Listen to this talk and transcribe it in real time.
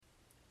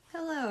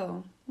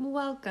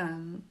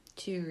welcome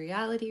to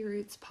Reality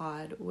Roots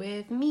Pod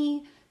with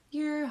me,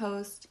 your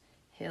host,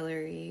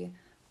 Hillary.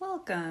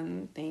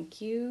 Welcome.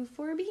 Thank you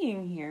for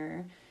being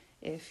here.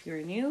 If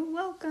you're new,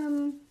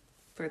 welcome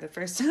for the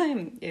first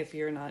time. If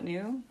you're not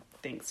new,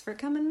 thanks for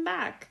coming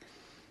back.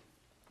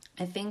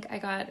 I think I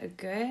got a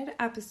good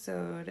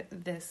episode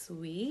this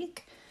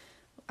week.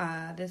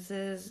 This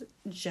is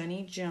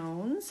Jenny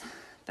Jones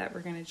that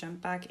we're going to jump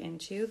back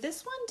into.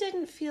 This one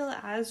didn't feel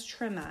as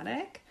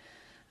traumatic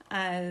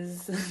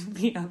as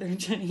the other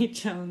Jenny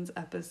Jones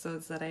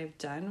episodes that I've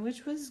done,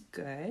 which was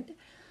good.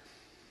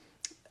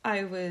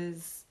 I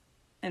was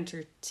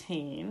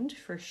entertained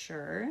for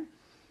sure,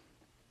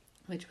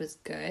 which was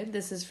good.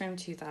 This is from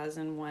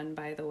 2001,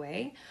 by the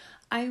way.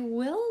 I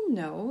will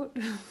note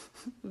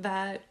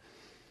that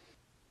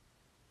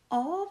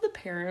all the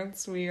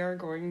parents we are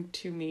going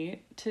to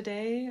meet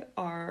today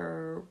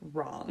are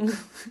wrong.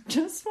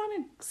 Just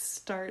want to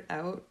start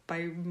out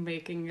by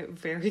making it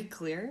very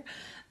clear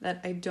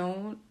that I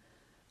don't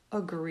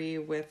agree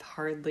with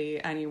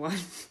hardly anyone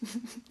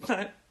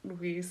that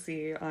we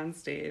see on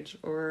stage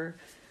or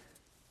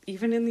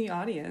even in the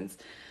audience.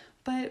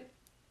 But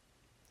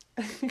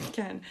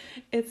again,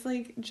 it's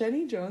like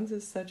Jenny Jones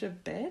is such a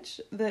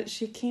bitch that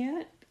she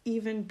can't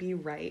even be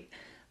right.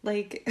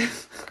 Like,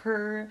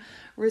 her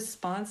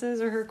responses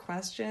or her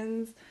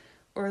questions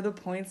or the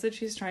points that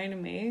she's trying to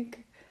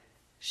make,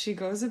 she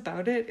goes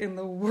about it in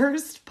the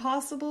worst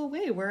possible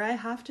way where I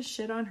have to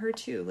shit on her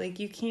too. Like,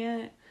 you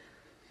can't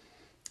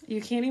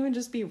even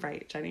just be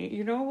right, Jenny.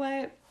 You know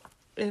what?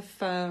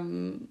 If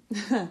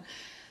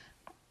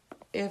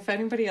if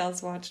anybody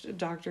else watched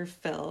Dr.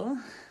 Phil,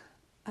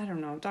 I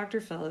don't know.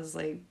 Dr. Phil is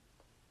like,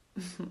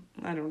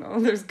 I don't know.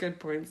 There's good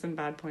points and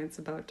bad points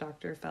about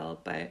Dr. Phil,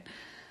 but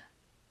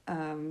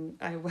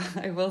I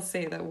will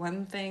say that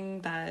one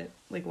thing that,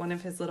 like, one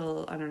of his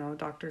little, I don't know,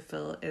 Dr.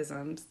 Phil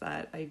isms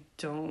that I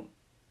don't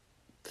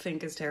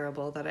think is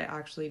terrible, that I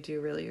actually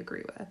do really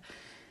agree with,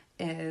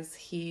 is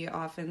he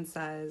often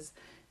says,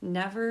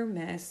 never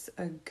miss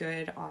a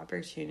good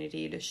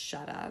opportunity to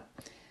shut up.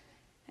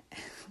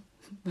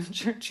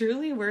 Which are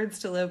truly words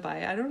to live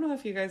by. I don't know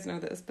if you guys know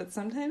this, but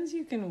sometimes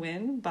you can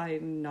win by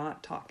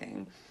not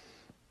talking.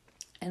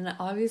 And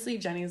obviously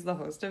Jenny's the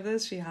host of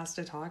this. She has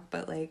to talk,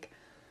 but like,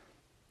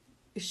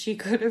 she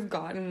could have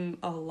gotten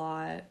a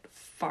lot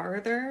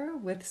farther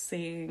with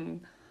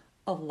saying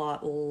a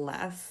lot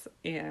less.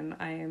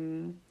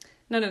 And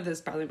none of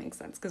this probably makes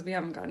sense because we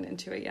haven't gotten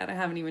into it yet. I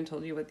haven't even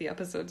told you what the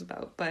episode's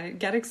about, but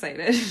get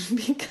excited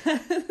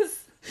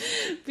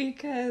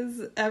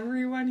because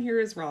everyone here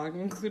is wrong,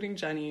 including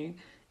Jenny.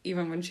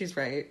 Even when she's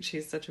right,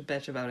 she's such a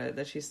bitch about it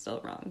that she's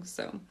still wrong.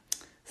 So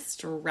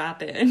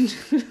strap in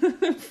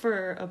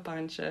for a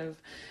bunch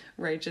of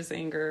righteous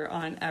anger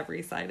on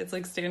every side. It's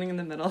like standing in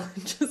the middle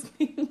and just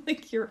being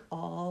like, you're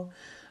all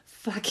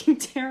fucking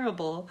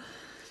terrible.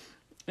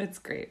 It's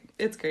great.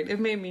 It's great. It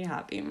made me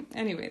happy.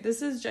 Anyway,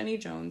 this is Jenny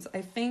Jones.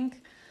 I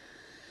think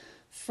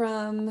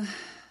from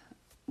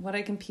what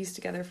I can piece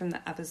together from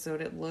the episode,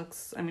 it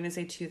looks, I'm going to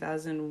say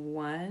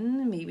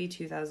 2001, maybe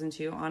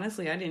 2002.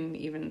 Honestly, I didn't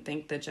even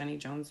think that Jenny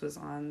Jones was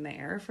on the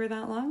air for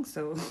that long,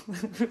 so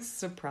I was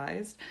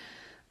surprised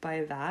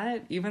by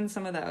that. Even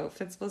some of the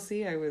outfits we'll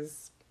see, I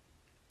was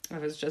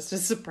just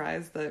as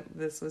surprised that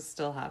this was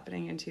still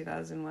happening in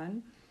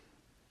 2001.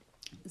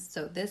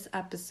 So this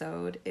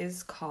episode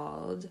is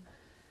called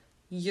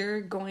You're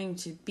Going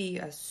to Be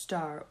a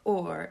Star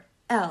or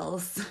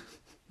Else.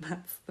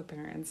 That's the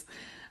parents,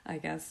 I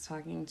guess,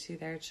 talking to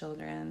their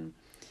children.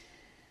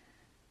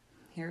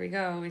 Here we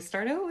go. We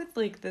start out with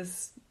like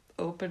this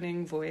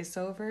opening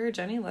voiceover.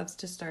 Jenny loves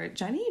to start.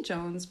 Jenny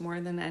Jones,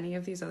 more than any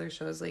of these other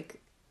shows,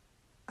 like,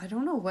 I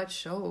don't know what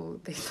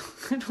show they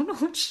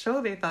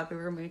thought they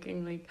were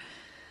making. Like,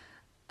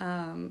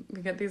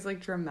 we get these like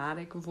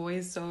dramatic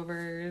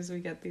voiceovers. We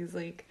get these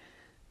like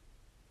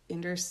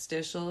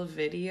interstitial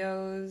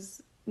videos.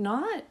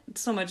 Not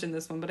so much in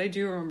this one, but I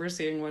do remember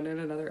seeing one in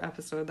another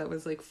episode that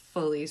was like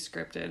fully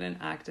scripted and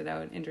acted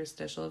out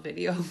interstitial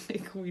video.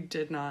 Like, we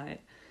didn't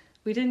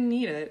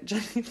need it.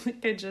 Jenny,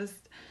 like,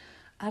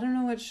 I don't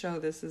know what show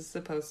this is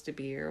supposed to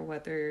be or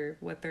what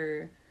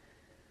they're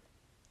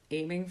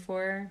aiming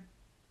for.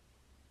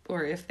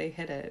 Or if they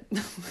hit it.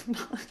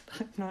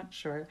 I'm not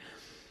sure.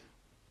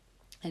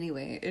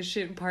 Anyway,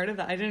 part of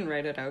that, I didn't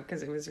write it out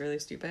because it was really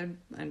stupid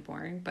and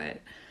boring,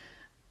 but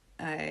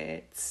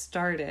I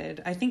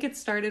think it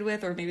started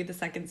with, or maybe the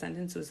second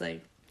sentence was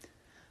like,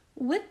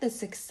 with the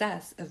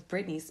success of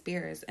Britney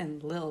Spears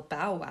and Lil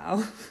Bow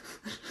Wow.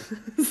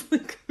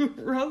 Like, who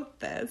wrote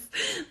this?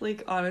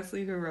 Like,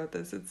 honestly, who wrote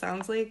this? It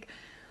sounds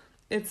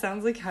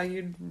like how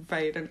you'd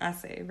write an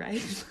essay,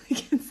 right?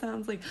 Like, it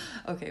sounds like,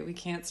 okay, we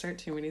can't start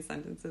too many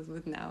sentences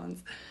with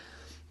nouns.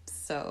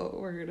 So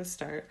we're going to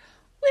start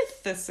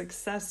with the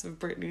success of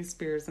Britney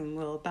Spears and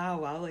Lil Bow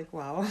Wow. Like,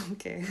 wow,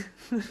 okay.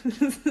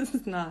 This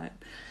is not,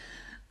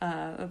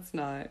 that's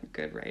not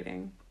good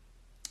writing.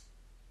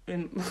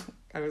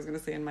 I was going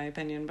to say in my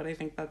opinion, but I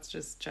think that's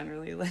just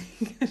generally like,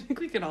 I think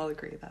we can all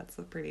agree that's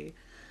a pretty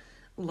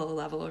low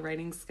level of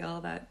writing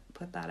skill that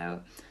put that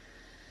out.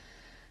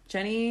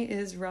 Jenny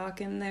is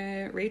rocking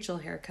the Rachel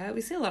haircut.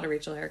 We see a lot of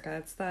Rachel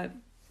haircuts. That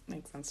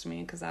makes sense to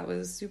me because that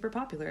was super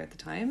popular at the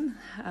time.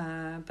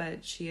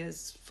 But she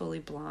is fully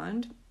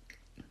blonde.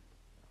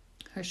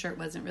 Her shirt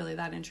wasn't really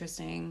that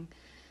interesting.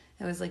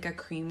 It was like a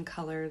cream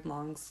colored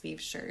long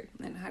sleeve shirt.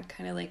 And it had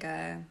kind of like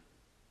a,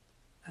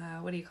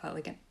 what do you call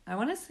it? Like I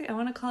want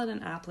to call it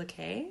an applique.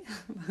 I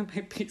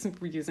might be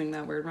using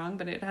that word wrong,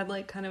 but it had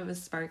like kind of a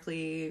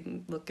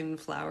sparkly looking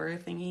flower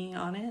thingy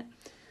on it.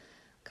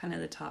 Kind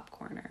of the top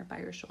corner by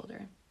your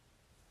shoulder.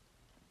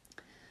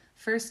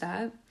 First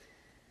up,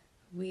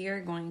 we are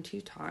going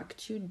to talk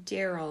to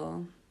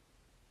Daryl.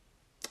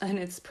 And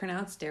it's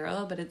pronounced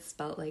Daryl, but it's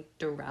spelled like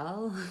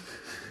Darrell.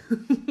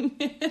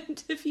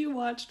 And if you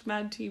watched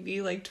Mad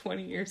TV like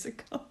 20 years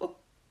ago,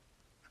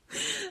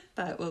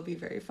 that will be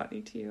very funny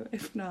to you.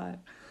 If not,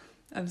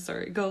 I'm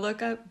sorry. Go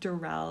look up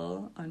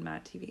Darrell on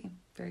Mad TV.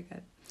 Very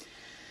good.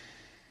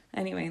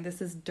 Anyway,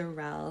 this is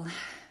Daryl.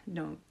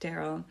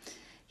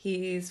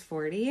 He's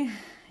 40,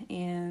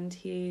 and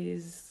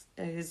his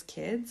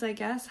kids, I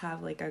guess,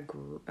 have like a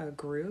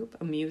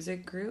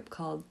music group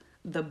called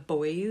The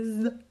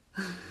Boys,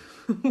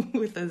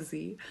 with a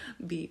Z,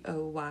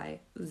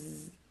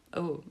 B-O-Y-Z.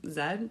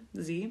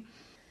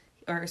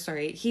 Or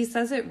sorry, he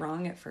says it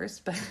wrong at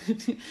first, but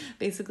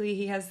basically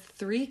he has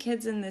 3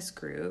 kids in this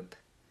group.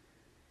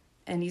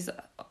 And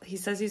he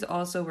says he's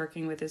also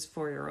working with his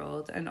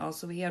 4-year-old, and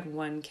also he had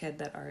 1 kid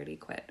that already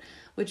quit,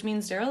 which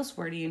means Daryl's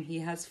 40 and he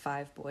has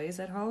 5 boys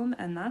at home,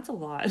 and that's a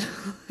lot.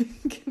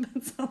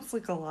 That sounds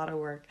like a lot of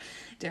work,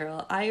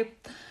 Daryl.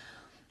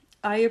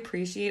 I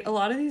appreciate a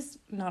lot of these,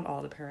 not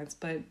all the parents,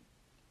 but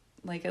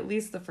like at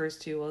least the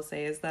first 2 will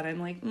say is that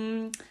I'm like,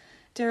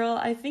 Daryl,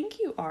 I think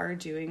you are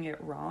doing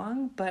it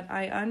wrong, but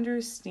I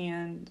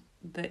understand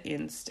the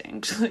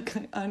instinct. Like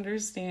I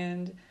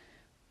understand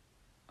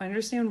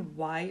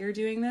why you're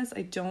doing this.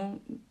 I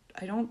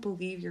don't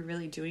believe you're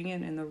really doing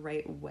it in the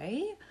right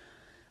way,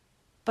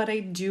 but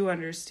I do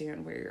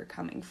understand where you're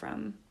coming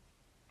from.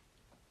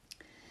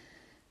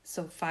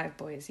 So 5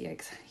 boys,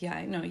 yikes. Yeah,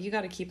 I know, you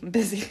got to keep them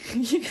busy.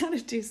 You got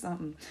to do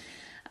something.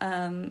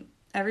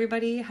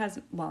 Everybody has,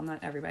 well,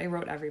 not everybody, I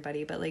wrote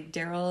everybody, but like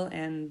Daryl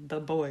and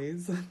the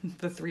boys,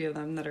 the 3 of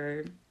them that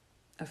are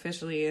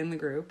officially in the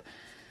group,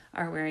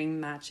 are wearing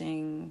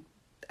matching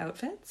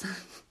outfits.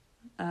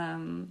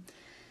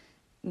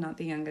 Not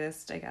the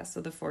youngest, I guess, so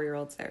the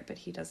 4-year-old's there, but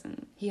he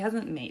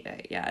hasn't made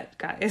it yet,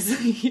 guys.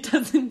 He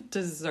doesn't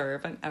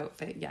deserve an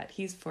outfit yet.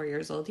 He's 4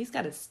 years old. He's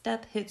got to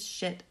step his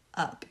shit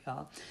up,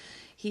 y'all.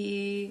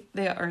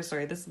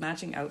 This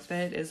matching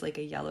outfit is like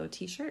a yellow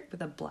t-shirt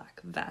with a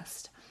black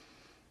vest.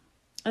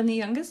 And the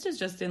youngest is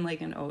just in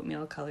like an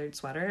oatmeal colored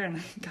sweater, and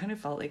I kind of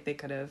felt like you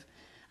could have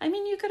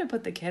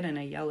put the kid in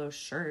a yellow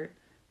shirt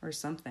or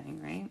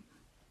something, right?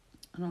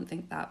 I don't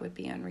think that would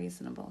be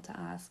unreasonable to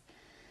ask.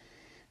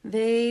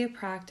 They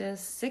practice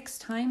 6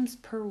 times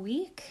per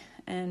week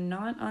and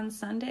not on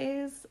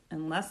Sundays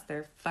unless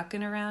they're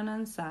fucking around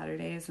on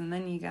Saturdays, and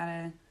then you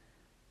gotta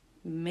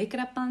make it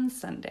up on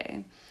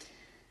Sunday.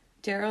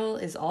 Daryl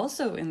is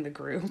also in the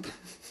group,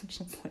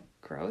 which is like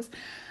gross.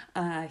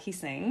 He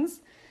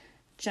sings.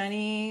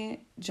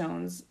 Jenny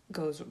Jones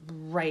goes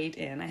right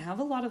in. I have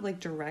a lot of like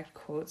direct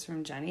quotes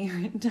from Jenny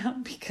written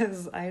down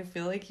because I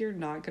feel like you're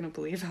not going to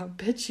believe how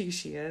bitchy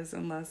she is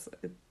unless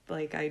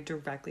like I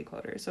directly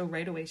quote her. So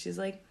right away she's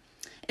like,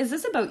 "Is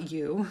this about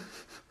you?"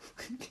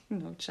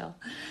 No, chill.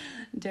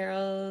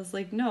 Daryl's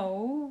like,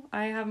 "No,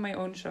 I have my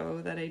own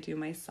show that I do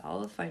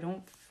myself. I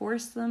don't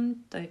force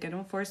them. Like I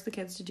don't force the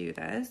kids to do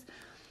this."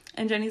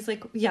 And Jenny's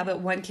like, "Yeah, but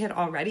 1 kid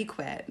already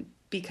quit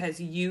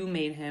because you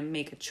made him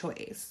make a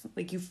choice.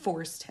 Like you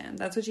forced him."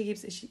 That's what she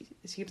keeps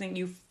saying.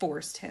 You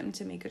forced him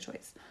to make a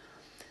choice.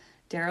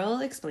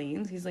 Daryl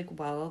explains. He's like,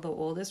 "Well, the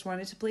oldest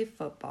wanted to play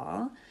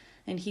football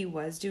and he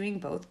was doing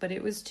both, but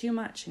it was too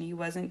much and he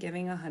wasn't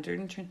giving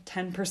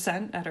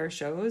 110% at our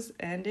shows,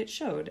 and it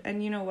showed."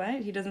 And you know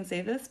what? He doesn't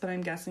say this, but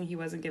I'm guessing he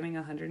wasn't giving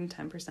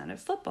 110% at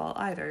football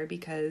either,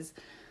 because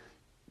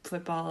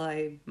football,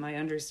 my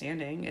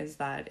understanding is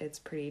that it's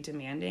pretty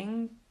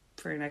demanding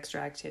for an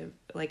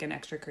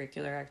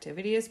extracurricular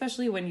activity,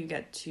 especially when you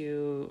get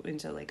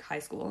into like high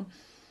school.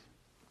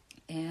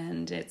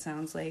 And it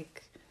sounds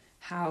like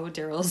how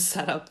Daryl's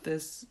set up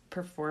this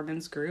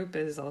performance group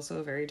is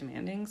also very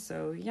demanding.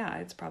 So yeah,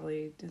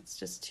 it's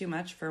just too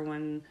much for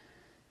 1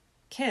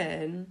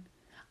 kid.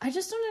 I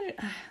just don't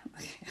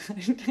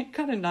I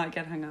gotta not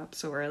get hung up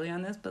so early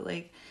on this, but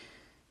like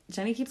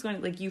Jenny keeps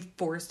going, like, you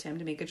forced him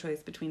to make a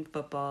choice between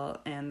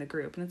football and the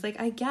group. And it's like,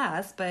 I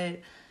guess,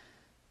 but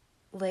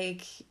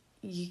like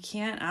you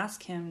can't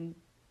ask him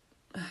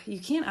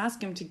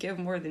to give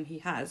more than he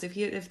has.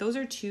 If those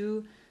are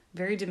 2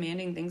 very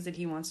demanding things that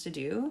he wants to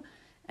do,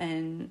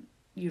 and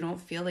you don't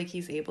feel like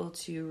he's able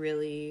to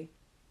really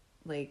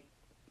like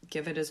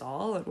give it his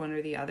all at one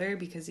or the other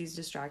because he's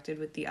distracted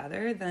with the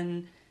other,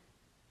 then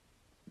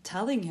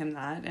telling him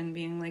that and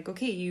being like,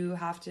 okay, you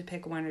have to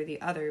pick one or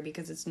the other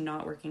because it's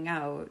not working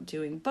out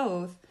doing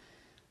both,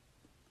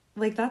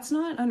 like, that's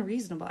not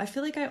unreasonable. I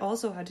feel like I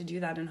also had to do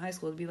that in high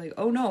school, to be like,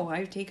 oh no,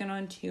 I've taken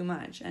on too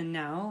much. And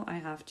now I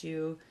have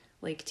to,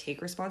 like,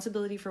 take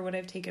responsibility for what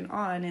I've taken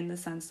on, in the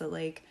sense that,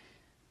 like,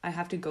 I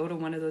have to go to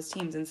one of those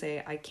teams and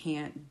say, I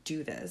can't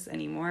do this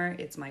anymore.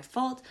 It's my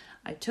fault.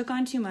 I took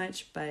on too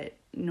much, but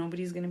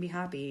nobody's going to be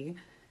happy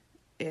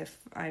if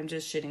I'm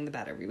just shitting the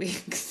bed every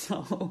week.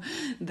 So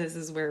this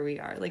is where we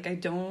are. Like, I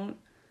don't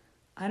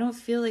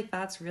feel like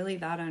that's really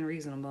that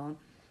unreasonable.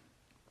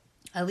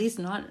 At least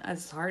not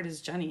as hard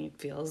as Jenny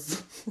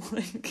feels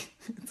like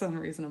it's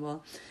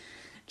unreasonable.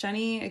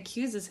 Jenny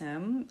accuses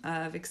him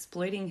of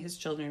exploiting his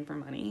children for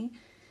money.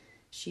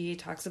 She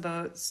talks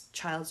about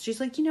she's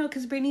like,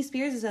 because Britney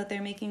Spears is out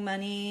there making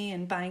money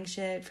and buying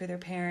shit for their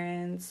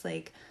parents.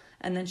 Like,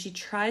 and then she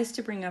tries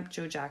to bring up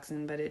Joe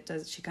Jackson,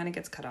 but she kind of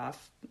gets cut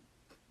off.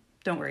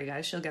 Don't worry,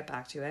 guys, she'll get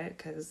back to it,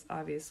 because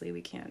obviously we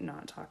can't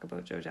not talk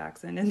about Joe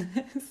Jackson in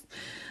this.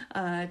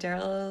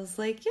 Daryl's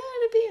like, yeah,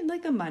 it'd be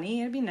like the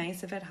money. It'd be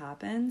nice if it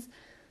happens.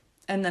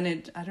 And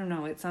then I don't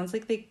know. It sounds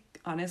like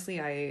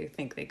I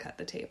think they cut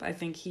the tape. I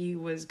think he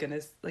was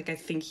gonna, like, I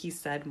think he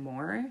said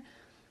more.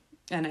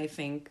 And I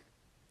think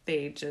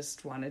they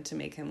just wanted to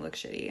make him look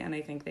shitty. And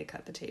I think they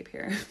cut the tape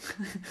here.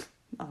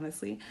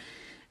 Honestly.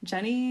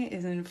 Jenny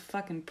is in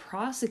fucking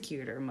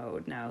prosecutor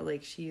mode now.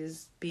 Like,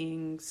 she's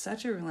being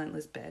such a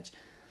relentless bitch.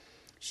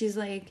 She's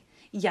like,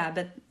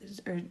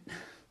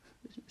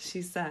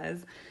 she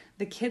says,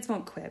 the kids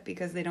won't quit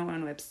because they don't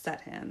want to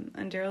upset him.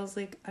 And Daryl's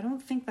like, I don't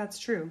think that's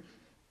true.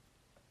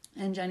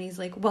 And Jenny's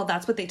like, well,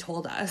 that's what they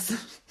told us.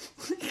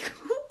 Like,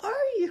 who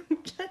are you,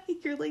 Jenny?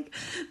 You're like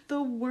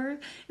the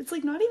worst. It's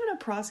like not even a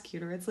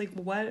prosecutor. It's like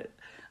what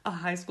a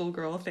high school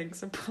girl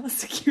thinks a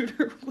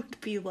prosecutor would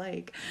be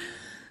like.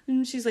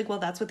 And she's like, well,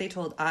 that's what they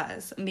told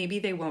us. Maybe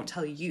they won't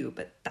tell you,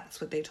 but that's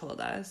what they told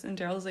us. And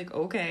Daryl's like,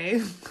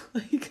 okay.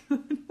 Like, I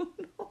don't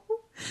know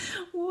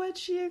what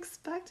she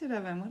expected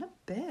of him. What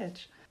a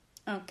bitch.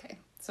 Okay,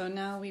 so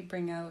now we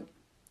bring out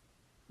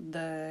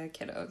the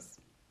kiddos.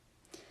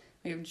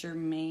 We have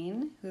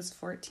Jermaine, who's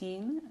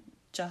 14,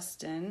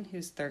 Justin,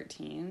 who's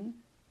 13,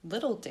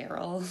 little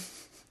Daryl,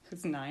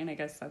 who's 9, I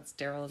guess that's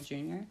Daryl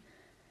Jr.,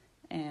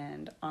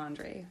 and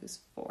Andre, who's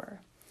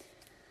 4.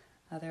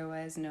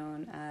 Otherwise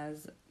known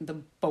as the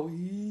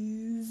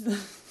boys.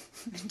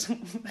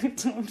 I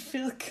don't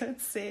feel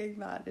good saying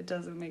that. It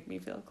doesn't make me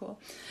feel cool.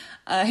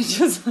 I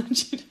just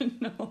want you to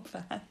know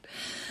that.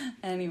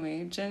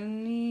 Anyway,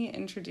 Jenny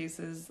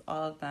introduces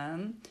all of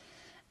them.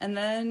 And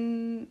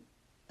then,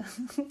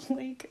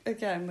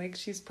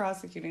 she's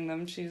prosecuting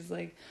them. She's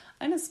like,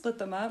 I'm going to split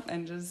them up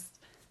and just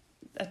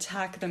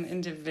attack them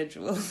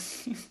individually.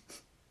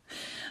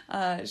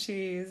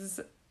 She's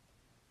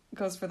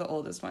goes for the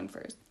oldest one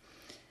first.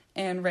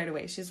 And right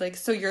away, she's like,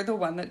 so you're the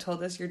one that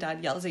told us your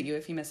dad yells at you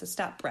if you miss a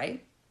step,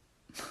 right?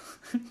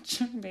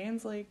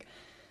 Jermaine's like,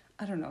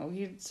 I don't know.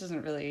 He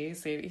doesn't really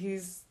say,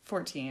 he's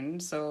 14,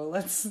 so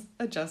let's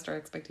adjust our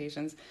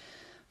expectations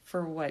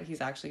for what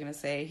he's actually going to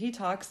say. He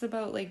talks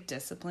about, like,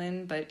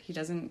 discipline, but he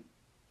doesn't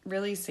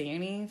really say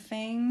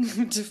anything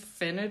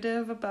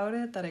definitive about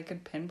it that I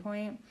could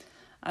pinpoint.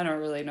 I don't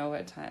really know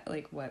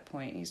what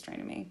point he's trying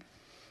to make.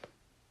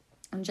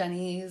 And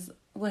Jenny's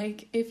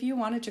like, if you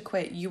wanted to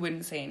quit, you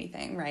wouldn't say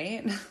anything,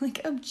 right?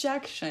 Like,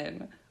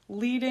 objection,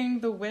 leading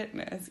the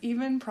witness.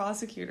 Even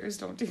prosecutors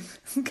don't do this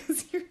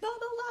because you're not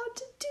allowed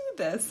to do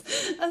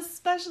this,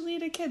 especially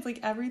to kids. Like,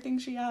 everything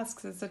she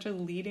asks is such a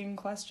leading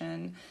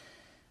question,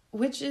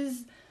 which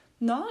is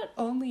not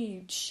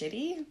only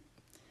shitty,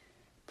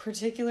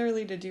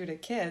 particularly to do to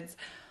kids,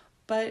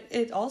 but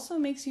it also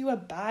makes you a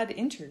bad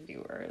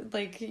interviewer.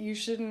 Like, you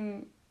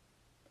shouldn't.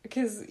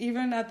 Because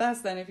even at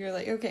best then, if you're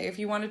like, okay, if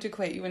you wanted to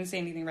quit, you wouldn't say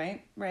anything,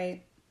 right?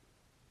 Right.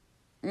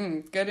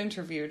 Good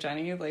interview,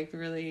 Jenny. Like,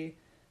 really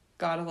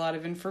got a lot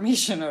of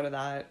information out of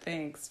that.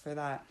 Thanks for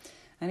that.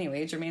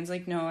 Anyway, Jermaine's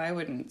like, no, I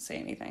wouldn't say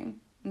anything.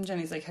 And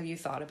Jenny's like, have you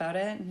thought about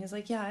it? And he's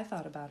like, yeah, I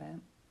thought about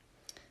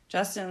it.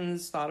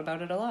 Justin's thought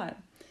about it a lot.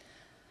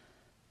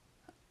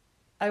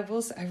 I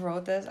will say, I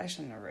wrote this. I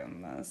shouldn't have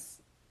written this.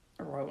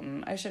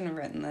 I shouldn't have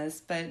written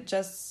this. But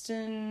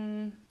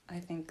Justin, I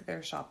think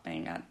they're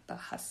shopping at the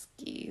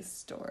Husky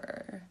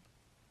store.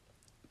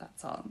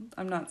 That's all.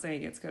 I'm not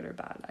saying it's good or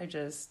bad.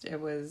 It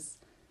was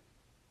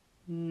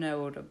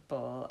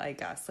notable, I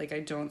guess. Like, I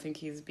don't think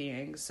he's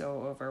being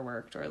so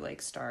overworked or,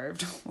 like,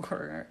 starved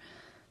or...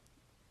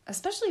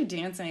 Especially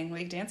dancing.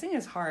 Like, dancing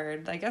is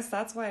hard. I guess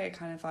that's why I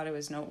kind of thought it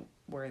was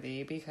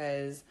noteworthy,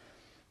 because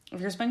if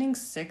you're spending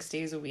 6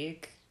 days a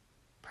week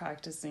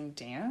practicing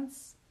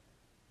dance,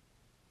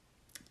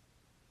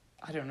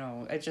 I don't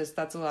know.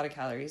 That's a lot of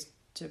calories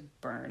to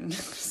burn.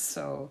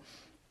 So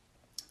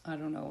I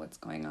don't know what's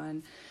going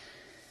on.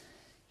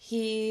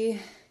 He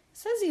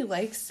says he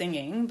likes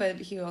singing, but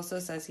he also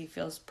says he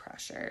feels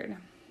pressured.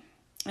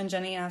 And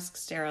Jenny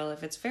asks Daryl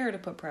if it's fair to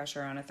put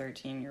pressure on a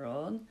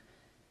 13-year-old.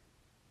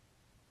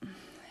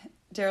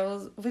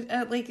 Daryl's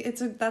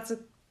that's a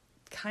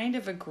kind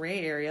of a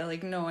gray area.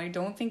 Like, no, I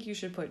don't think you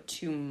should put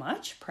too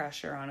much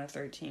pressure on a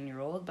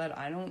 13-year-old, but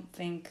I don't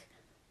think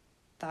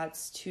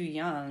that's too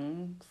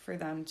young for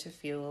them to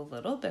feel a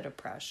little bit of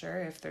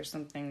pressure if there's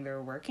something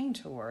they're working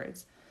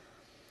towards.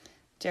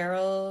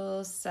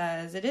 Daryl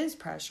says it is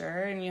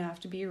pressure and you have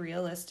to be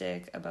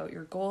realistic about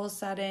your goal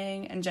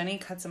setting. And Jenny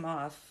cuts him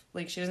off.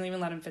 Like, she doesn't even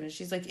let him finish.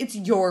 She's like, it's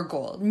your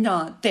goal,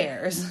 not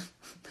theirs.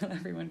 And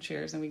everyone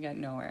cheers and we get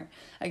nowhere.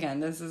 Again,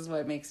 this is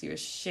what makes you a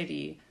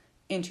shitty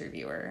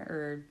interviewer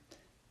or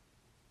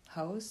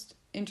host.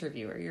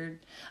 Interviewer.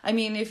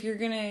 If you're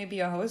gonna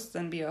be a host,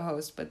 then be a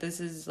host. But this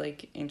is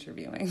like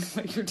interviewing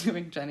what you're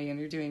doing, Jenny, and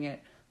you're doing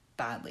it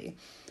badly.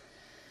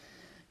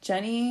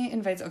 Jenny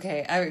invites, I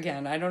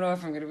don't know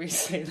if I'm going to be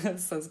saying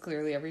this as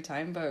clearly every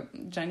time,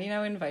 but Jenny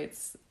now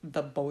invites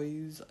the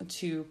boys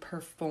to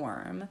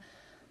perform,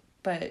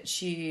 but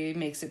she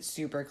makes it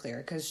super clear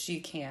because she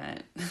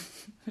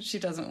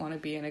doesn't want to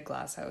be in a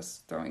glass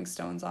house throwing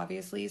stones,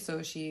 obviously.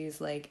 So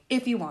she's like,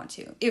 if you want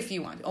to,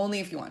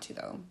 only if you want to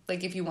though.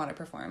 Like, if you want to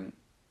perform,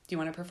 do you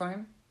want to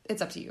perform?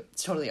 It's up to you.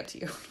 It's totally up to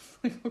you.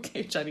 Like,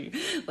 okay, Jenny,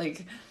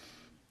 like,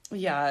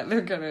 yeah,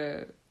 they're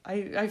gonna...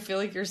 I feel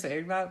like you're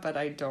saying that, but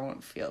I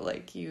don't feel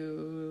like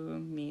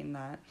you mean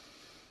that.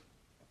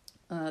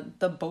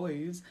 The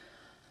boys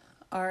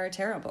are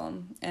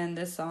terrible, and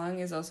this song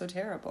is also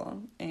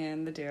terrible,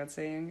 and the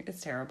dancing is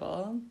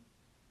terrible.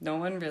 No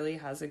one really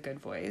has a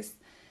good voice.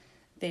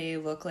 They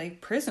look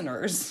like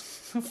prisoners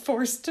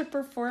forced to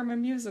perform a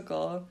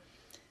musical,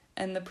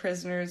 and the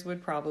prisoners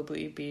would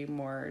probably be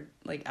more,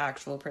 like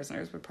actual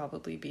prisoners would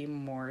probably be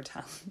more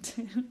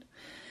talented.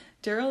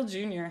 Daryl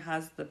Jr.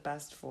 has the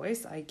best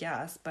voice, I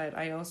guess, but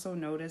I also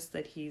noticed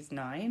that he's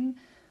 9,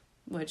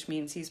 which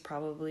means he's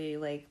probably,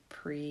 like,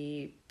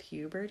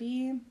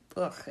 pre-puberty.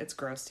 Ugh, it's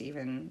gross to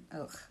even...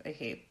 Ugh, I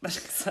hate that I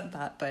said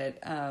that, but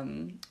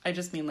I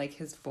just mean, like,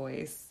 his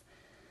voice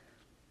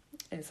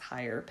is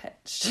higher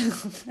pitched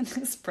than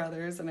his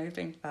brother's, and I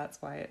think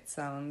that's why it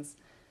sounds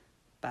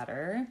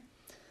better.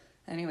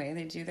 Anyway,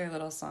 they do their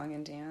little song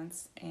and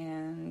dance,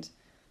 and...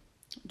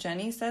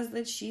 Jenny says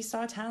that she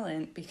saw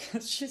talent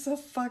because she's a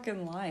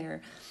fucking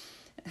liar.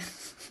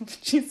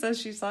 She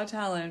says she saw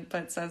talent,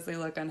 but says they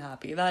look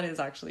unhappy. That is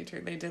actually true.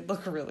 They did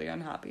look really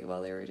unhappy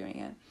while they were doing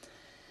it.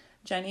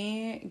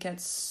 Jenny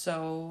gets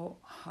so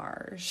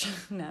harsh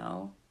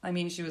now. I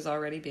mean, she was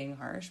already being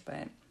harsh,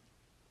 but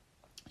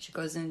she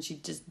goes in and she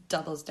just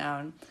doubles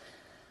down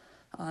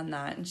on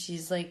that. And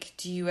she's like,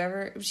 do you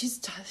ever... She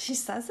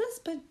says this,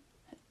 but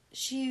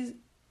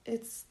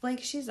it's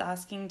like she's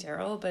asking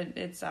Daryl, but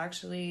it's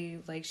actually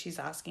like she's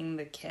asking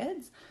the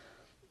kids.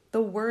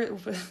 The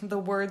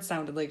word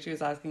sounded like she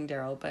was asking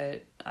Daryl,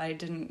 but I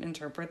didn't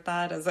interpret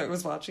that as I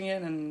was watching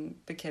it, and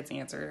the kids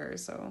answered her.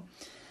 So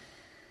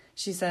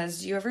she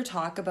says, do you ever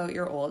talk about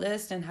your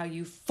oldest and how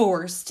you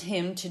forced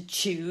him to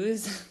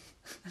choose?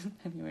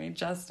 Anyway,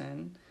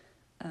 Justin,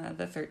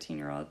 the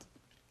 13-year-old,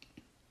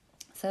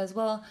 says,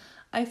 well,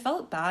 I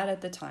felt bad at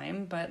the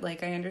time, but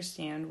like I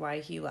understand why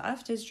he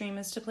left. His dream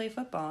is to play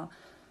football.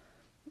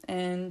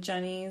 And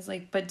Jenny's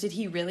like, but did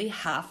he really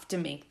have to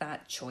make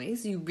that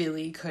choice? You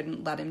really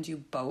couldn't let him do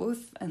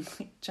both? And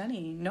like,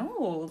 Jenny,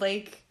 no,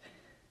 like,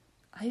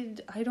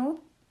 I don't,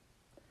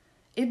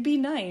 it'd be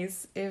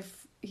nice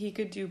if he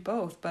could do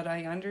both, but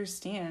I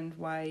understand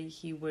why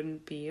he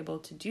wouldn't be able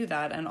to do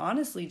that. And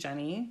honestly,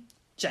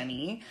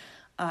 Jenny,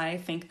 I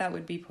think that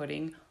would be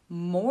putting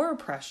more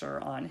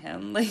pressure on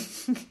him. Like,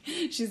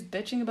 she's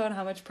bitching about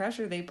how much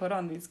pressure they put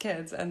on these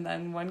kids, and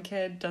then one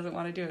kid doesn't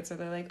want to do it, so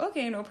they're like,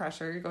 okay, no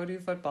pressure, go do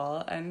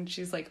football. And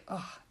she's like,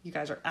 oh, you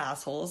guys are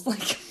assholes.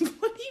 Like,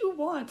 what do you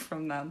want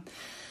from them?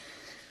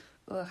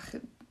 Ugh.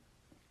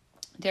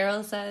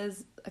 Daryl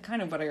says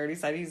kind of what I already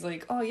said. He's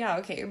like, oh yeah,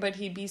 okay, but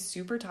he'd be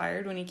super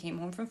tired when he came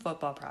home from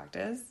football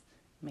practice.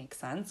 Makes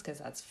sense, because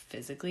that's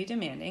physically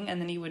demanding,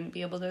 and then he wouldn't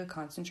be able to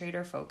concentrate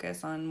or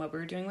focus on what we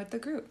were doing with the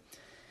group.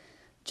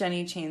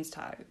 Jenny changes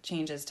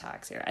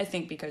tacks here. I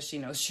think because she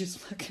knows she's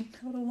fucking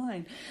out of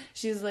line.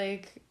 She's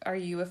like, are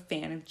you a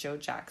fan of Joe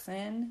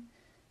Jackson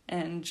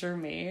and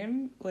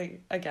Jermaine?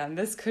 Like, again,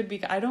 this could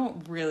be... I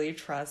don't really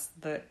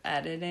trust the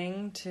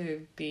editing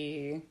to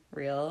be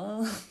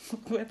real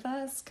with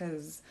us,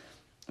 because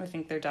I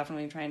think they're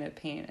definitely trying to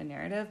paint a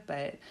narrative,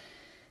 but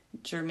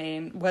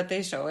Jermaine... What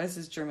they show us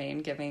is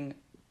Jermaine giving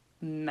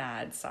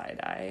mad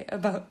side-eye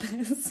about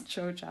this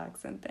Joe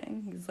Jackson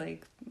thing. He's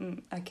like,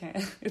 I can't...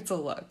 It's a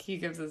look. He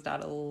gives his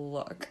dad a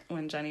look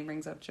when Jenny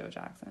brings up Joe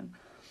Jackson.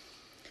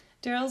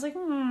 Daryl's like,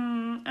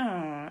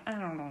 I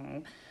don't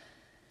know.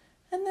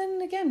 And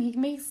then again, he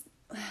makes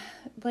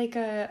like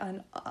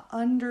an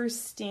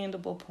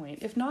understandable point.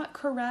 If not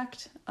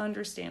correct,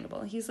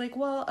 understandable. He's like,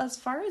 well, as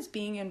far as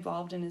being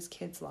involved in his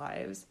kids'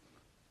 lives,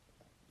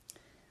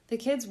 the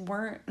kids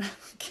weren't...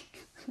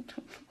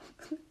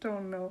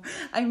 don't know.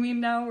 I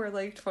mean, now we're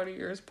like 20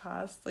 years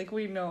past. Like,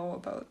 we know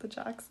about the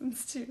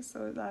Jacksons too,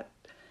 so that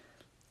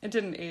it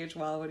didn't age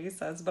well what he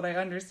says, but I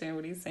understand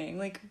what he's saying.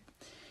 Like,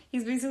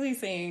 he's basically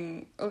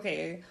saying,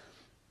 okay,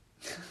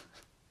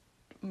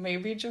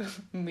 maybe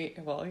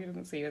well, he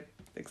didn't say it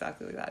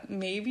exactly like that.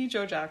 Maybe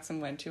Joe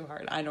Jackson went too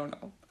hard. I don't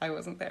know. I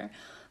wasn't there.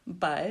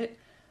 But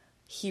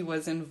he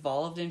was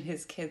involved in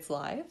his kids'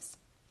 lives.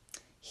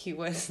 he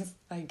was,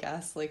 I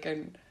guess, like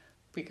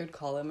we could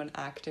call him an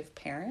active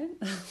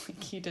parent.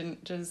 Like he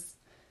didn't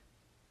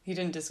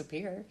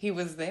disappear. He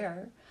was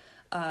there.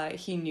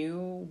 He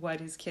knew what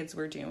his kids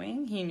were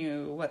doing. He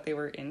knew what they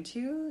were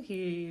into.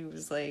 He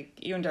was like,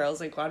 even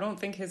Daryl's like, well, I don't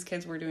think his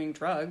kids were doing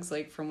drugs,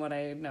 like, from what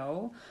I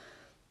know.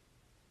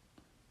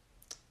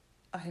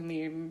 I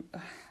mean, I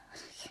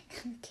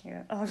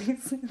can't.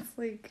 Obviously, it's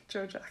like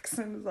Joe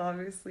Jackson is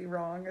obviously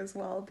wrong as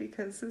well,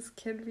 because his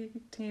kid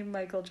became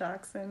Michael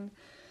Jackson,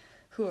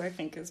 who I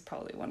think is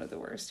probably one of the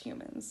worst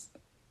humans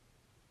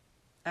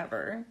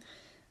ever.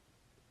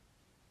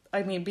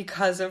 I mean,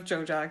 because of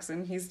Joe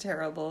Jackson, he's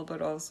terrible,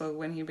 but also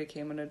when he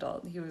became an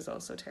adult, he was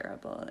also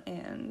terrible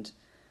and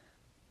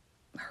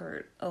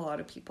hurt a lot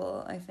of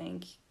people, I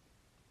think,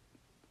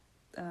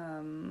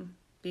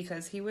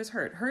 because he was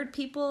hurt. Hurt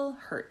people,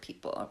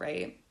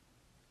 right?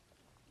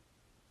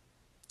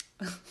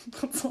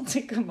 Let's all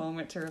take a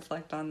moment to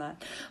reflect on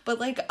that. But,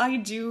 like, I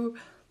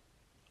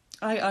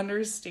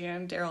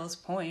understand Daryl's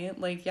point.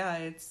 Like, yeah,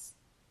 it's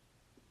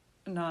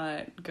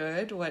not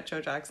good what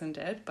Joe Jackson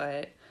did,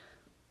 but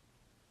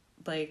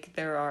like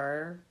there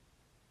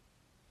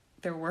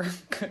were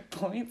good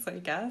points, I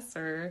guess,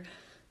 or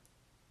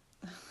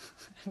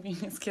I mean,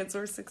 his kids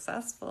were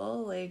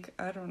successful. Like,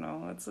 I don't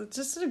know. It's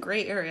just a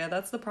gray area.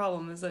 That's the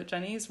problem, is that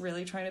Jenny's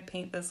really trying to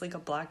paint this like a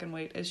black and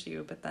white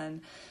issue, but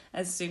then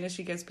as soon as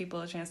she gives people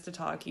a chance to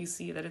talk, you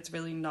see that it's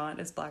really not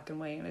as black and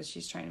white as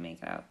she's trying to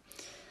make it out.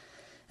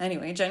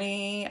 Anyway,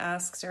 Jenny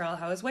asks Daryl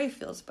how his wife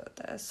feels about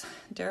this.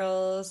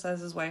 Daryl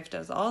says his wife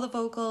does all the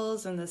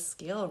vocals and the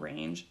scale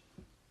range.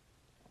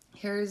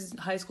 Here's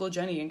high school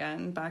Jenny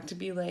again, back to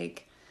be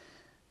like,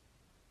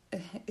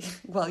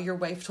 well, your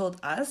wife told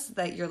us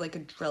that you're like a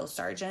drill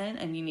sergeant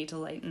and you need to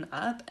lighten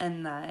up,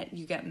 and that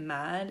you get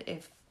mad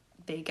if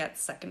they get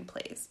second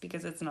place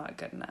because it's not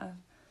good enough.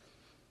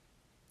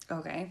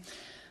 Okay.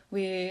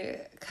 We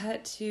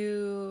cut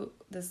to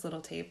this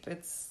little tape.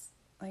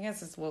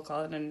 We'll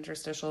call it an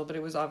interstitial, but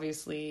it was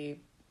obviously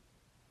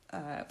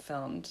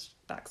filmed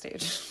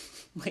backstage,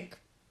 like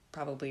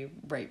probably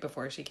right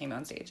before she came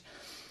on stage.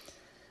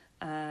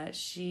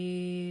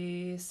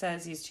 She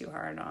says he's too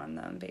hard on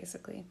them,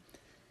 basically.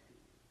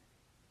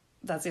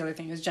 That's the other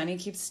thing, is Jenny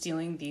keeps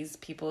stealing these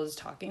people's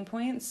talking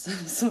points.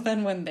 So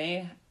then when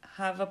they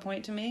have a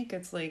point to make,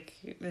 it's like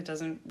it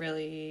doesn't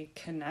really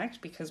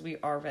connect because we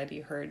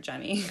already heard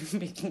Jenny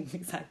making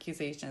these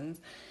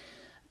accusations.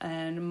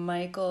 And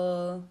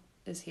Michael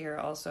is here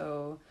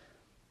also.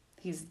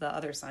 He's the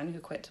other son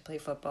who quit to play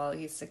football.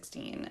 He's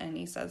 16, and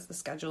he says the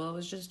schedule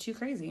was just too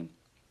crazy.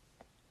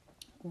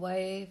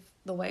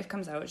 The wife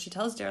comes out. She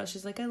tells Daryl,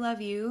 she's like, I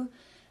love you,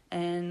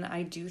 and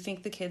I do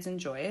think the kids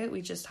enjoy it.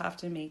 We just have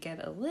to make it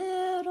a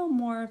little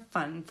more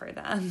fun for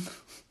them.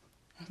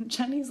 And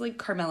Jenny's like,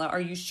 Carmela, are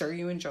you sure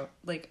you enjoy,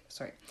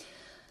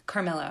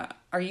 Carmela,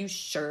 are you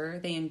sure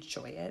they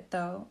enjoy it,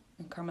 though?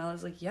 And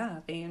Carmela's like,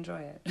 yeah, they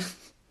enjoy it.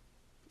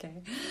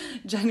 Okay.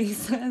 Jenny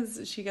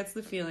says she gets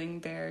the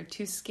feeling they're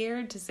too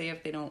scared to say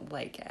if they don't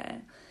like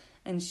it.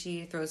 And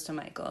she throws to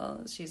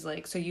Michael. She's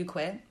like, so you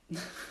quit?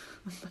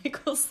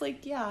 Michael's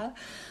like, yeah,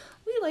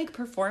 we like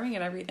performing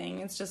and everything.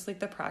 It's just like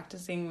the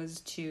practicing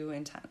was too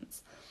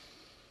intense.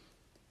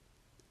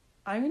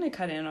 I'm going to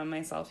cut in on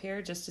myself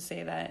here just to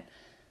say that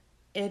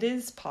it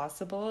is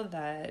possible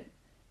that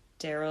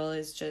Daryl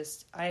is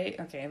just,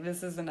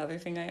 this is another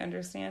thing I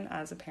understand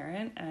as a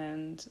parent,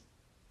 and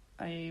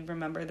I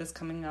remember this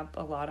coming up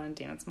a lot on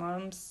Dance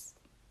Moms,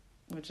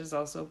 which is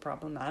also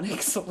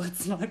problematic, so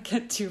let's not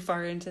get too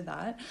far into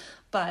that.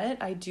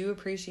 But I do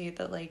appreciate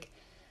that, like,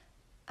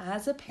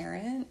 as a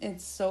parent,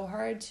 it's so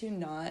hard to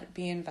not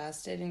be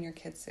invested in your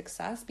kids'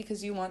 success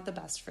because you want the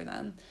best for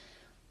them.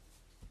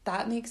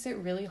 That makes it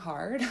really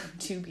hard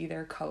to be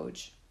their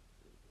coach.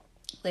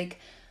 Like,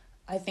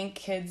 I think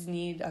kids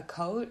need a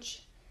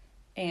coach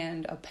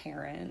and a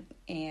parent,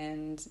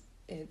 and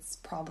it's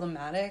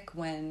problematic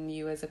when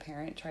you as a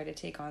parent try to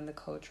take on the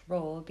coach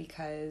role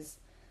because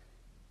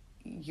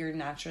you're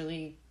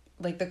naturally,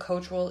 like, the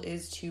coach role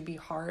is to be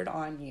hard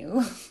on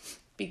you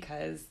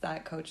because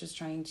that coach is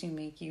trying to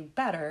make you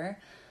better,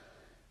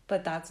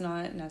 but that's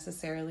not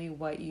necessarily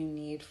what you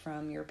need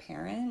from your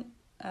parent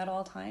at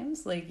all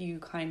times. Like, you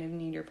kind of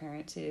need your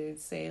parent to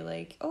say,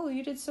 like, oh,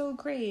 you did so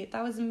great,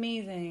 that was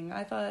amazing,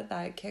 I thought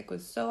that kick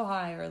was so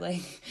high, or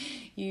like,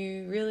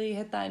 you really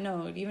hit that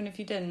note, even if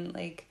you didn't.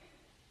 Like,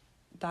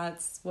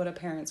 that's what a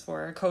parent's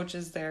for. A coach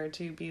is there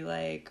to be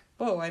like,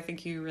 whoa, I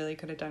think you really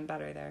could have done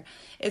better there.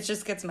 It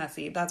just gets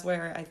messy. That's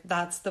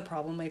the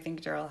problem I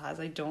think Daryl has.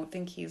 I don't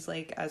think he's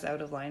like as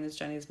out of line as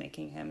Jenny's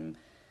making him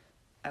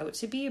out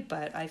to be,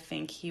 but I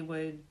think he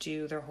would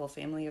do their whole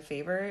family a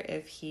favor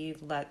if he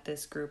let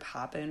this group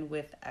happen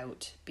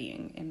without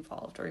being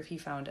involved, or if he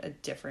found a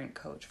different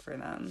coach for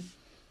them.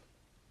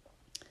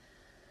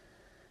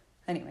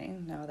 Anyway,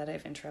 now that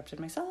I've interrupted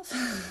myself,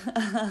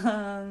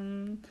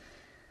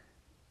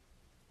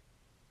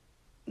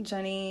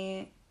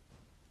 Jenny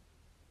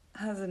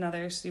has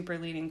another super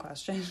leading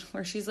question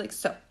where she's like,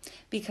 so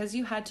because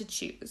you had to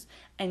choose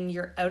and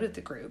you're out of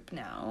the group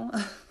now,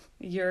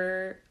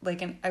 You're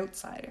like an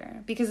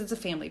outsider because it's a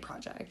family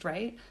project,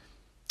 right?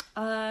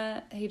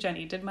 Hey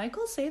Jenny, did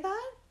Michael say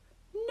that?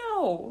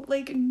 No,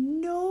 like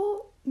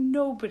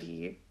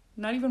nobody,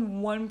 not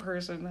even one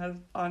person has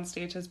on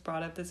stage has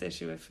brought up this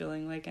issue of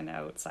feeling like an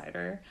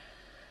outsider.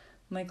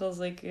 Michael's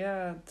like,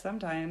 yeah,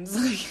 sometimes.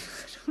 Like,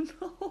 I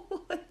don't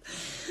know.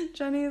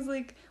 Jenny's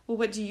like, well,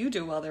 what do you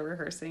do while they're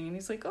rehearsing? And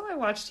he's like, oh, I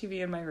watch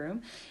TV in my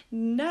room.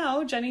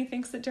 Now Jenny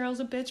thinks that Daryl's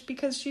a bitch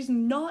because she's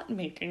not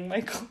making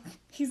Michael.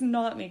 He's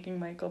not making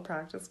Michael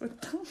practice with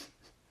them.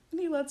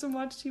 And he lets him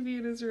watch TV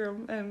in his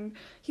room. And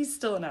he's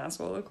still an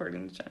asshole,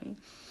 according to Jenny.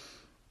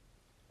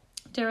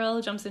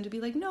 Daryl jumps in to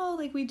be like, no,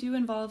 like, we do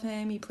involve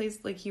him. He plays,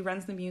 like, he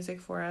runs the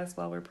music for us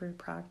while we're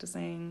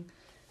practicing.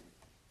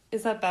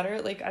 Is that better?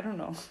 Like, I don't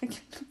know.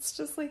 It's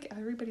just like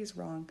everybody's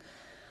wrong.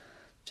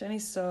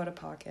 Jenny's so out of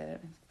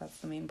pocket. That's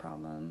the main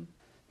problem.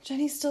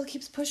 Jenny still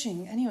keeps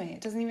pushing. Anyway,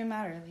 it doesn't even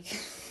matter. Like,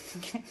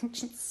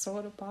 she's so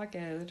out of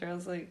pocket.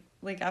 Daryl's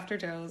like after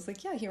Daryl was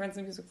like, yeah, he runs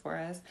the music for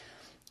us.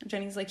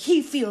 Jenny's like,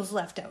 he feels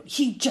left out.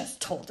 He just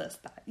told us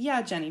that.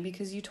 Yeah, Jenny,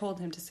 because you told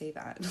him to say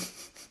that.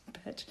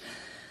 Bitch.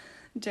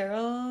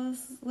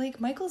 Daryl's like,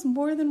 Michael's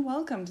more than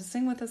welcome to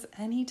sing with us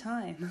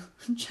anytime.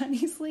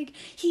 Jenny's like,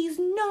 he's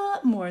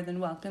not more than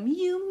welcome.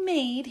 You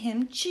made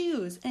him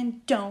choose,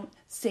 and don't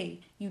say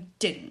you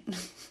didn't.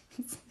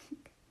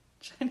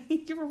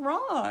 Jenny, you're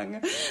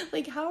wrong.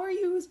 Like, how are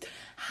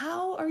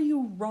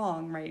you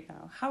wrong right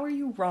now? How are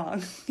you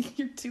wrong?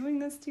 You're doing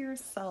this to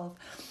yourself.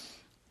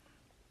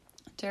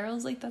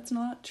 Daryl's like, that's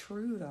not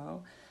true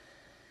though.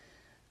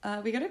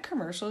 We get a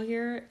commercial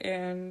here,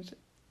 and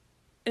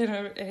in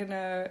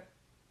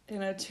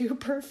a too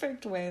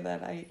perfect way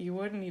that you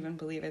wouldn't even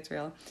believe it's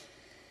real.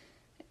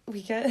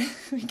 We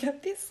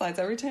get these slides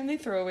every time they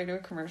throw away to a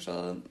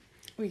commercial.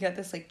 We get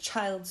this like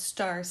child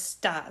star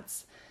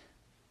stats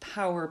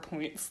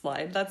PowerPoint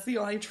slide.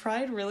 I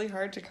tried really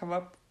hard to come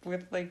up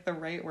with like the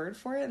right word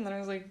for it, and then I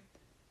was like,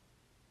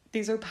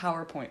 these are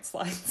PowerPoint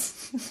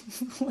slides.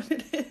 What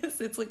it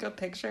is, it's like a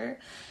picture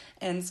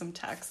and some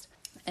text,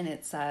 and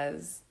it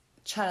says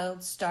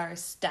child star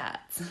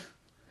stats.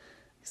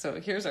 So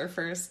here's our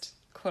first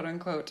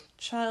quote-unquote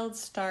child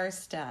star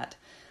stat.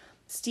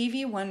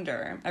 Stevie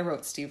Wonder, I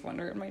wrote Steve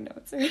Wonder in my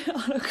notes. I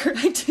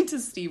autocorrected to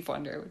Steve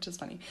Wonder, which is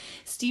funny.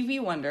 Stevie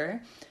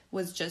Wonder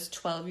was just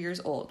 12 years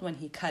old when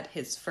he cut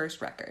his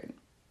first record.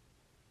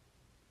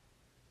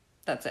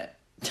 That's it.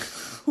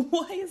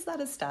 Why is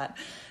that a stat?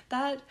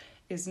 That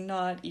is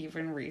not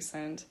even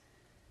recent.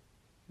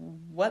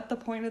 What the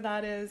point of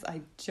that is,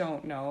 I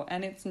don't know.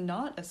 And it's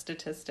not a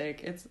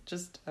statistic. It's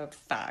just a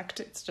fact.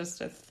 It's just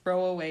a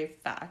throwaway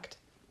fact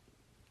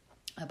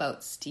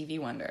about Stevie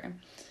Wonder.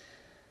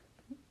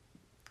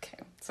 Okay,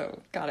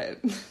 so got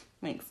it.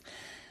 Thanks.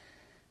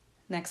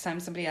 Next time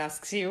somebody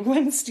asks you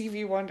when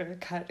Stevie Wonder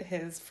cut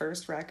his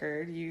first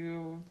record,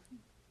 you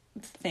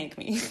thank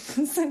me.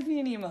 Send me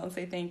an email and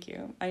say thank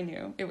you. I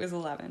knew. It was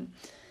 11.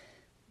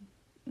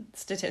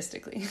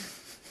 Statistically.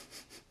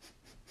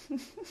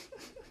 Okay.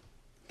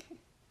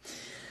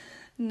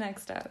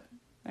 Next up,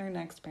 our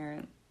next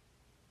parent,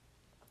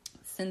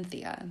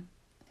 Cynthia,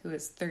 who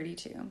is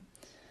 32.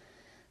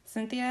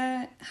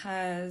 Cynthia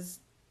has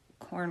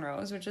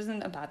cornrows, which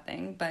isn't a bad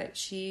thing, but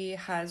she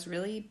has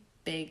really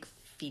big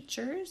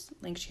features.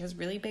 Like, she has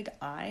really big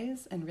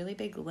eyes and really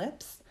big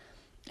lips,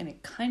 and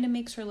it kind of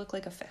makes her look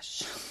like a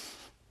fish,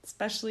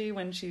 especially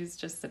when she's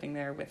just sitting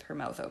there with her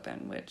mouth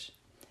open, which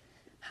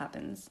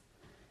happens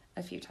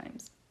a few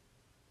times.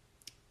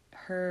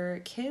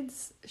 Her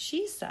kids,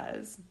 she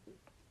says,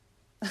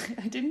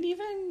 I didn't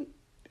even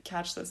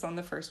catch this on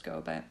the first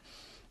go, but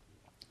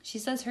she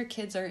says her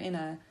kids are in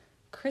a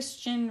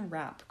Christian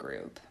rap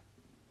group.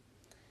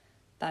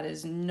 That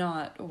is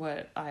not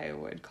what I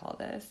would call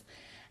this.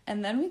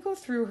 And then we go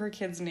through her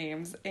kids'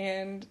 names,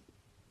 and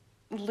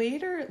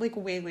later, like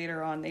way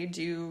later on, they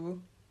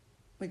do,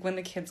 like when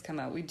the kids come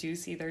out, we do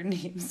see their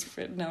names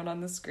written out on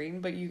the screen,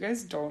 but you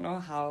guys don't know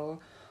how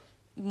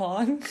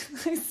long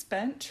I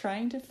spent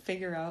trying to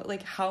figure out,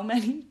 like, how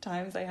many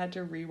times I had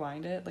to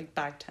rewind it, like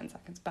back 10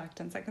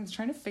 seconds,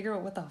 trying to figure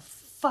out what the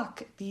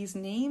fuck these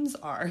names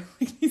are.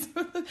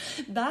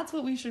 That's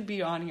what we should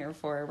be on here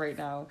for right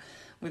now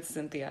with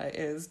Cynthia,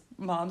 is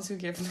moms who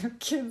give their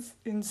kids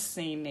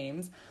insane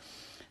names.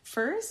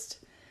 First,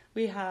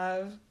 we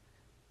have,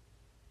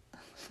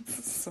 this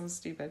is so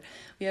stupid,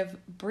 we have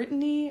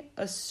Brittany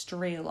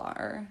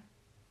Estralar.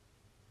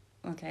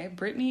 Okay,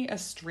 Brittany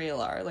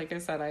Estralar. Like I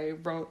said, I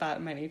wrote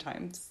that many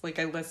times. Like,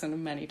 I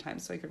listened many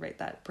times so I could write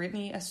that.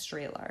 Brittany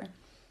Estralar.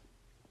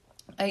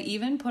 I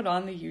even put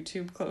on the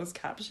YouTube closed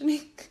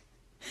captioning,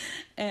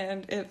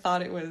 and it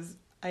thought it was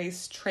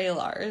ice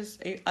trailers.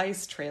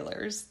 Ice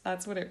trailers.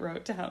 That's what it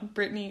wrote down.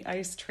 Brittany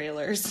Ice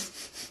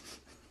Trailers.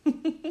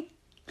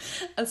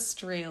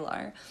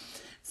 Estralar.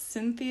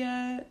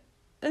 Cynthia,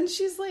 and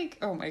she's like,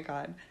 oh my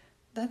god.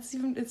 It's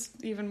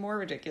even more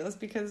ridiculous,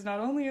 because not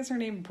only is her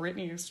name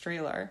Brittany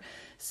Estralar,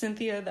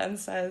 Cynthia then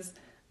says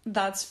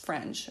that's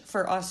French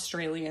for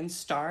Australian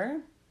star.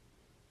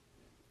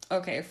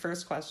 Okay,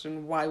 first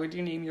question. Why would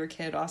you name your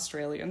kid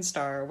Australian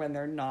Star when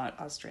they're not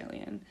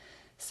Australian?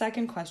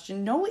 Second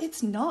question. No,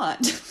 it's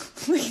not.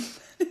 Like,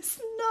 it's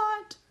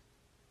not.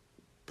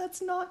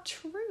 That's not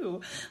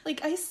true.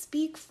 Like, I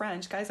speak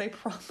French. Guys, I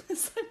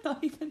promise I'm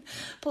not even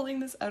pulling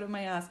this out of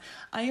my ass.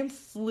 I am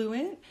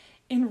fluent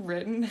in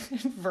written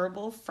and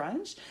verbal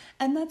French,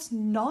 and that's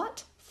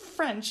not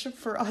French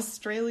for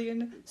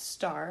Australian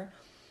Star.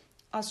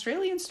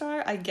 Australian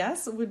Star, I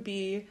guess, would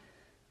be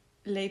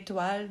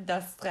L'Étoile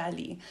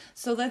d'Australie.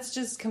 So let's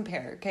just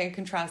compare, okay?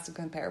 Contrast and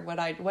compare.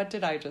 What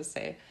did I just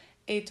say?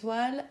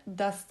 Étoile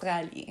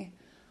d'Australie.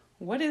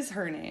 What is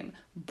her name?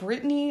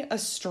 Brittany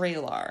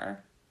Estrellar.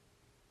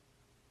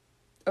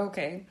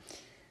 Okay.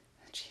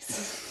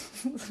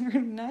 Jesus.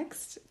 Her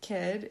next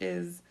kid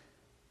is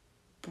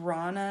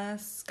Brana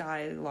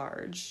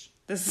Skylarge.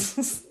 This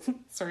is,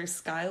 sorry,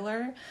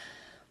 Skylar.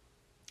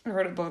 I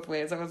wrote it both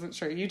ways. I wasn't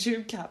sure.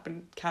 YouTube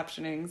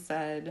captioning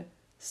said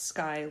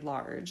Sky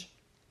Large.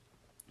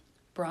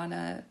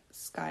 Brana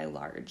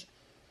Skylarge.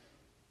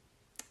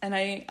 And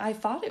I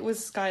thought it was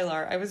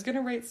Skylar. I was going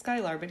to write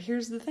Skylar, but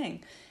here's the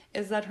thing,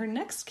 is that her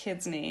next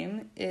kid's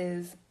name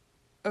is,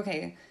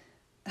 okay,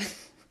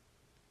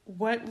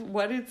 what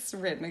it's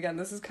written, again,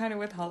 this is kind of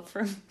with help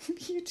from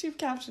YouTube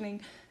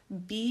captioning,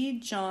 B.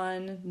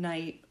 John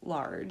Knight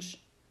Large.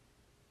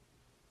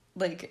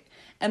 Like,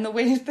 and the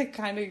way the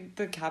kind of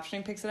the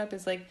captioning picks it up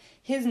is like,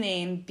 his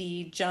name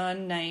B.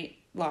 John Knight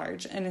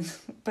Large, and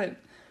but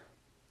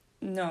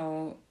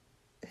no,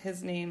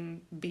 his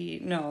name B,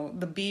 no,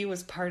 the B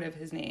was part of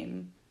his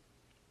name.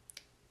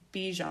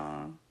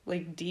 Bijan,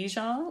 like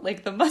Dijon,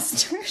 like the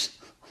mustard.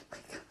 Oh my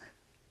god,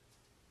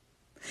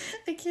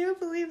 I can't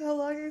believe how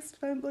long I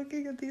spent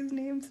looking at these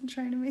names and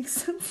trying to make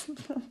sense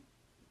of them.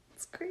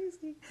 It's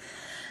crazy.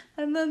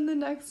 And then the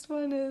next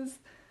one is,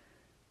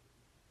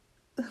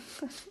 I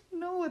don't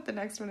know what the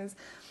next one is.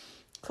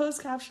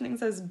 Closed captioning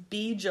says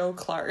B. Joe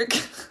Clark.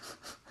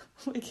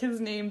 Like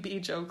his name B.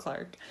 Joe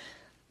Clark.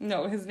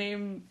 No, his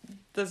name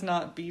does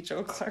not B.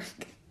 Joe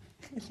Clark.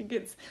 I think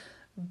it's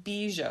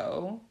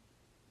Bijo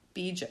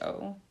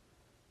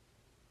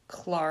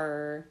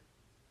Clar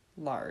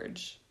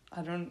Large.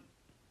 I don't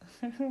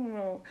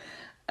know.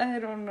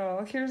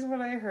 Here's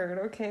what I heard,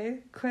 okay?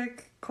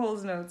 Quick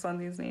Cole's notes on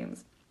these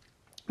names,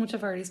 which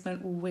I've already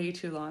spent way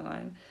too long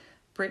on.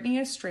 Brittany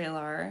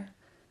Estrellar,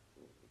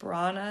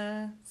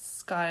 Brana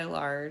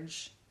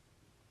Skylarge,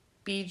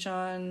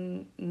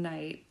 Bijon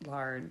Knight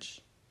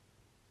Large,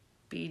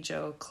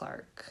 Bijo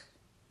Clark.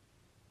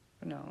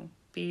 No,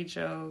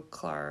 Bijo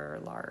Clar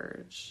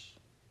Large.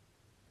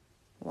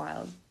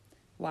 Wild.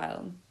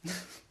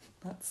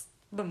 That's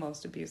the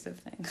most abusive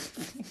thing,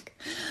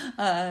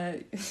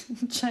 I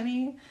think.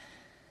 Jenny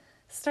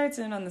starts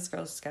in on this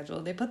girl's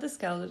schedule. They put the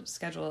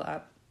schedule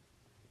up.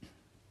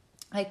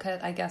 I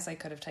guess I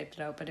could have typed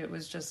it out, but it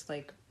was just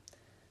like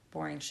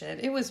boring shit.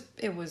 It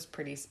was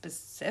pretty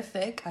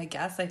specific, I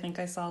guess. I think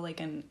I saw like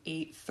an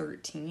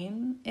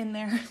 8:13 in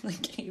there,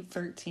 like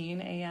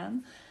 8:13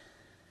 a.m.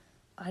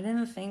 I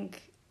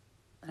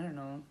don't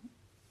know.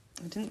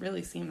 It didn't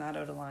really seem that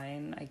out of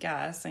line, I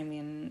guess. I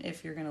mean,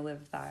 if you're going to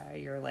live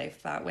your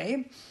life that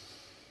way.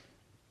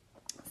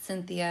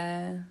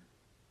 Cynthia,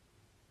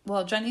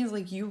 well, Jenny's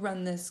like, you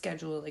run this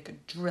schedule like a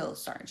drill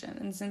sergeant.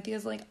 And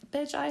Cynthia's like,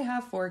 bitch, I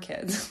have 4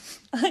 kids.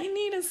 I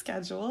need a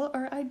schedule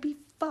or I'd be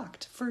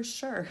fucked for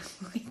sure.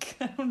 Like,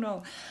 I don't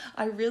know.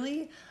 I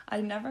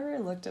never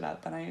looked it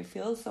up, and I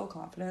feel so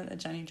confident that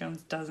Jenny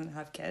Jones doesn't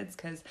have kids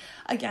because,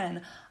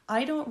 again,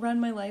 I don't run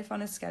my life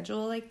on a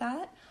schedule like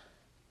that.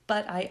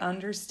 But I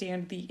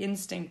understand the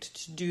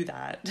instinct to do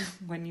that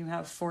when you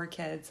have 4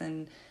 kids,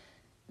 and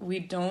we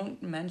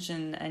don't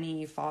mention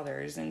any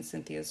fathers in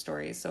Cynthia's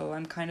story, so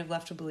I'm kind of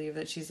left to believe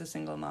that she's a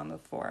single mom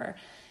of 4,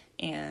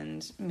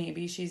 and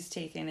maybe she's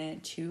taken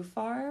it too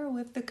far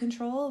with the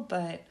control,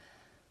 but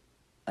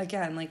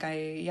again, like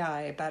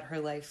I bet her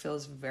life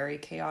feels very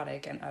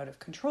chaotic and out of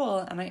control,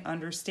 and I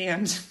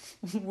understand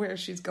where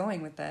she's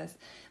going with this.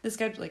 The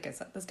schedule, like I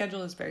said, the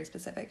schedule is very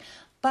specific.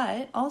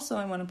 But also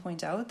I want to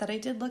point out that I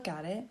did look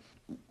at it.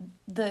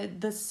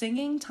 The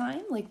singing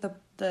time, like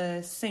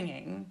the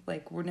singing,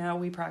 like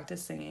we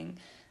practice singing,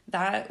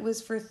 that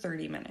was for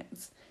 30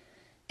 minutes.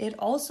 It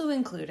also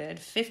included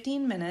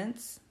 15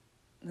 minutes,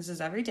 this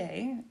is every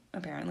day,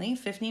 apparently,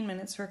 15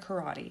 minutes for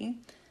karate,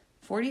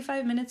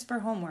 45 minutes for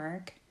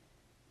homework,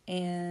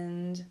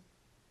 and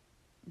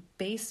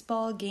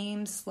baseball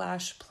games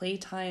 /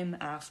 playtime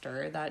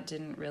after. That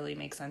didn't really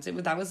make sense.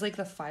 That was like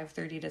the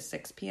 5:30 to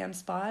 6 p.m.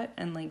 spot,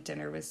 and like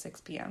dinner was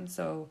 6 p.m.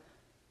 So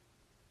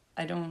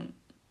I don't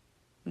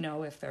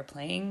know if they're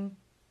playing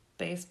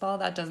baseball.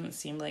 That doesn't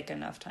seem like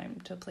enough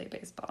time to play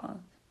baseball.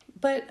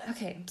 But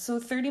okay, so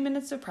 30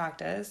 minutes of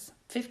practice,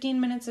 15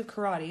 minutes of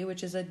karate,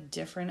 which is a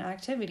different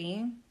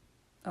activity.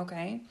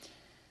 Okay.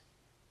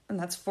 And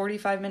that's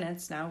 45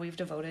 minutes now we've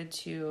devoted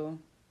to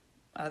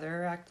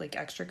other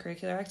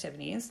extracurricular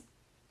activities.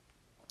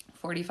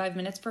 45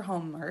 minutes for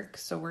homework,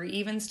 so we're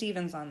even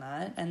Stevens on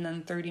that, and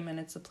then 30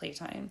 minutes of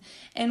playtime.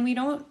 And we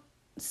don't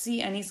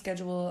see any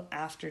schedule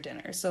after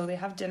dinner. So they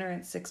have dinner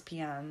at 6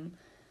 p.m.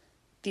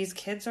 These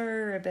kids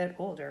are a bit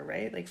older,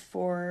 right? Like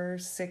 4,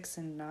 6,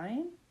 and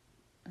 9?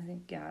 I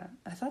think, yeah.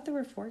 I thought there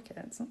were 4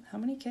 kids. How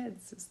many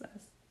kids is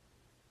this?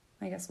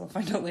 I guess we'll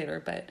find out later,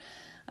 but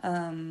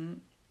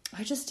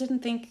I just didn't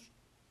think,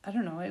 I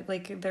don't know,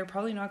 like, they're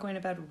probably not going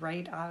to bed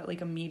right out,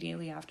 like,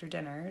 immediately after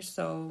dinner,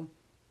 so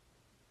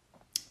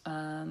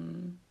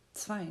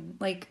it's fine.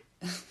 Like,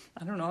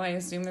 I don't know, I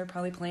assume they're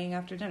probably playing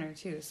after dinner,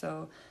 too,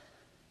 so,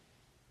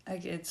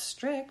 like, it's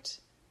strict,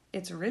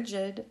 it's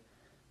rigid.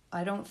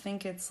 I don't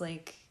think it's,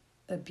 like,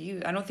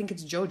 abuse. I don't think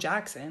it's Joe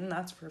Jackson,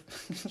 that's for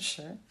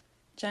sure.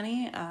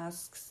 Jenny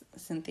asks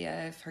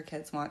Cynthia if her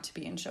kids want to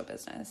be in show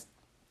business.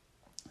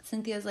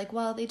 Cynthia's like,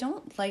 well, they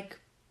don't like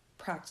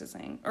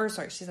practicing. Or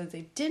sorry, she says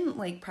they didn't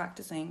like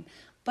practicing,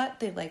 but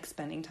they like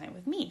spending time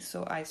with me.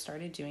 So I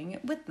started doing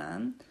it with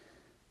them.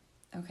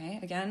 Okay,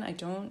 again, I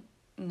don't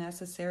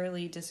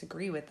necessarily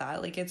disagree with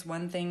that. Like, it's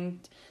one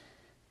thing...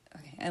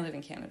 Okay, I live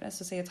in Canada,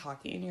 so say it's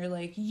hockey, and you're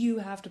like, you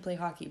have to play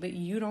hockey, but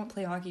you don't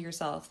play hockey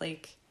yourself.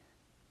 Like,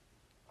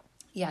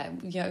 yeah,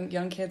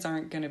 young kids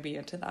aren't going to be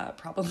into that,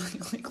 probably.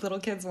 Like, little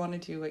kids want to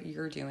do what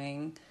you're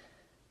doing.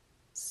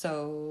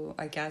 So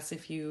I guess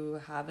if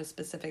you have a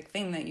specific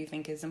thing that you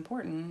think is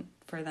important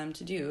for them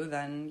to do,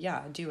 then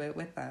yeah, do it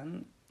with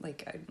them.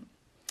 Like,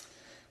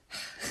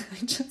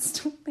 I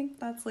just don't think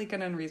that's like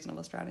an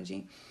unreasonable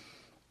strategy.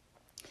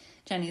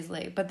 Jenny's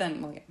like, but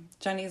then, okay,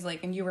 Jenny's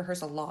like, and you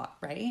rehearse a lot,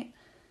 right?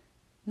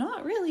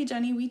 Not really,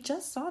 Jenny. We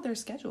just saw their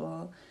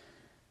schedule.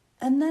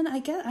 And then I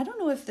don't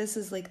know if this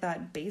is like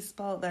that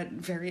baseball, that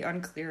very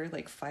unclear,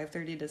 like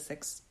 5:30 to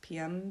 6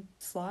 p.m.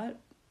 slot.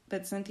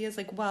 But Cynthia's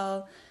like,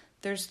 well,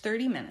 there's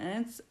 30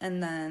 minutes,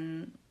 and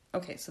then,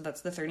 okay, so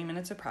that's the 30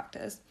 minutes of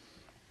practice.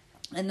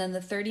 And then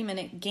the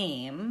 30-minute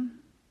game,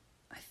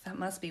 that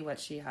must be what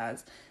she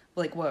has,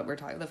 like what we're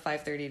talking, the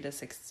 5:30 to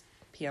 6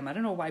 p.m. I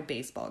don't know why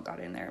baseball got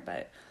in there,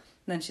 but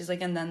then she's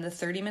like, and then the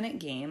 30-minute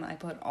game, I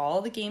put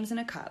all the games in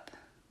a cup,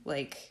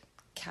 like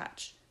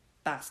catch,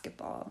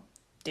 basketball,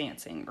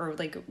 dancing, or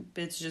like,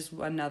 it's just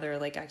another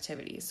like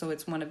activity. So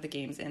it's one of the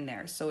games in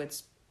there. So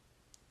it's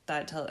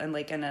that, and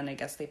then I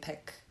guess they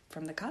pick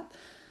from the cup.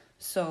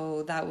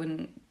 So that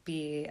wouldn't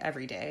be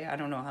every day. I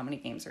don't know how many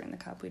games are in the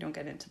cup. We don't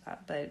get into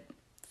that. But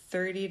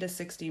 30 to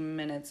 60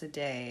 minutes a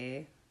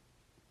day.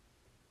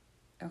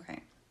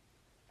 Okay.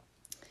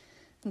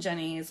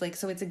 Jenny is like,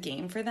 so it's a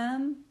game for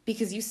them?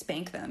 Because you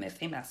spank them if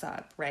they mess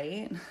up,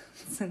 right?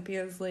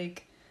 Cynthia's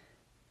like,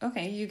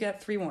 okay, you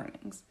get 3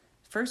 warnings.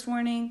 First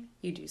warning,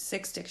 you do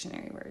 6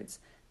 dictionary words.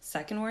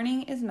 Second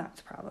warning is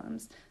math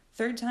problems.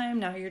 Third time,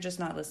 now you're just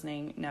not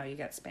listening. Now you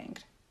get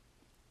spanked.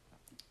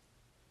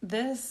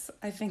 This,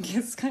 I think,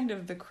 is kind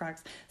of the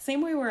crux.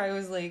 Same way where I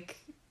was like,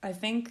 I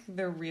think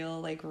the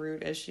real, like,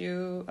 root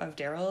issue of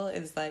Daryl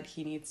is that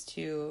he needs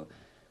to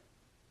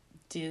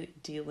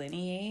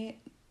delineate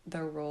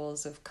the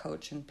roles of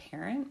coach and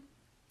parent.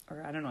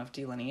 Or I don't know if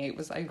delineate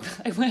was, I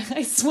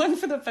swung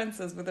for the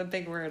fences with a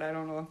big word. I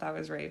don't know if that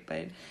was right,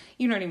 but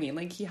you know what I mean?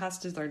 Like, he has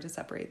to learn to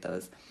separate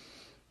those.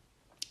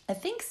 I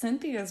think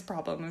Cynthia's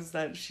problem is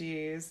that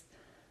she's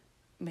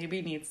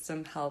maybe needs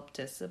some help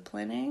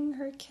disciplining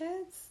her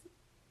kids.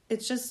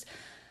 It's just,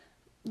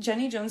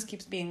 Jenny Jones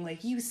keeps being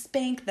like, you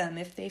spank them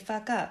if they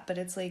fuck up. But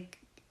it's like,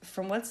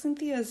 from what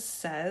Cynthia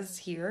says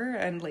here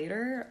and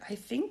later, I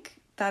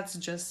think that's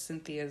just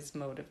Cynthia's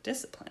mode of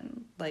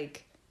discipline.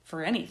 Like,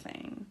 for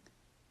anything.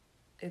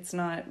 It's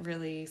not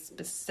really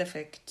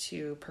specific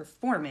to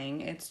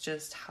performing. It's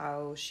just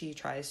how she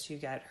tries to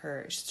get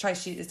her,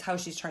 it's how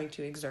she's trying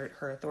to exert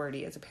her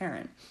authority as a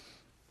parent,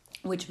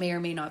 which may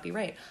or may not be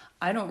right.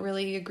 I don't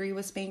really agree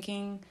with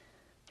spanking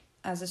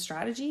as a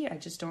strategy. I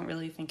just don't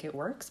really think it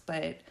works,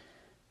 but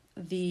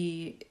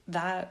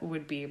that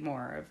would be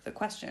more of the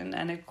question.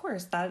 And of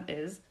course that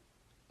is,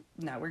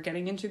 now we're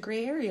getting into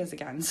gray areas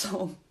again.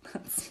 So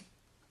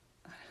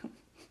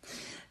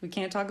we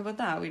can't talk about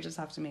that. We just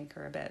have to make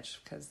her a bitch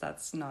because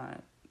that's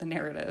not the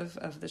narrative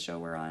of the show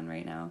we're on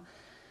right now.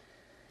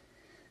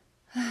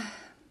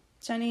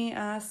 Jenny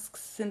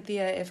asks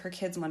Cynthia if her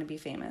kids want to be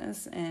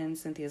famous, and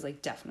Cynthia's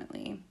like,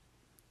 definitely.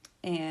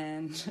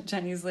 And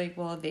Jenny's like,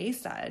 well, they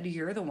said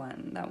you're the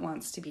one that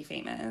wants to be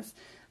famous.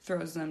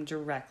 Throws them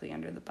directly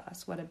under the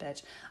bus. What a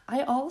bitch.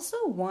 I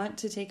also want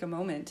to take a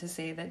moment to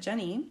say that,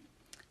 Jenny,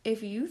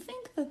 if you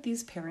think that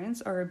these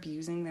parents are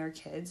abusing their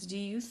kids, do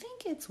you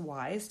think it's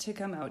wise to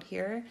come out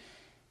here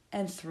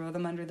and throw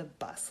them under the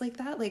bus like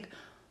that? Like,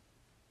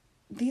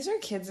 these are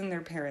kids and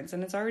their parents,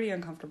 and it's already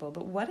uncomfortable,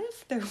 but what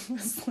if there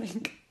was,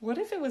 like, what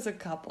if it was a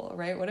couple,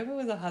 right? What if it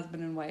was a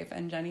husband and wife,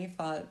 and Jenny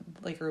thought,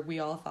 like, or we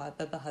all thought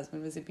that the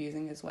husband was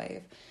abusing his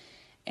wife,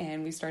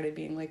 and we started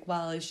being like,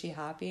 well, is she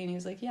happy? And he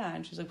was like, yeah,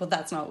 and she's like, well,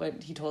 that's not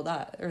what he told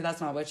us, or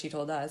that's not what she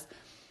told us.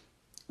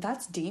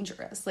 That's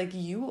dangerous. Like,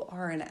 you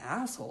are an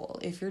asshole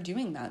if you're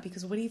doing that,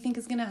 because what do you think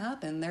is going to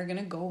happen? They're going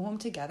to go home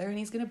together, and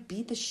he's going to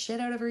beat the shit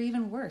out of her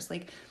even worse.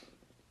 Like,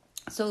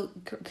 so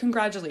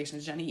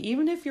congratulations, Jenny.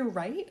 Even if you're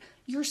right,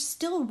 you're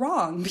still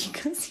wrong,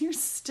 because you're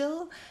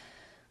still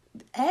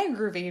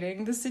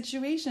aggravating the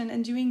situation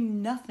and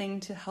doing nothing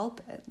to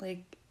help it.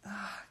 Like,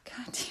 oh,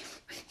 God damn,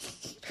 I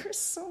hate her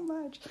so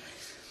much.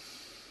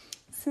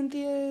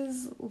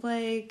 Cynthia's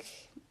like,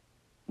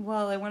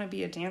 well, I want to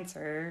be a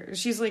dancer.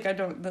 She's like,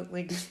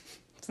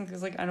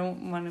 Cynthia's like, I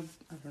don't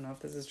know if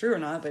this is true or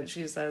not, but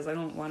she says, I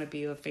don't want to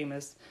be a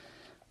famous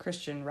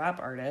Christian rap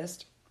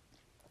artist.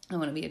 I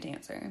want to be a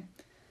dancer.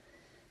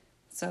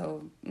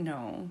 So,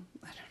 no,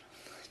 I don't know.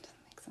 It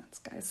doesn't make sense,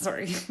 guys.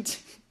 Sorry.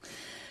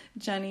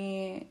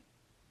 Jenny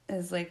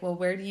is like, well,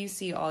 where do you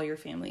see all your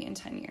family in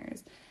 10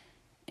 years?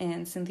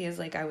 And Cynthia's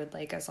like, I would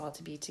like us all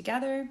to be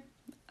together,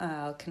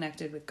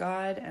 connected with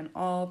God, and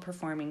all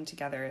performing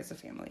together as a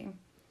family.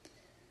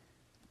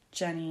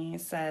 Jenny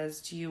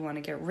says, do you want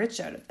to get rich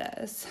out of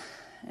this?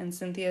 And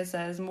Cynthia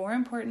says, more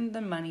important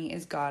than money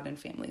is God and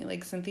family.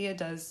 Like, Cynthia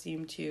does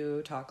seem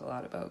to talk a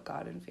lot about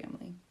God and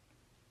family.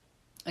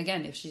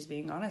 Again, if she's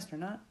being honest or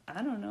not,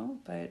 I don't know,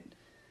 but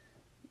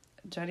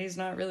Jenny's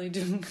not really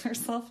doing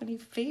herself any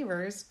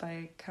favors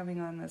by coming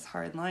on this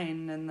hard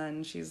line. And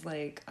then she's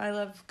like, I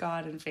love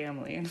God and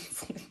family. And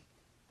it's like,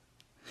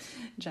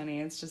 Jenny,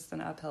 it's just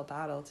an uphill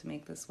battle to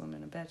make this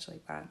woman a bitch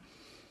like that.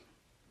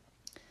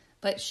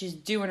 But she's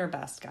doing her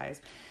best,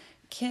 guys.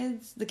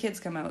 The kids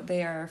come out.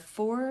 They are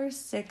 4,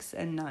 6,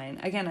 and 9.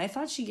 Again, I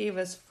thought she gave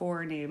us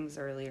 4 names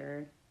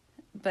earlier.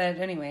 But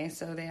anyway,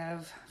 so they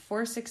have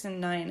 4, 6, and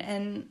 9.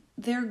 And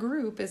their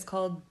group is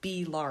called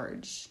Be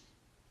Large.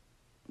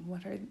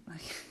 What are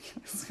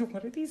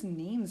these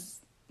names?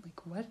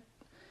 Like, what?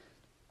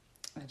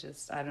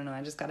 I don't know.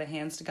 I just got a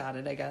hands to God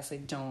it. I guess I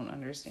don't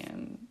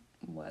understand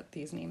what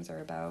these names are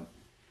about.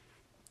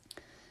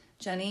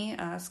 Jenny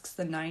asks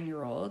the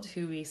 9-year-old,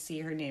 who we see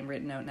her name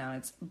written out now.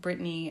 It's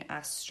Brittany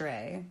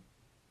Astray.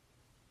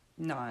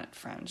 Not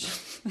French.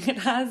 It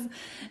has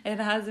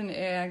an E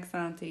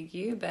accent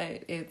aigu,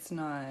 but it's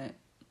not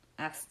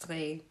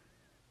Astray.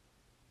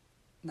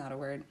 Not a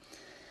word.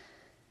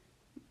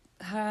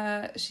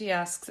 She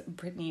asks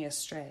Brittany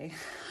Astray,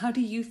 how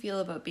do you feel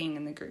about being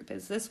in the group?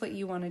 Is this what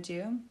you want to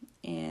do?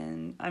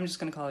 And I'm just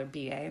going to call her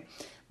BA.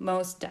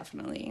 Most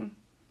definitely.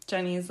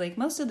 Jenny's like,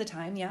 most of the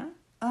time, yeah.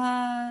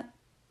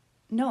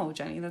 No,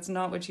 Jenny, that's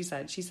not what she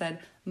said. She said,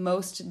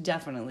 most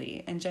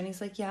definitely. And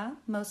Jenny's like, yeah,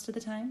 most of the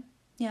time.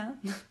 Yeah.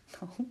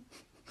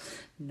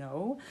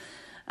 No.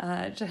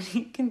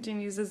 Jenny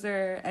continues, is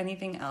there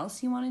anything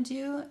else you want to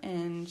do?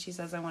 And she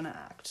says, I want to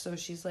act. So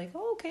she's like,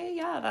 oh, okay,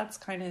 yeah, that's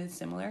kind of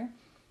similar.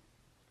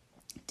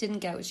 Didn't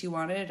get what she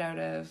wanted out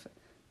of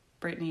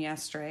Brittany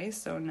Astray.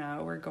 So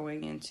now we're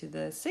going into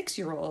the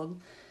 6-year-old,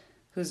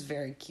 who's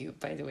very cute,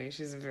 by the way.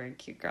 She's a very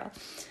cute girl.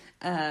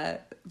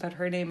 But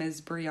her name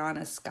is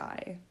Brianna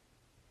Sky.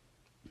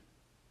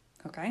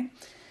 Okay.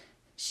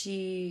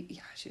 She's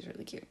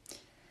really cute.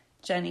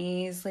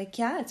 Jenny's like,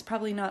 yeah, it's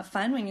probably not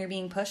fun when you're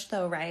being pushed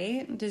though,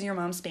 right? Does your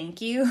mom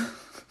spank you?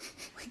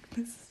 Like,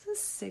 this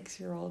is a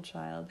 6-year-old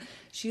child.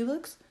 She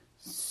looks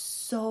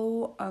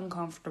so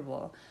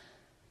uncomfortable.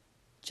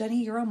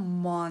 Jenny, you're a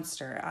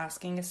monster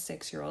asking a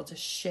 6-year-old to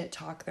shit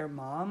talk their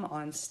mom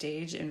on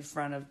stage in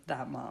front of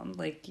that mom.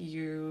 Like,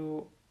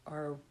 you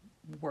are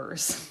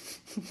worse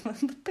than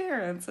the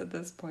parents at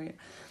this point.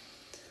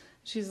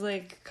 She's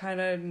like, kind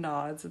of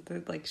nods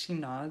she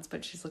nods,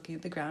 but she's looking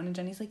at the ground, and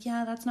Jenny's like,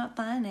 yeah, that's not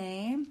fun,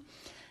 eh?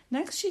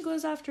 Next, she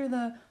goes after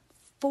the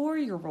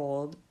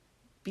 4-year-old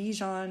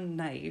Bijan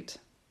Knight.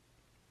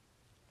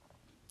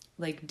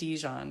 Like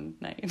Dijon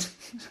Knight.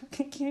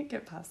 I can't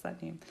get past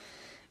that name.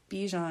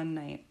 Bijan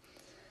Knight.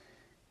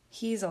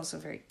 He's also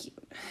very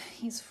cute.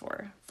 He's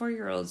 4.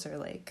 4-year-olds are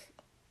like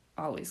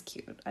always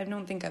cute. I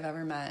don't think I've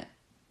ever met,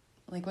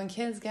 like, when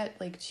kids get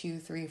like 2,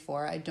 3,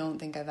 4, I don't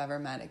think I've ever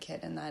met a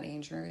kid in that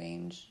age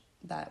range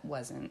that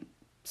wasn't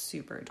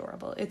super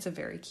adorable. It's a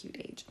very cute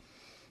age.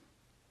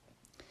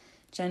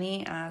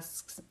 Jenny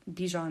asks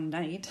Bijan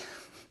Knight.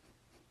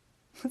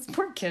 This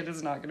poor kid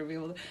is not going to be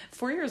able to.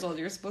 4 years old,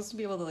 you're supposed to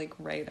be able to like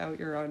write out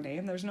your own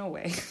name. There's no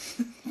way.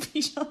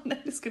 Bijan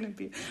Knight is going to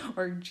be,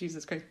 or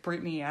Jesus Christ,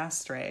 Brittany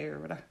Astray or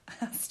whatever.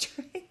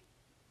 Astray.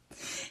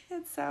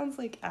 It sounds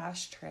like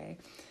ashtray.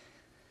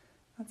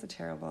 That's a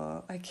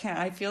terrible.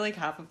 I feel like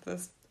half of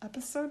this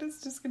episode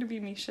is just going to be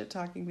me shit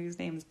talking these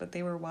names, but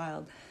they were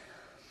wild.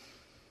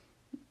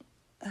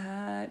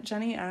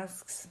 Jenny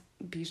asks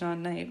Bijan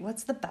Knight,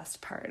 what's the best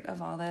part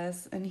of all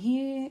this? And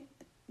he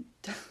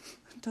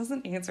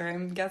doesn't answer.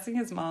 I'm guessing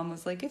his mom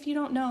was like, if you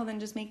don't know, then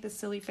just make this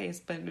silly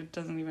face, but it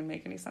doesn't even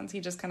make any sense. He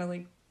just kind of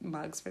like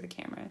mugs for the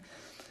camera.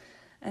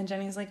 And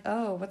Jenny's like,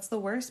 oh, what's the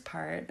worst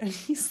part? And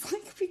he's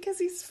like, because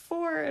he's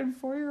 4 and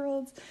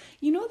 4-year-olds,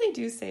 you know, they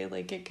do say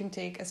like it can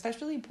take,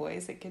 especially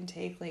boys, it can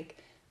take like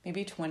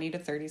maybe 20 to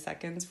 30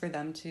 seconds for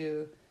them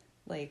to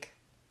like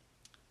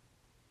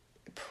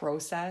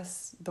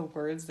process the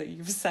words that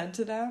you've said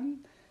to them.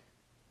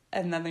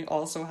 And then they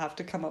also have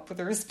to come up with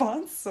a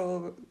response.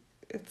 So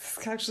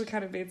it's actually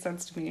kind of made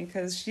sense to me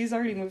because she's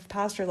already moved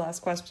past her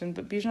last question,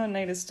 but Bijan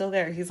Knight is still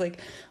there. He's like,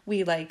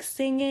 we like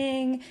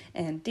singing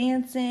and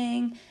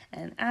dancing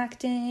and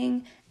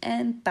acting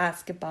and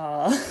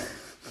basketball.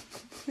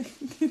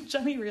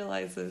 Jenny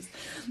realizes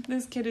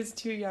this kid is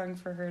too young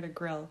for her to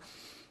grill.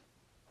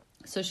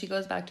 So she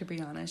goes back to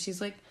Brianna.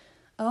 She's like,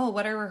 oh,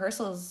 what are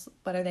rehearsals?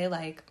 What are they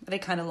like? Are they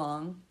kind of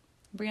long?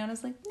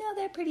 Brianna's like, no,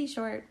 they're pretty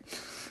short.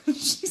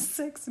 She's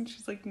 6 and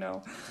she's like,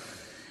 no.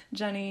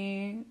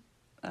 Jenny,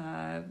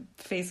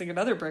 facing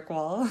another brick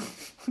wall,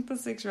 the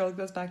 6-year-old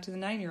goes back to the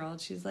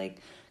 9-year-old. She's like,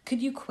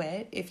 could you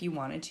quit if you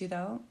wanted to,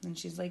 though? And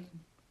she's like,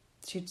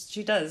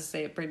 she does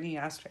say it. Brittany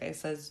Astray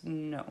says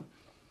no.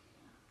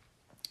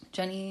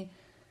 Jenny,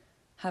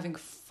 having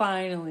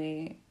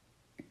finally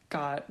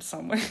got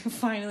somewhere,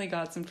 finally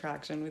got some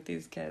traction with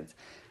these kids,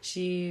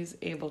 she's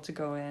able to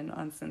go in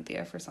on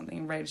Cynthia for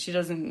something, right? She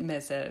doesn't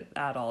miss it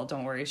at all.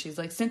 Don't worry. She's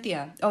like,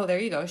 Cynthia, oh, there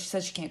you go. She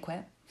says she can't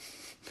quit.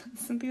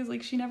 Cynthia's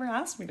like, she never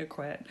asked me to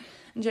quit.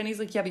 And Jenny's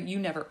like, yeah, but you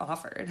never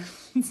offered.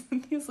 And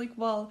Cynthia's like,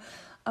 well,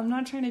 I'm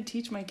not trying to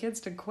teach my kids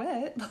to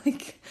quit.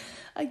 Like,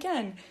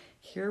 again,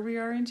 here we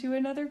are into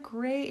another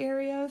gray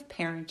area of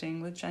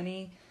parenting with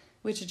Jenny,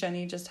 which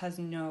Jenny just has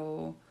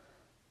no,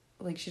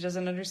 like, she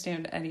doesn't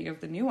understand any of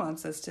the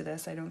nuances to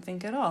this, I don't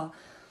think, at all.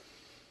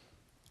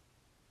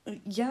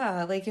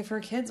 Yeah, like, if her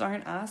kids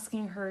aren't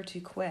asking her to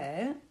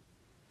quit,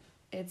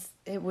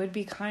 it would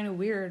be kind of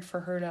weird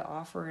for her to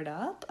offer it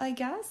up, I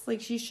guess.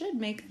 Like,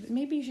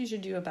 maybe she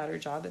should do a better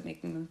job at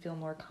making them feel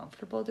more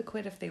comfortable to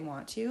quit if they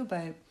want to,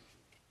 but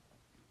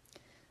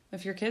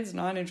if your kid's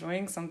not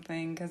enjoying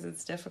something because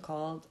it's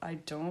difficult, I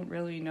don't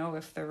really know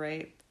if the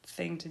right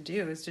thing to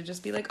do is to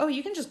just be like, oh,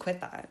 you can just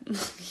quit that.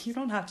 You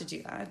don't have to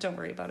do that. Don't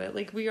worry about it.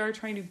 Like, we are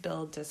trying to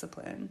build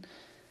discipline,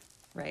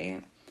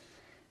 right?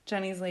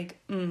 Jenny's like,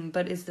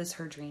 but is this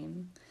her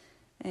dream?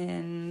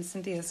 And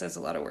Cynthia says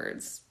a lot of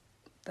words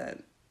that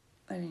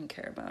I didn't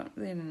care about.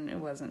 It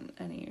wasn't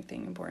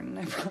anything important,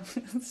 I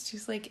promise.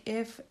 She's like,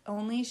 if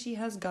only she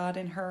has God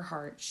in her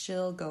heart,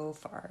 she'll go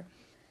far.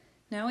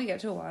 Now we get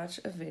to watch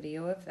a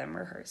video of them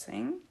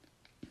rehearsing.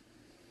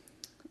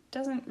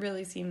 Doesn't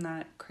really seem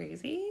that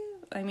crazy.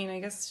 I mean, I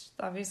guess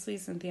obviously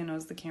Cynthia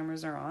knows the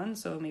cameras are on,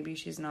 so maybe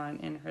she's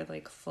not in her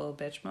like full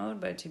bitch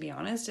mode, but to be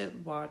honest,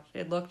 it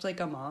looked like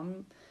a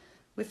mom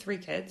with 3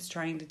 kids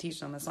trying to teach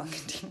them a song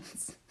and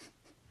dance.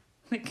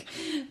 Like,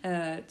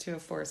 to a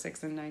 4,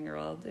 6, and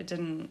 9-year-old. It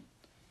didn't,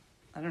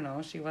 I don't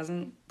know, she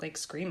wasn't like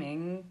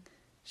screaming.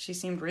 She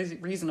seemed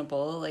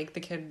reasonable. Like,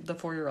 the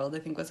 4-year-old, I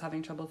think, was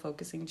having trouble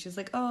focusing. She's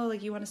like, oh,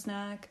 like, you want a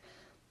snack?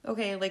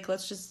 Okay, like,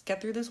 let's just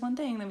get through this one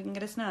thing, then we can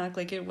get a snack.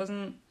 Like, it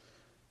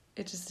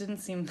just didn't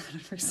seem that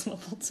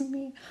unreasonable to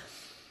me.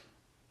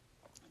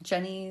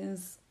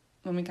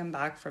 When we come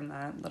back from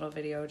that little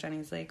video,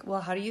 Jenny's like,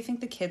 well, how do you think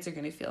the kids are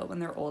going to feel when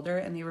they're older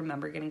and they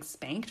remember getting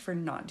spanked for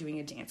not doing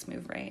a dance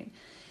move right?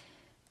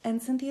 And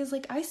Cynthia's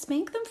like, I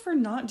spank them for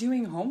not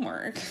doing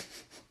homework.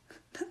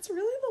 That's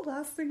really the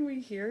last thing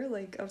we hear,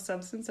 like, of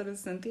substance out of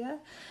Cynthia.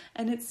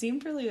 And it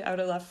seemed really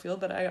out of left field,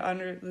 but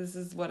this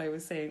is what I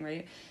was saying,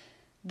 right?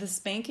 The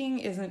spanking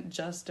isn't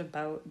just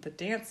about the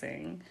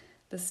dancing.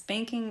 The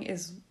spanking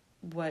is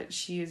what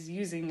she is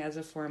using as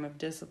a form of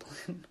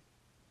discipline.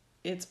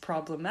 It's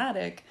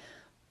problematic,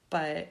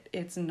 but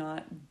it's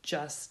not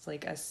just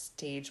like a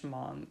stage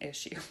mom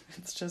issue.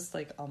 It's just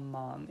like a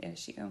mom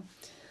issue.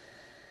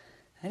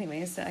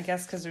 Anyways, I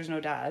guess because there's no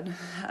dad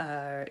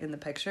in the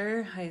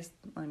picture, I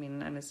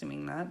mean, I'm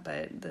assuming that,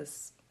 but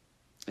this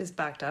is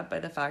backed up by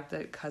the fact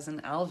that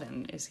cousin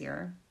Alvin is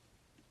here.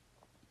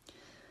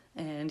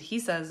 And he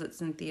says that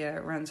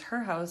Cynthia runs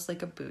her house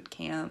like a boot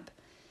camp.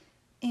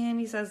 And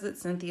he says that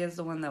Cynthia is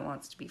the one that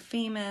wants to be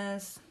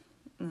famous.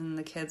 And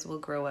the kids will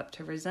grow up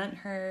to resent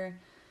her.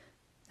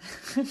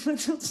 This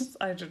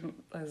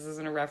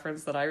isn't a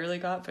reference that I really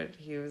got, but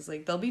he was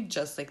like, they'll be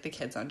just like the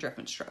kids on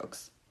Different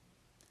Strokes.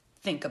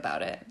 Think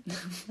about it.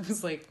 I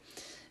was like,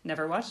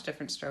 never watched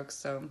Different Strokes,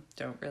 so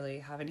don't really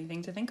have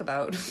anything to think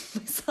about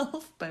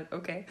myself, but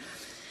okay.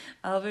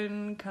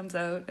 Alvin comes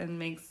out and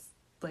makes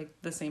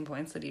like the same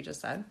points that he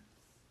just said.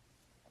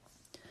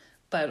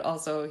 But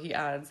also he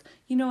adds,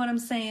 you know what I'm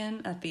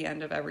saying, at the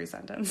end of every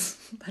sentence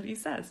that he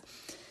says.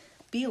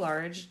 Be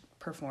Large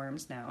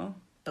performs now.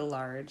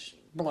 Blarge.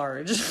 I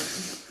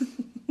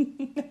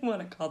want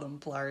to call them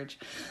Blarge.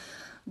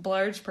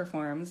 Blarge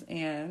performs,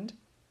 and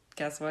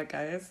guess what,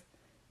 guys?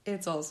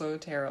 It's also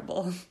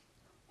terrible.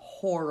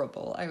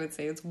 Horrible. I would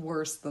say it's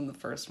worse than the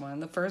first one.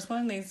 The first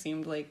one, they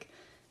seemed like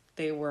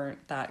they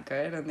weren't that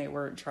good and they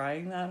weren't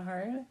trying that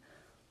hard.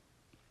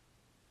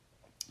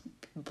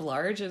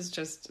 Blarge is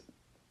just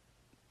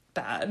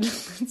bad.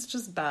 It's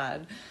just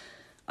bad.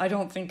 I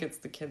don't think it's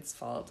the kids'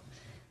 fault.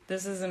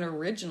 This is an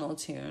original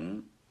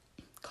tune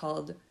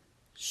called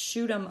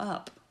Shoot 'Em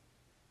Up.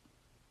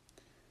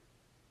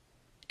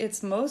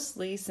 It's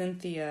mostly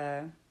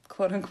Cynthia,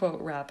 quote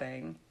unquote,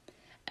 rapping.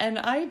 And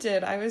I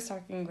was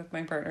talking with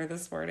my partner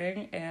this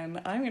morning,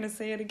 and I'm going to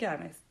say it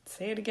again. I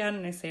say it again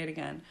and I say it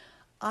again.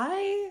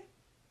 I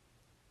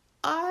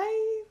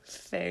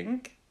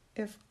think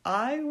if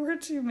I were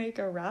to make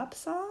a rap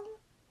song,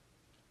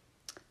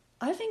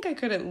 I think I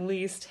could at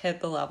least hit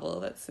the level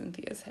that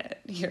Cynthia's hit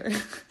here.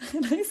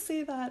 And I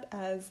say that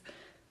as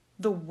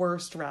the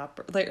worst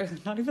rapper,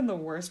 like, not even the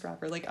worst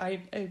rapper, like,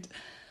 I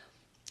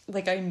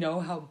know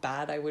how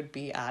bad I would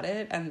be at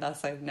it, and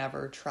thus I've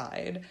never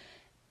tried.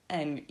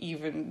 And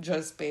even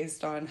just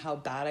based on how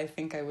bad I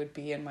think I would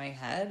be in my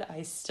head,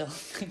 I still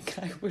think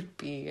I would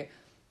be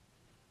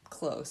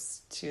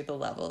close to the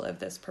level of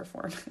this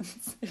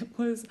performance. It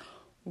was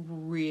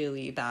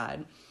really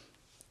bad.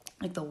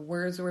 Like, the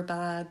words were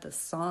bad, the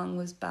song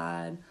was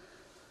bad.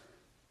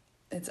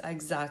 It's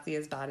exactly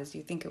as bad as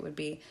you think it would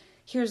be.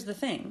 Here's the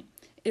thing.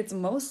 It's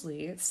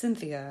mostly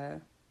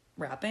Cynthia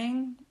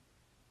rapping.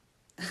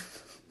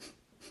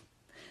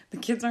 The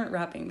kids aren't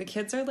rapping. The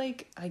kids are,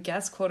 like, I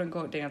guess, quote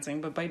unquote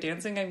dancing. But by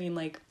dancing, I mean,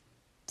 like,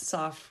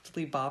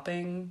 softly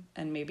bopping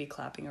and maybe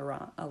clapping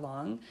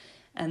along.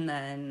 And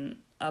then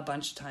a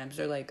bunch of times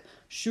they're like,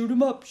 shoot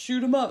 'em up,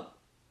 shoot 'em up.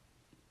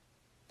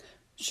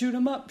 Shoot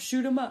 'em up,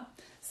 shoot 'em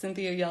up.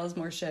 Cynthia yells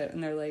more shit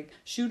and they're like,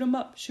 shoot 'em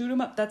up, shoot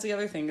 'em up. That's the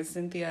other thing, is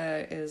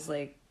Cynthia is,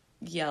 like,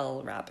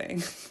 yell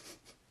rapping.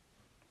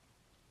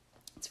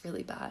 It's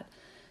really bad.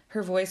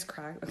 Her voice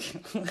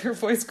her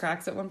voice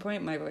cracks at one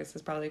point. My voice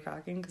is probably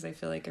cracking because I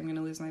feel like I'm going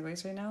to lose my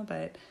voice right now.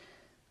 But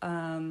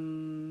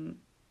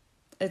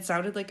it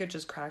sounded like it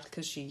just cracked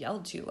because she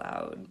yelled too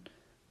loud.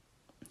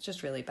 It's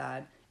just really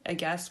bad. I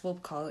guess we'll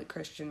call it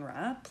Christian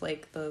rap.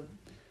 Like, the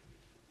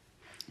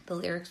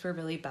lyrics were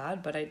really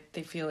bad, but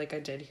they feel like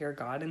I did hear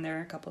God in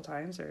there a couple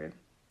times, or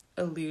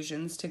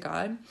allusions to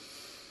God.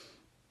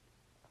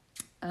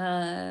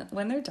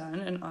 When they're done,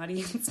 an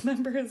audience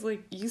member is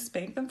like, you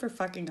spanked them for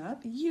fucking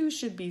up? You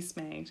should be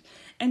spanked.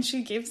 And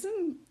she gives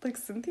him, like,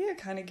 Cynthia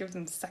kind of gives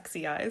him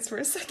sexy eyes for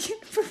a second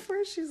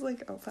before she's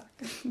like, oh, fuck.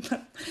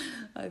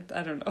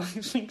 I don't know. I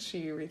think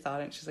she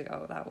rethought it. She's like,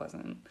 oh, that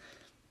wasn't,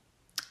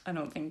 I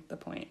don't think the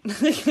point.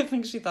 Like, I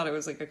think she thought it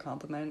was, like, a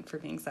compliment for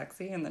being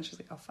sexy. And then she's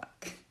like, oh,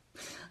 fuck.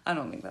 I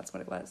don't think that's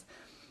what it was.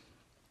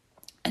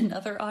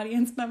 Another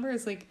audience member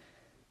is like,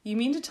 you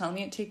mean to tell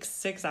me it takes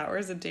 6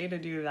 hours a day to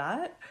do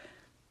that?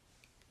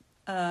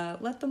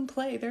 Let them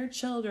play. They're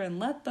children.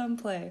 Let them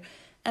play.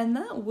 And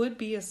that would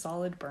be a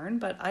solid burn,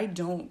 but I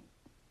don't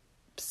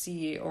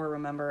see or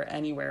remember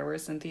anywhere where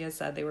Cynthia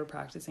said they were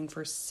practicing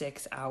for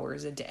 6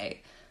 hours a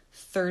day.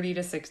 30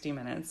 to 60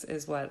 minutes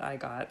is what I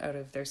got out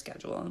of their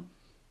schedule.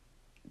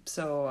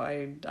 So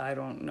I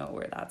don't know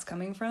where that's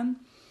coming from.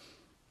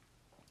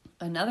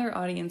 Another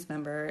audience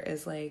member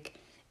is like,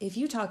 if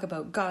you talk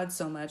about God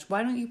so much,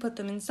 why don't you put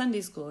them in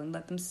Sunday school and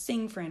let them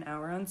sing for an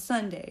hour on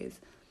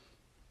Sundays?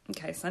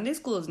 Okay, Sunday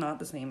school is not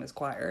the same as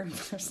choir,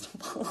 first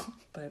of all,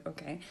 but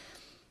okay.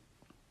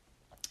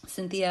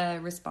 Cynthia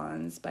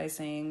responds by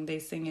saying they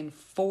sing in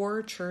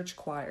 4 church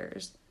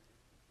choirs.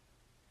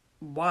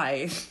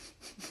 Why?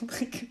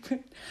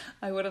 Like,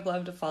 I would have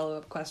loved a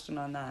follow-up question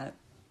on that.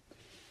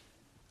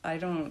 I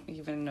don't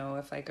even know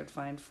if I could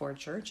find 4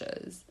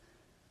 churches.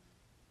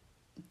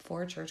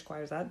 4 church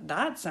choirs,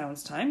 that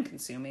sounds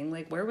time-consuming.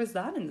 Like, where was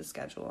that in the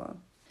schedule?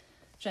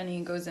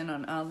 Jenny goes in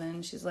on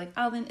Alvin. She's like,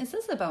 Alvin, is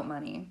this about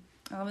money?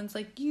 Alvin's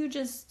like, you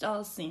just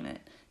all seen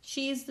it.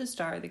 She's the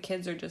star. The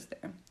kids are just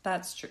there.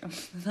 That's true.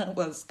 That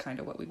was kind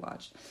of what we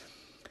watched.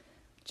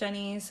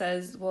 Jenny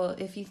says, well,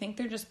 if you think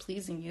they're just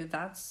pleasing you,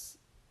 that's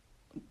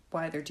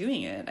why they're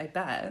doing it, I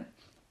bet.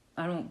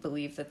 I don't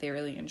believe that they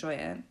really enjoy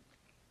it.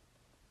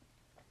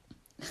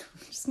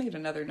 Just made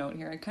another note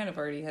here. I kind of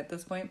already hit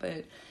this point,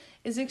 but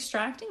is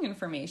extracting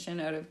information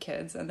out of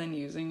kids and then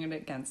using it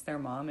against their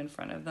mom in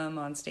front of them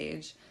on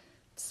stage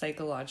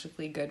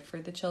psychologically good for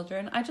the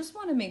children? I just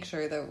want to make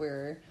sure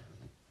that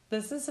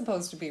this is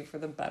supposed to be for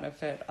the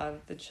benefit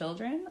of the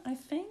children, I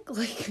think,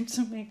 like,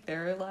 to make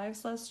their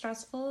lives less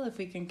stressful if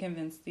we can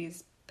convince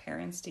these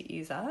parents to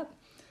ease up.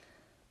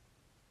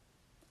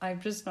 I'm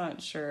just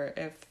not sure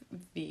if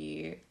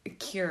the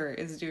cure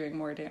is doing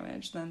more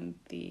damage than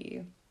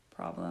the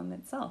problem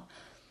itself.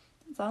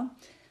 That's all.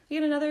 We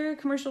get another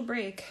commercial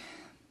break.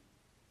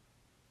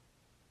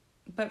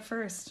 But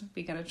first,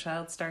 we get a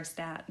child star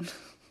stat.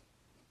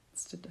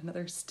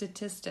 Another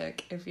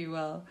statistic, if you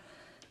will,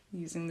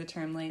 using the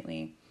term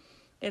lightly.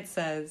 It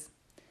says,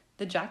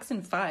 the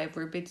Jackson 5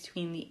 were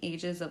between the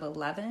ages of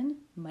 11,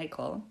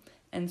 Michael,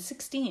 and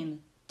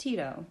 16,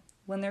 Tito,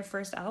 when their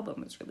first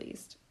album was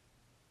released.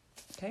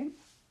 Okay?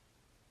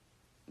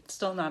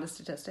 Still not a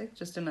statistic,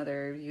 just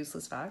another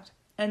useless fact.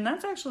 And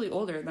that's actually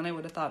older than I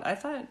would have thought. I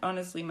thought,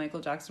 honestly, Michael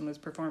Jackson was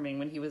performing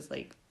when he was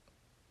like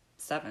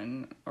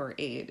 7 or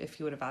 8, if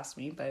you would have asked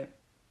me, but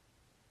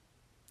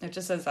it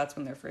just says that's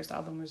when their first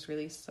album was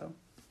released, so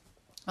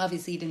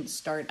obviously he didn't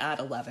start at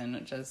 11,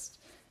 it just,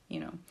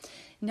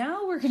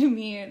 Now we're going to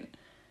meet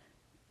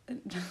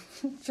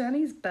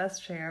Jenny's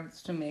best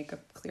chance to make a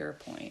clear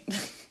point.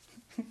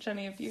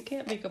 Jenny, if you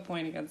can't make a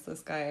point against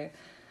this guy,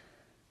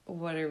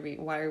 why are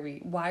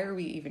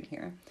we even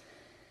here?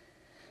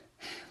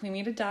 We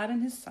meet a dad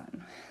and his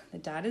son. The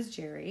dad is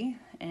Jerry,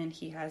 and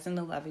he has an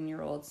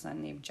 11-year-old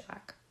son named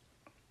Jack.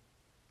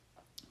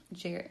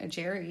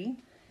 Jerry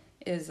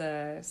is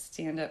a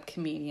stand-up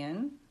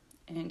comedian,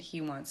 and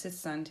he wants his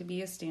son to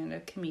be a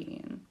stand-up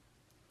comedian.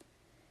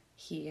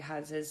 He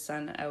has his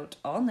son out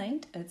all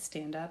night at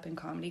stand-up and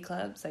comedy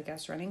clubs, I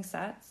guess running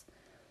sets.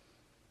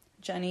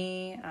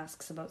 Jenny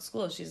asks about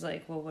school. She's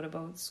like, well, what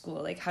about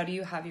school? Like, how do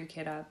you have your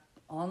kid up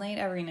all night,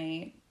 every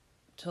night,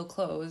 till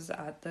close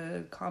at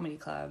the comedy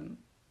club?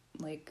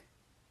 Like,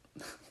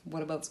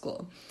 what about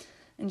school?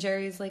 And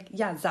Jerry's like,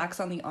 yeah, Zach's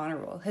on the honor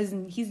roll.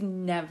 He's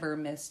never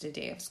missed a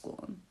day of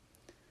school.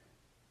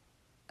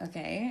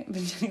 Okay.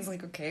 But Jenny's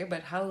like, okay,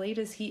 but how late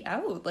is he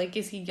out? Like,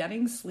 is he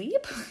getting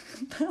sleep?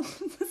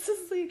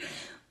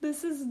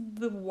 This is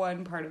the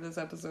one part of this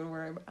episode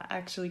where I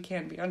actually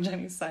can be on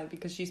Jenny's side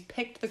because she's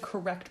picked the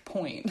correct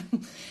point.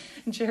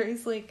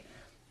 Jerry's like,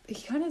 he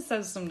kind of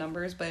says some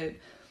numbers, but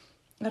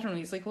I don't know.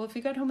 He's like, well, if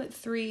he got home at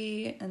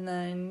 3 and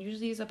then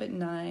usually he's up at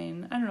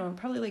 9, I don't know,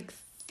 probably like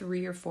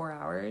 3 or 4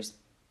 hours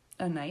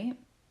a night.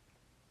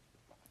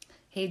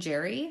 Hey,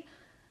 Jerry.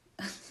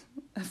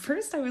 At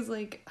first I was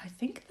like, I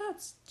think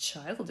that's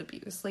child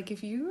abuse. Like,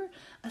 if you're,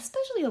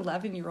 especially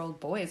 11-year-old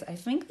boys, I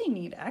think they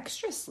need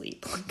extra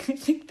sleep. Like, I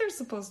think they're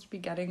supposed to be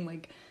getting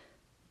like,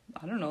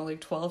 I don't know,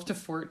 like 12 to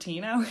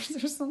 14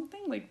 hours or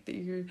something. Like,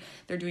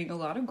 they're doing a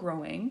lot of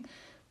growing.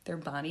 Their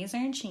bodies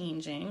aren't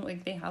changing.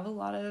 Like, they have a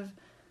lot of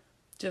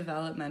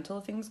developmental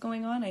things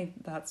going on.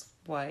 That's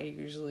why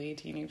usually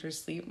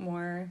teenagers sleep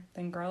more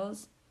than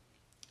girls.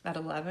 At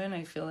 11,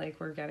 I feel like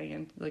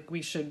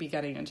we should be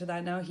getting into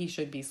that now. He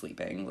should be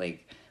sleeping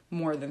like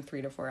more than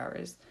 3 to 4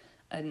 hours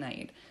a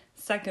night.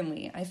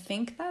 Secondly, I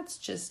think that's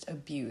just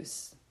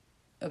abuse,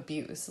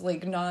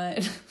 like not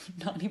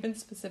even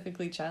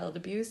specifically child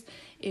abuse.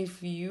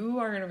 If you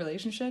are in a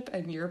relationship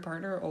and your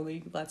partner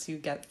only lets you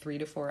get 3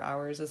 to 4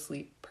 hours of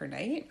sleep per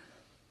night,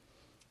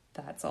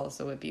 that's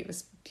also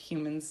abuse.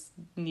 Humans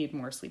need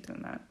more sleep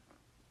than that.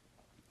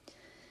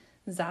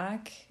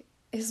 Zach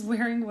is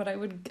wearing what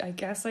I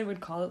guess I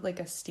would call it like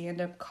a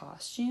stand-up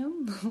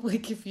costume.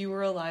 Like, if you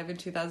were alive in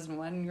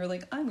 2001 and you're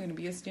like, I'm going to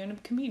be a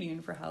stand-up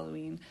comedian for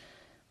Halloween.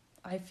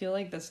 I feel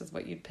like this is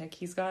what you'd pick.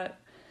 He's got,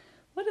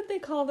 what did they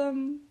call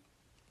them?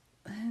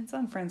 It's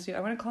on Friends too. I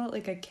want to call it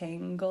like a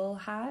Kangol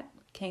hat.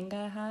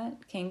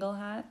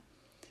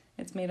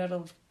 It's made out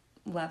of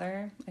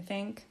leather, I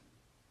think.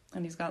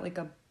 And he's got like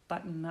a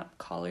button-up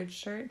collared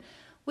shirt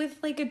with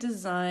like a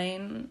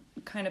design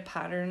kind of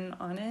pattern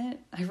on it.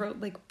 I wrote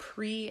like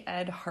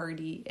pre-Ed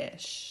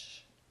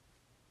Hardy-ish.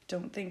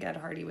 Don't think Ed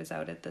Hardy was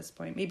out at this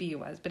point. Maybe he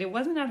was, but it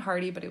wasn't Ed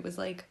Hardy, but it was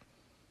like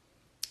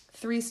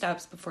 3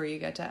 steps before you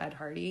get to Ed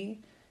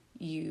Hardy,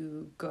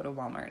 you go to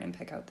Walmart and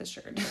pick out the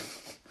shirt.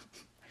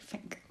 I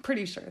think.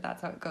 Pretty sure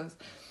that's how it goes.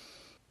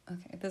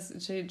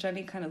 Okay,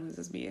 Jenny kind of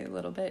loses me a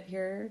little bit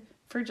here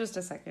for just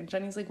a second.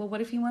 Jenny's like, well, what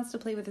if he wants to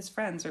play with his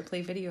friends or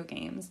play video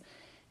games?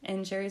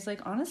 And Jerry's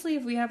like, honestly,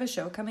 if we have a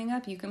show coming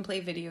up, you can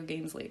play video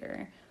games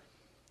later.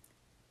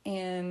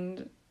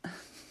 And,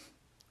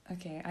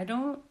 okay,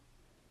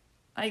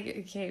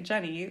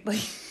 Jenny,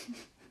 like,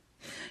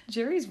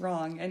 Jerry's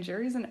wrong, and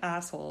Jerry's an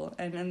asshole,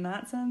 and in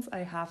that sense, I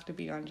have to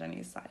be on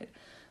Jenny's side.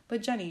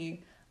 But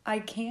Jenny, I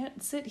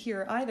can't sit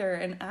here either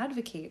and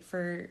advocate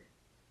for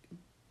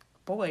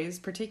boys,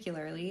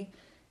 particularly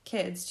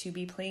kids, to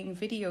be playing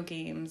video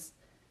games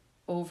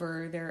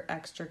over their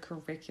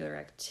extracurricular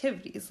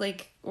activities,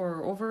 like,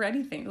 or over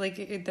anything.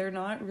 Like, they're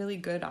not really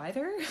good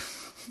either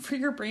for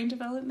your brain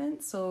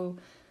development. So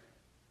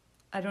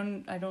I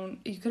don't,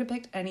 you could have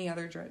picked any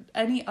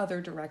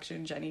other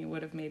direction. Jenny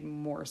would have made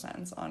more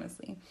sense,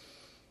 honestly.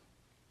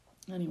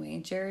 Anyway,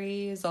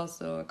 Jerry is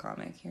also a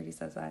comic. He already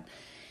says that.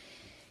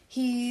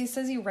 He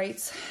says he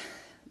writes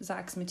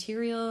Zach's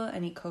material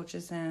and he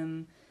coaches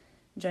him.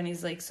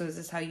 Jenny's like, so is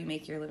this how you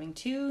make your living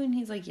too? And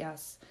he's like,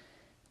 yes.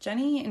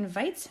 Jenny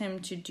invites him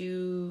to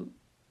do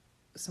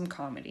some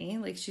comedy.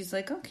 Like, she's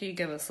like, oh, can you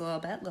give us a little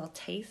bit, little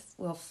taste,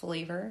 little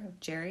flavor of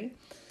Jerry,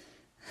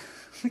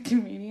 the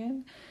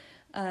comedian?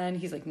 And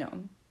he's like,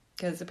 no,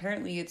 because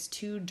apparently it's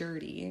too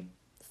dirty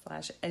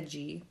 /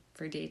 edgy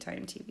for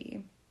daytime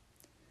TV.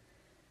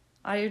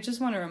 I just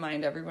want to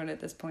remind everyone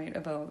at this point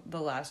about the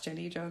last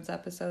Jenny Jones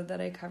episode that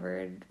I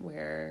covered,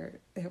 where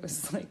it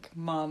was like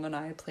Mom and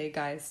I play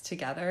guys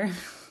together.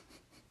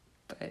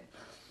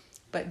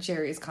 But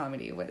Jerry's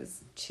comedy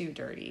was too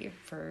dirty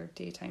for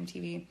daytime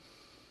TV.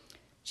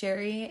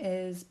 Jerry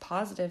is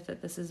positive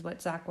that this is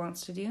what Zach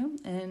wants to do,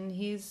 and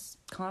he's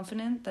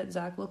confident that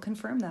Zach will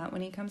confirm that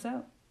when he comes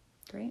out.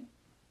 Great.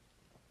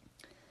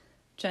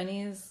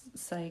 Jenny's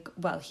like,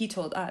 well, he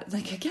told us.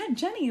 Like, again,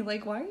 Jenny,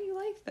 like, why are you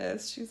like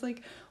this? She's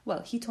like,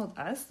 well, he told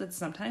us that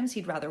sometimes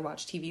he'd rather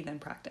watch TV than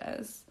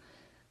practice.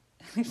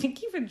 I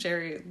think even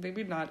Jerry,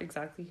 maybe not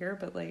exactly here,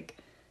 but like,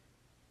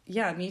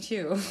 yeah, me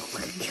too.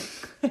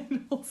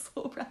 I'd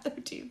also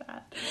rather do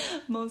that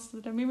most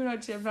of the time. Maybe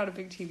not, I'm not a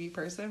big TV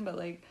person, but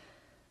like,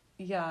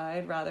 yeah,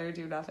 I'd rather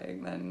do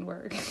nothing than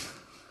work,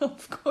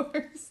 of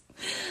course.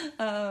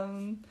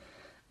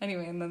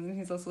 Anyway, and then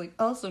he's also like,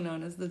 also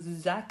known as the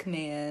Zach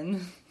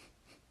Man.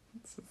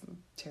 This is a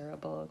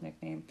terrible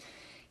nickname.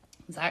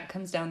 Zach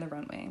comes down the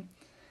runway.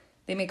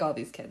 They make all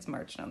these kids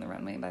march down the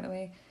runway, by the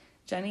way.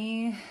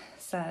 Jenny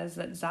says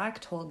that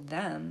Zach told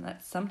them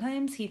that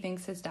sometimes he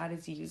thinks his dad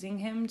is using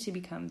him to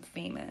become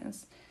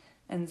famous.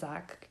 And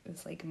Zach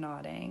is like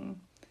nodding.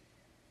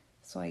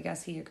 So I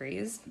guess he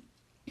agrees.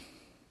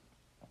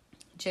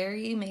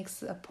 Jerry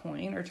makes a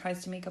point, or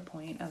tries to make a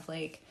point of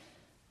like,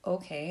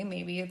 okay,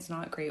 maybe it's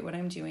not great what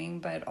I'm doing,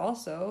 but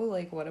also,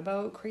 like, what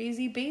about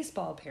crazy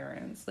baseball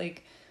parents?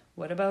 Like,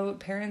 what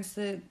about parents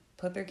that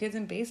put their kids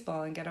in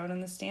baseball and get out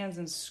in the stands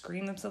and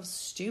scream themselves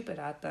stupid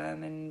at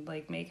them and,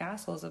 like, make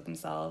assholes of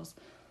themselves?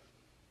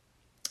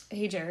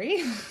 Hey,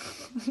 Jerry,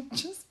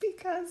 just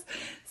because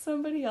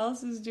somebody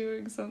else is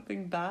doing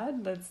something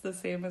bad that's the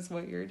same as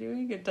what you're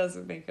doing, it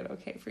doesn't make it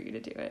okay for you to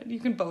do it. You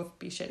can both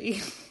be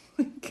shitty.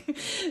 Like,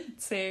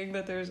 saying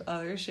that there's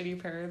other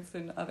shitty parents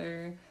and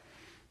other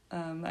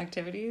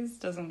activities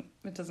doesn't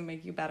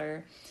make you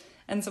better.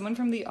 And someone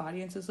from the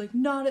audience is like,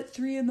 not at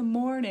 3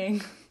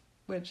 a.m,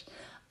 which,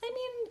 I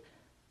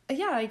mean,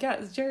 yeah, I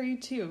guess Jerry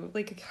too,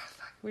 like,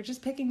 we're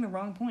just picking the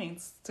wrong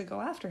points to go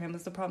after him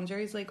is the problem.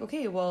 Jerry's like,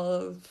 okay,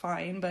 well,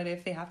 fine, but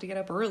if they have to get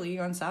up early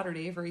on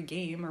Saturday for a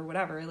game or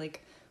whatever,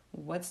 like,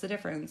 what's the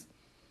difference?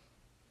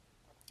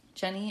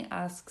 Jenny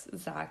asks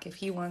Zach if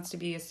he wants to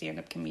be a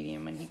stand-up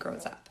comedian when he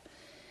grows up.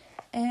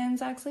 And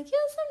Zach's like, yeah,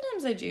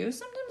 sometimes I do.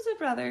 Sometimes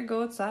I'd rather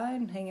go outside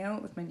and hang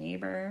out with my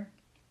neighbor.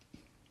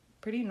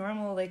 Pretty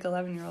normal, like,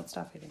 11-year-old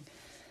stuff, I think.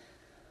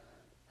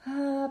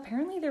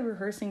 Apparently they're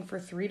rehearsing for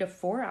 3 to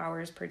 4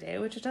 hours per day,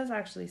 which does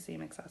actually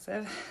seem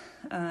excessive.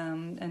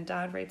 And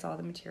Dad writes all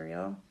the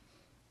material.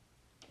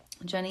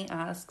 Jenny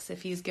asks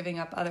if he's giving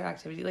up other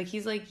activity. Like,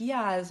 he's like,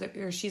 yeah.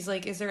 Or she's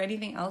like, is there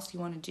anything else you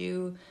want to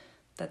do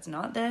that's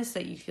not this,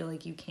 that you feel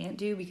like you can't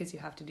do because you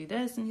have to do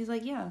this? And he's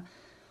like, yeah.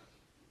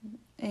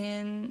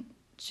 And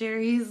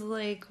Jerry's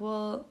like,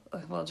 well,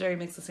 Jerry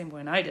makes the same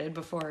point I did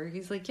before.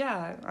 He's like,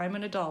 yeah, I'm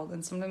an adult,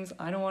 and sometimes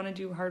I don't want to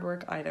do hard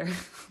work either.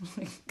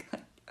 Like,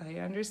 I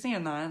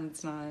understand that.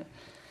 It's not,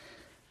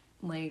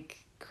 like,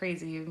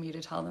 crazy of me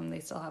to tell them they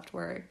still have to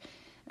work.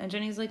 And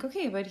Jenny's like,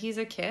 okay, but he's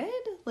a kid?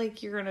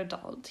 Like, you're an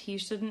adult. He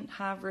shouldn't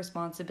have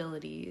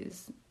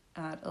responsibilities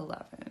at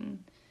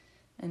 11.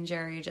 And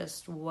Jerry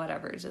just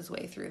whatevers his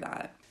way through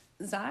that.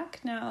 Zach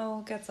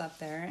now gets up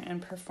there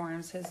and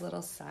performs his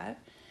little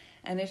set.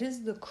 And it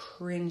is the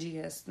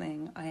cringiest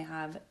thing I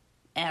have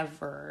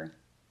ever.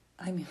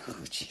 I mean,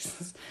 oh,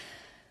 Jesus.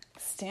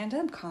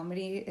 Stand-up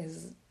comedy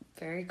is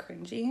very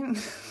cringy,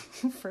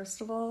 first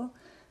of all,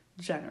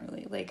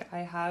 generally. Like, I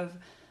have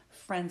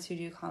friends who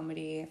do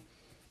comedy.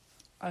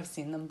 I've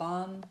seen them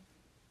bomb.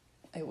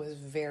 It was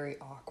very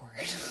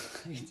awkward.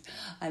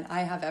 And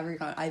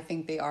I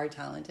think they are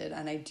talented,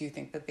 and I do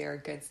think that they are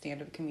good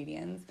stand-up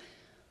comedians.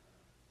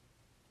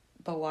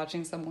 But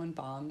watching someone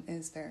bomb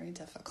is very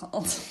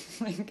difficult.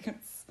 Like,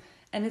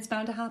 it's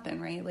bound to happen,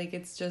 right? Like,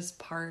 it's just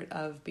part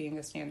of being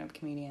a stand-up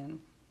comedian.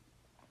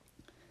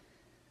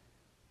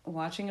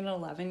 Watching an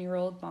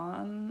 11-year-old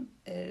bomb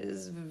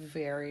is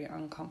very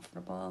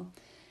uncomfortable.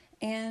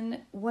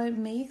 And what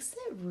makes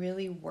it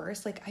really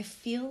worse, like, I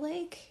feel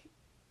like,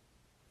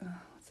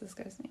 what's this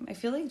guy's name? I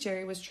feel like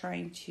Jerry was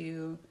trying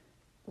to,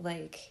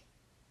 like,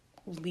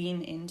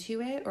 lean into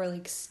it or,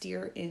 like,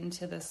 steer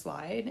into the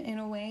slide in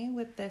a way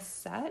with this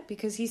set,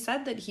 because he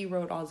said that he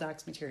wrote all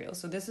Zach's material,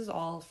 so this is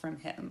all from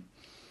him.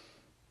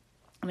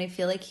 And I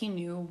feel like he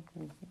knew,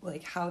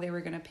 like, how they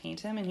were going to paint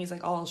him, and he's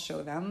like, oh, I'll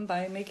show them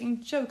by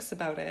making jokes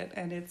about it.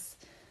 And it's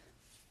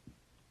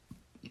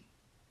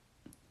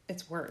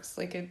worse.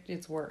 Like,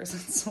 it's worse.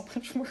 It's so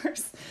much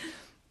worse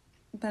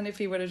than if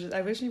he would have just,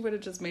 I wish he would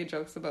have just made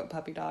jokes about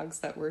puppy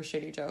dogs that were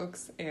shitty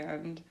jokes,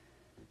 and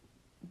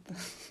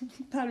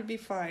that would be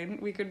fine.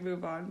 We could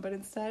move on. But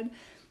instead,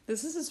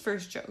 this is his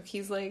first joke.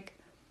 He's like,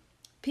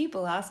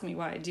 people ask me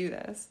why I do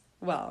this.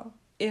 Well,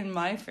 in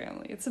my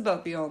family, it's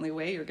about the only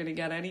way you're going to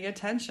get any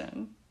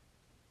attention.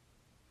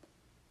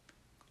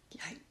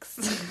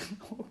 Yikes.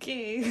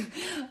 Okay.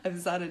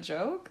 Is that a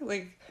joke?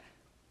 Like,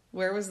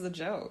 where was the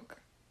joke?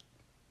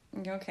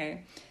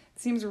 Okay.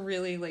 It seems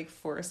really, like,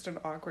 forced and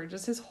awkward.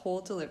 Just his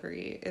whole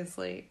delivery is,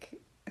 like,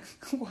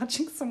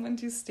 watching someone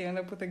do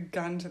stand-up with a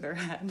gun to their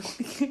head.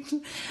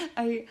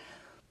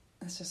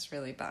 It's just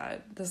really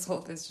bad. This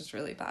whole thing is just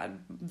really bad.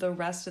 The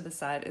rest of the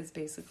set is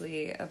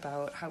basically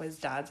about how his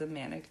dad's a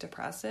manic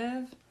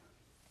depressive.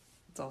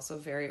 It's also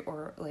very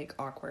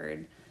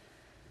awkward.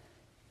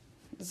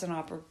 It's an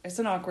awkward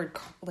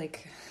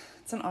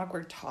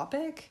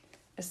topic,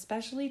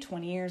 especially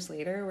 20 years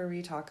later where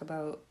we talk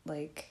about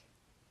this.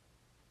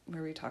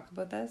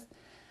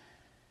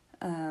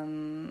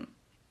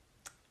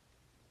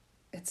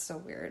 It's so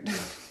weird.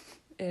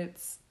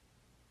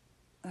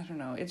 I don't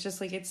know. It's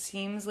just, like, it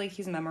seems like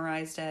he's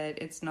memorized it.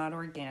 It's not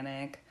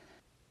organic.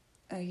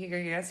 I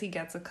guess he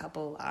gets a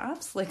couple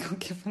laughs. Like, I'll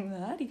give him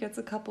that. He gets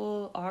a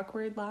couple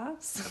awkward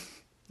laughs.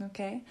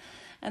 Okay.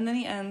 And then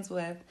he ends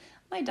with,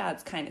 my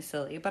dad's kind of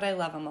silly, but I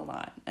love him a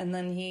lot. And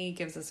then he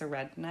gives us a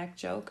redneck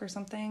joke or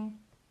something.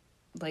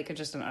 Like,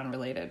 just an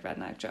unrelated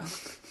redneck joke.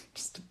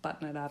 Just to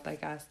button it up, I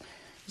guess.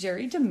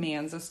 Jerry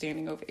demands a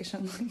standing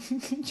ovation.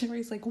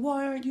 Jerry's like,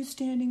 why aren't you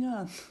standing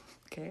up?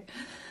 Okay.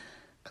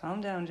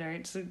 Calm down,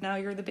 Jerry. So now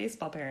you're the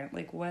baseball parent.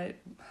 Like, what?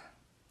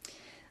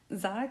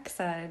 Zach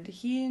said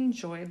he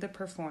enjoyed the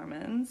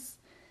performance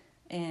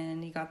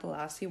and he got the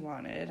laughs he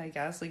wanted, I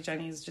guess. Like,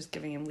 Jenny's just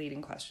giving him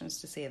leading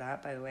questions to say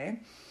that, by the way.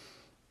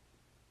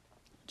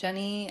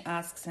 Jenny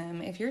asks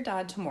him, if your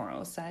dad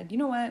tomorrow said, you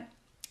know what,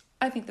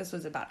 I think this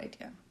was a bad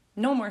idea.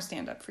 No more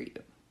stand-up for you.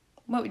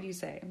 What would you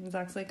say? And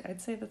Zach's like, I'd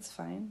say that's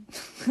fine.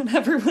 And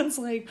everyone's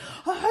like,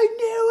 I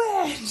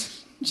knew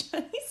it!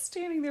 Jenny's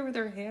standing there with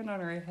her hand on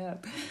her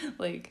hip.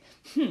 Like,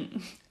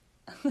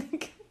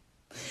 like,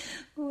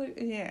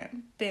 yeah,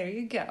 there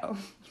you go.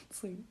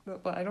 It's like,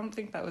 well, I don't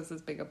think that was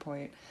as big a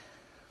point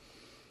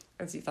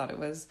as you thought it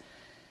was.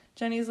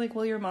 Jenny's like,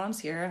 well, your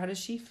mom's here. How does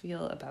she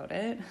feel about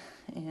it?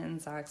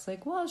 And Zach's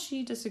like, well,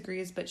 she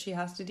disagrees, but she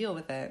has to deal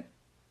with it.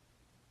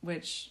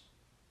 Which,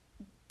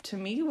 to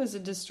me, was a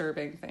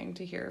disturbing thing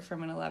to hear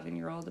from an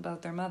 11-year-old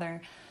about their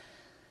mother.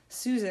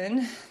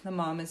 Susan, the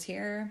mom, is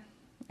here.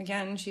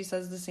 Again, she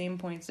says the same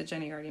points that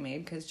Jenny already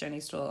made, because Jenny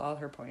stole all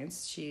her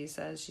points. She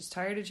says she's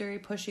tired of Jerry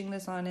pushing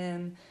this on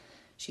him.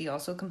 She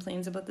also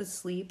complains about the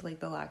sleep, like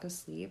the lack of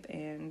sleep,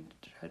 and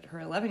her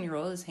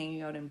 11-year-old is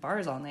hanging out in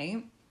bars all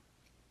night.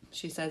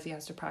 She says he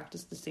has to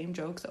practice the same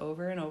jokes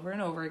over and over and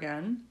over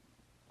again.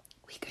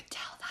 We could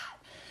tell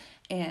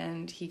that.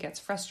 And he gets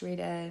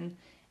frustrated,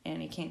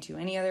 and he can't do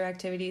any other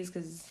activities,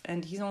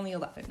 and he's only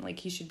 11. Like,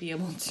 he should be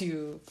able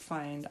to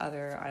find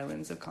other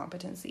islands of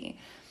competency.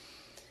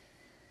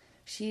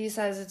 She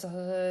says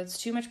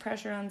it's too much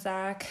pressure on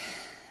Zach.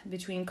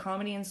 Between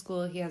comedy and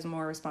school, he has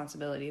more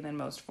responsibility than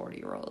most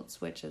 40-year-olds,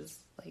 which is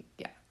like,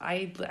 yeah,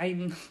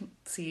 I'm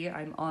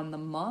on the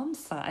mom's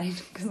side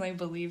because I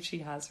believe she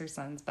has her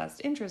son's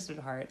best interest at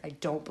heart. I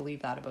don't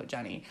believe that about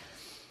Jenny.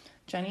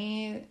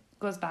 Jenny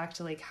goes back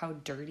to like how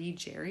dirty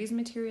Jerry's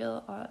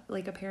material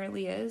like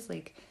apparently is,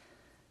 like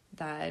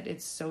that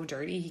it's so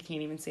dirty he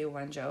can't even say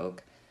one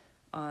joke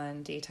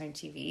on daytime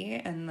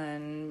TV, and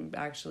then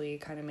actually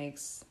kind of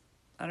makes,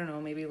 I don't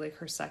know, maybe like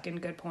her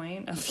second good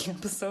point of the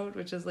episode,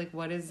 which is like,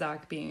 what is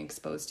Zach being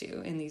exposed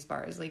to in these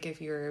bars? Like,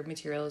 if your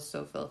material is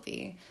so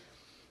filthy,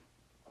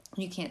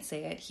 you can't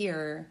say it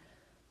here.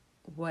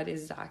 What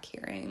is Zach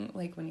hearing,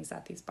 like, when he's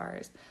at these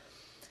bars?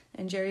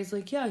 And Jerry's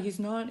like, yeah, he's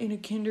not in a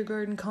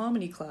kindergarten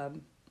comedy club.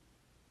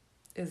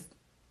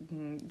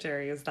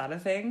 Jerry, is that a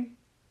thing?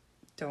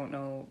 Don't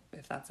know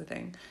if that's a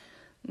thing.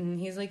 And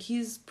he's like,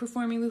 he's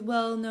performing with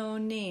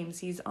well-known names.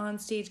 He's on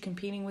stage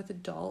competing with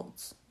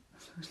adults.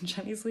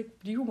 Jenny's like,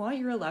 do you want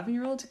your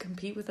 11-year-old to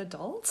compete with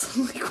adults?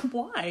 Like,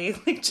 why?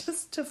 Like,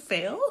 just to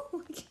fail?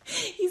 Like,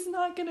 he's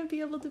not gonna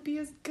be able to be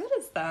as good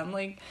as them.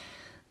 Like,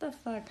 the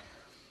fuck?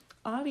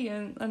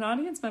 An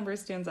audience member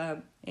stands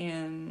up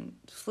and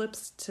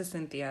flips to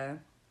Cynthia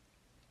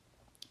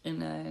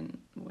in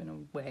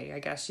a way, I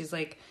guess. She's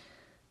like,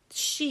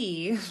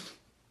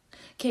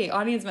 okay,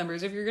 audience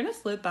members, if you're gonna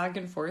flip back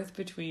and forth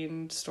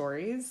between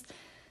stories,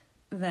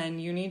 then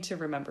you need to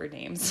remember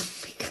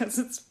names because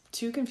it's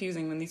too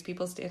confusing when these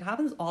people it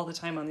happens all the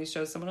time on these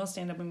shows. Someone will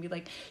stand up and be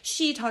like,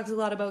 she talks a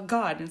lot about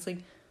God, and it's like,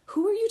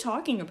 who are you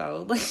talking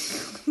about? Like,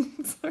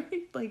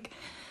 sorry, like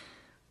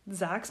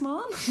Zach's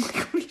mom? Like,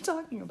 what are you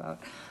talking about?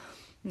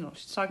 No,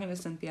 she's talking to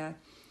Cynthia.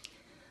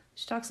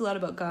 She talks a lot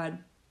about God,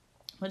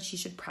 when she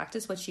should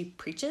practice what she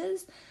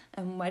preaches,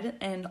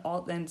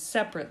 and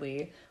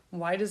separately,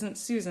 why doesn't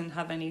Susan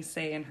have any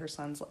say in her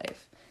son's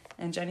life?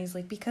 And Jenny's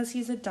like, because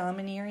he's a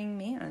domineering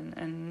man.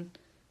 And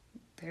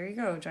there you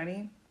go,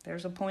 Jenny.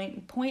 There's a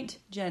point,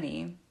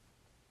 Jenny.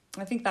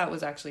 I think that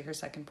was actually her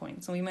second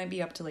point. So we might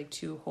be up to like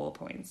 2 whole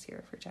points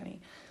here for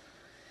Jenny.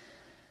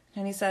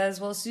 Jenny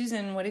says, well,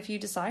 Susan, what if you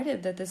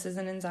decided that this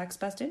isn't in Zach's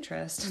best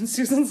interest? And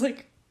Susan's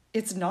like,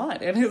 it's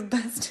not in his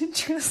best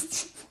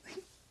interest.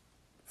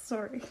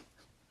 Sorry.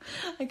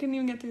 I couldn't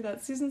even get through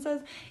that. Susan says,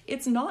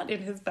 it's not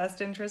in his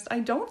best interest. I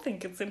don't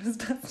think it's in his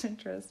best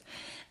interest.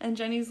 And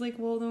Jenny's like,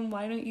 well, then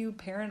why don't you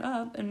parent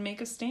up and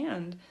make a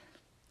stand?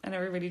 And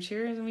everybody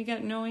cheers, and we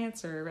get no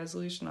answer or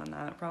resolution on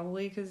that.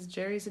 Probably because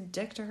Jerry's a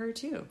dick to her,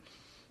 too.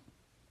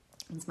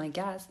 That's my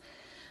guess.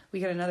 We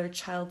get another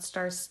child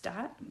star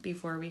stat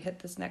before we hit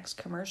this next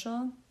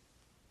commercial.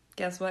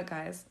 Guess what,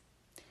 guys?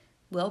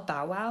 Lil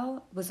Bow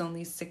Wow was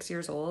only 6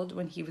 years old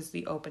when he was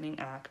the opening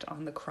act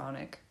on the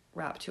Chronic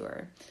rap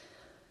tour.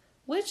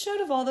 Which,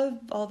 out of all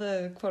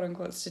the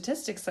quote-unquote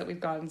statistics that we've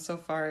gotten so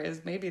far,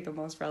 is maybe the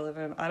most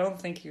relevant. I don't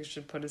think you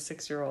should put a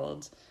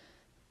 6-year-old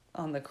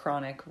on the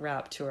Chronic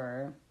rap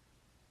tour.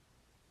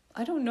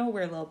 I don't know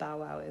where Lil Bow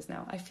Wow is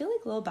now. I feel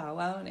like Lil Bow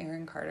Wow and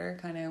Aaron Carter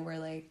kind of were,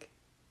 like,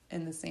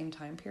 in the same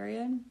time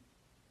period.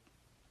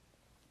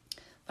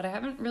 But I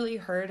haven't really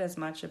heard as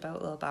much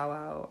about Lil Bow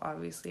Wow,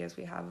 obviously, as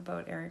we have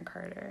about Aaron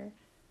Carter.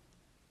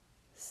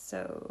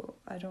 So,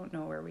 I don't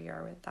know where we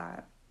are with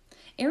that.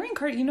 Aaron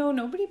Carter,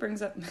 nobody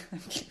brings up,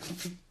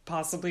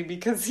 possibly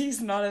because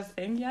he's not a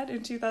thing yet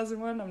in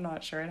 2001. I'm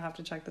not sure. I'd have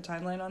to check the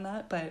timeline on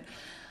that. But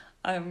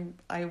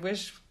I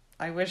wish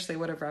they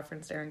would have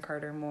referenced Aaron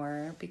Carter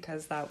more,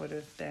 because that would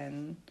have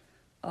been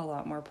a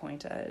lot more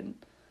pointed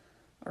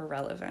or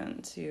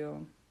relevant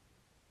to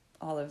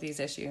all of these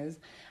issues.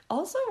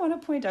 Also, I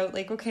want to point out,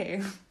 like,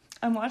 okay,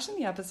 I'm watching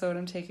the episode,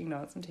 I'm taking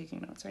notes,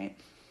 right?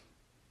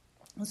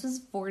 This was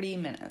 40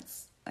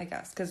 minutes, I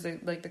guess, because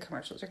the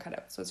commercials are cut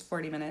out, so it's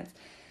 40 minutes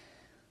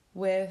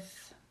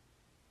with,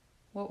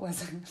 what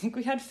was it? I think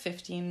we had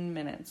 15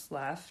 minutes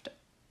left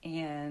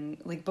and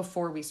like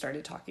before we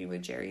started talking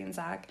with Jerry and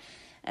Zach.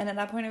 And at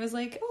that point I was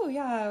like, oh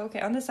yeah,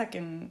 okay. On the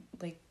second,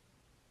 like,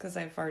 because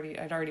I'd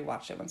already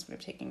watched it once when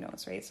I'm taking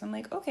notes, right? So I'm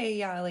like, okay,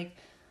 yeah, like,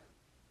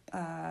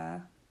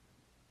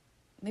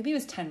 maybe it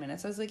was 10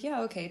 minutes. I was like,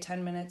 yeah, okay,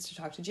 10 minutes to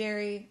talk to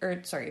Jerry,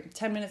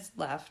 10 minutes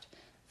left,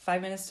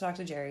 5 minutes to talk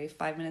to Jerry,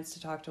 5 minutes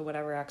to talk to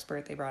whatever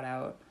expert they brought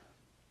out.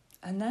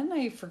 And then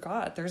I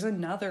forgot there's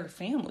another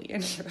family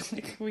in here.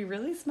 Like, we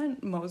really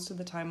spent most of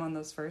the time on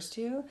those first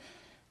two.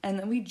 And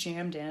then we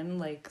jammed in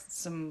like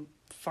some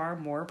far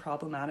more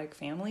problematic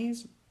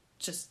families,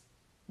 just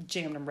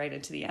jammed them right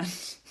into the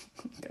end.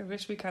 I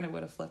wish we kind of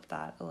would have flipped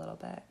that a little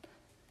bit.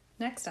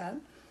 Next up,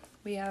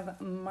 we have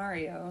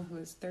Mario, who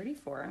is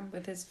 34,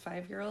 with his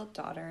 5-year-old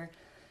daughter,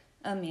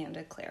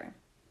 Amanda Claire.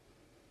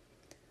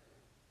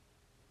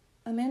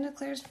 Amanda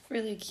Claire's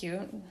really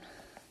cute,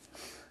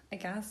 I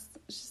guess.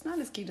 She's not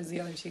as cute as the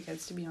other two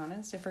kids, to be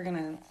honest, if we're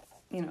gonna,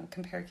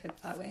 compare kids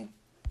that way.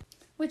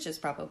 Which is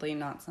probably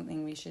not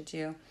something we should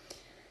do.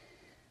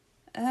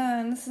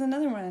 And this is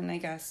another one, I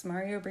guess.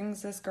 Mario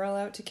brings this girl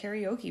out to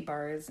karaoke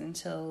bars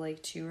until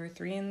like 2 or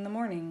 3 in the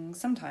morning.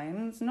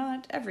 Sometimes,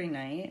 not every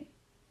night,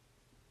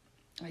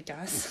 I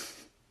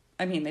guess.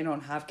 I mean, they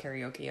don't have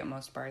karaoke at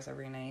most bars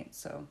every night,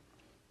 so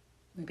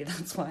maybe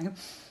that's why.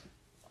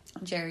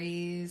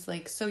 Jerry's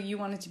like, so you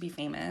wanted to be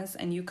famous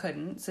and you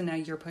couldn't, so now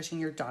you're pushing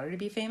your daughter to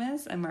be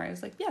famous? And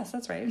Mario's like, yes,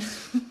 that's right.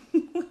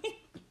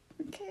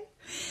 Okay.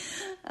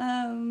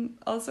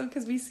 Also,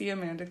 because we see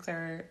Amanda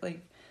Claire,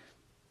 like,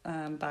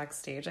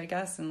 backstage, I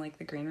guess, in, like,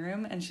 the green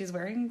room, and she's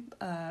wearing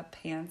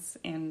pants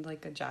and,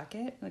 like, a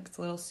jacket, like, it's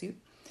a little suit.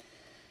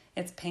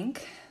 It's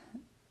pink,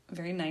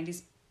 very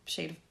 90s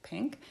shade of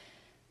pink,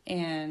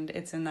 and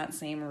it's in that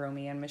same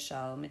Romy and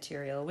Michelle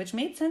material, which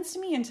made sense to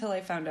me until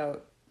I found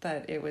out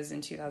that it was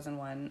in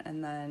 2001,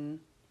 and then,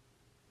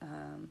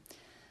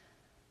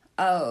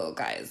 oh,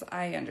 guys,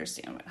 I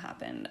understand what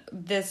happened.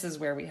 This is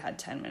where we had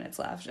 10 minutes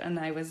left, and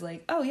I was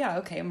like, oh, yeah,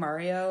 okay,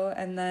 Mario,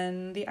 and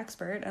then the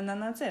expert, and then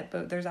that's it.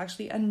 But there's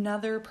actually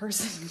another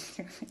person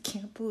here. I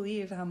can't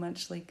believe how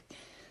much, like,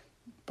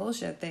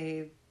 bullshit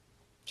they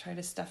try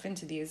to stuff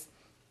into these.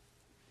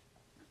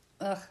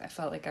 Ugh, I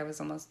felt like I was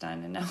almost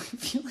done, and now I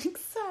feel, like,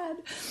 sad.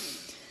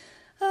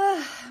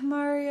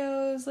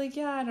 Mario's like,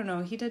 yeah, I don't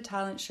know. He did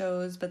talent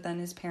shows, but then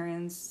his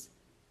parents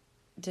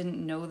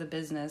didn't know the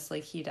business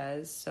like he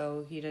does,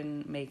 so he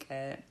didn't make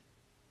it.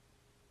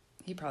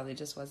 He probably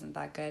just wasn't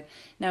that good.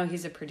 Now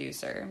he's a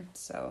producer,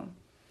 so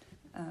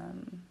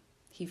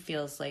he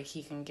feels like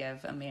he can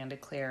give Amanda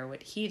Claire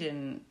what he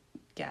didn't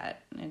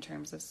get in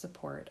terms of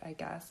support, I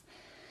guess.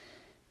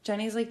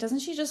 Jenny's like, doesn't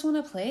she just want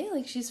to play?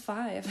 Like, she's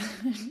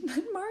 5.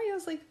 And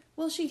Mario's like,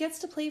 well, she gets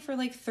to play for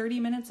like 30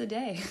 minutes a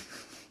day.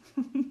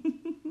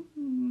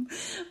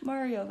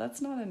 Mario,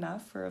 that's not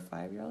enough for a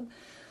 5-year-old.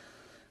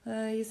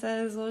 He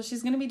says, well,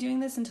 she's going to be doing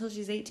this until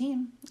she's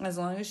 18, as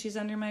long as she's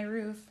under my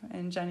roof.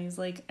 And Jenny's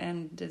like,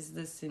 and is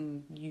this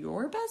in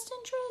your best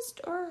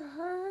interest or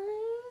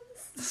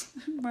hers?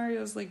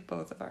 Mario's like,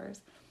 both of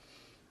ours.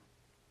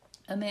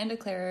 Amanda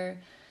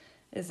Claire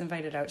is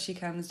invited out. She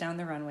comes down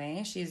the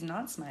runway. She's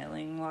not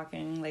smiling,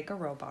 walking like a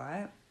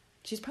robot.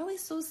 She's probably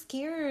so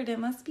scared. It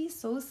must be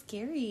so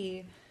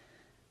scary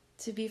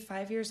to be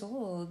 5 years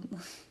old.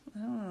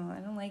 I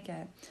don't like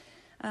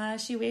it.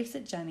 She waves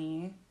at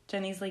Jenny.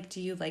 Jenny's like, do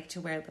you like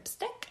to wear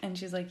lipstick? And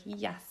she's like,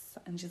 yes.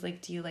 And she's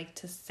like, do you like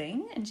to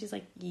sing? And she's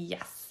like,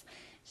 yes.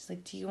 She's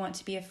like, do you want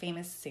to be a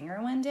famous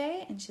singer one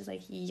day? And she's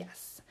like,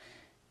 yes.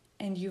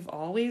 And you've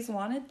always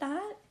wanted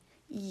that?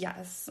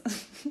 Yes.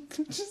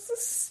 Just a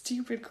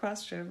stupid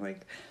question.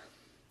 Like,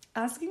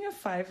 asking a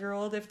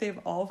 5-year-old if they've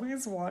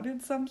always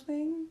wanted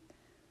something,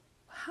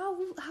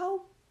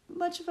 how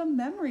much of a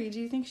memory do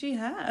you think she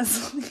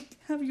has? Like,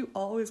 have you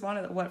always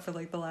wanted it? What, for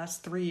like the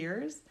last 3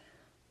 years?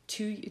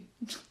 2?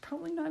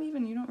 Probably not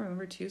even. You don't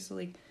remember 2. So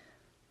like,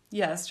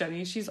 yes,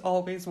 Jenny, she's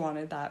always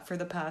wanted that for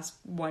the past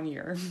 1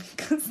 year,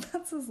 because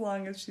that's as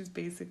long as she's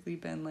basically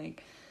been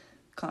like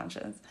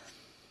conscious.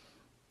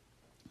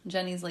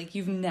 Jenny's like,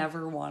 you've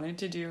never wanted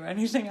to do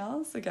anything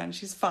else? Again,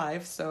 she's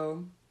 5,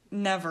 so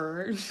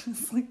never.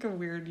 It's like a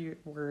weird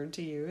word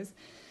to use.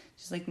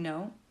 She's like,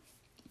 no.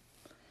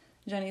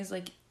 Jenny's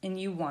like, and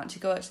you want to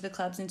go out to the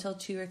clubs until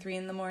 2 or 3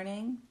 in the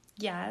morning?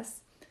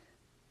 Yes.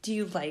 Do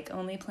you like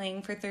only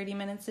playing for 30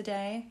 minutes a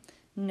day?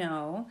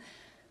 No.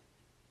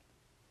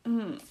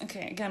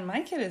 Okay, again,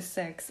 my kid is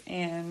 6,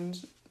 and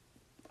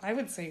I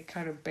would say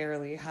kind of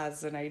barely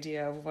has an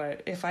idea of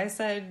what, if I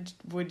said,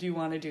 would you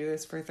want to do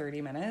this for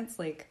 30 minutes?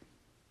 Like,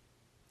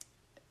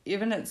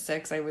 even at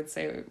 6, I would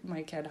say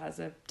my kid has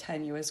a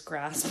tenuous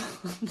grasp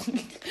of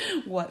like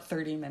what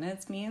 30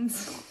 minutes means.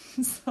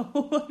 So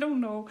I don't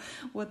know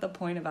what the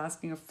point of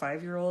asking a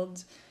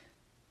 5-year-old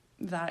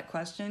that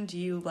question. Do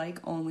you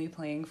like only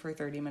playing for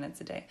 30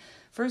 minutes a day?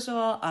 First of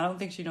all, I don't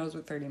think she knows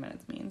what 30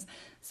 minutes means.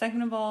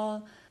 Second of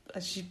all,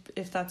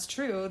 if that's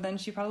true, then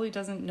she probably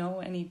doesn't know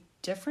any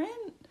different.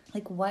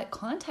 Like, what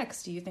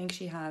context do you think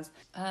she has?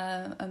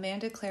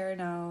 Amanda Claire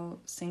now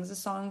sings a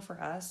song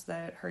for us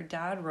that her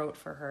dad wrote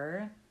for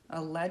her,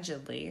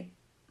 allegedly.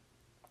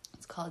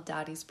 It's called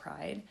Daddy's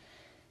Pride.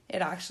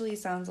 It actually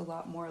sounds a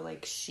lot more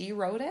like she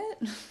wrote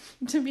it,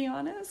 to be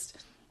honest.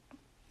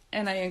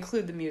 And I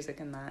include the music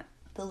in that.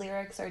 The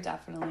lyrics are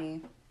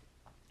definitely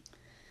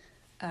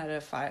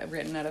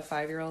written at a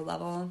 5-year-old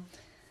level.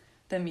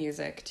 The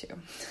music, too.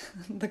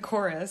 The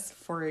chorus,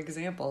 for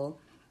example,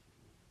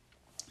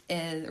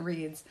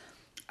 reads,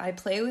 I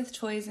play with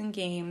toys and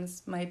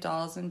games, my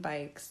dolls and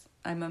bikes.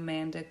 I'm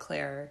Amanda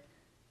Claire,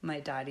 my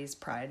daddy's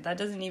pride. That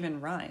doesn't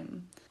even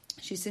rhyme.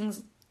 She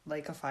sings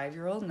like a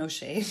 5-year-old, no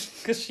shade,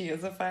 because she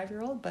is a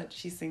 5-year-old, but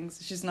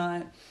she's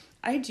not.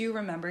 I do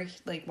remember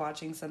like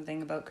watching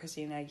something about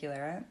Christina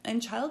Aguilera,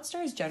 and child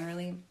stars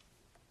generally,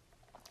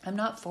 I'm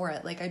not for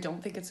it. Like, I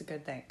don't think it's a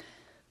good thing.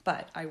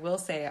 But I will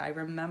say, I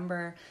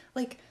remember,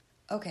 like,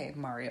 okay,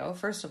 Mario,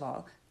 first of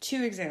all,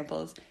 2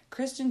 examples.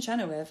 Kristin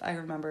Chenoweth, I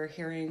remember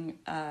hearing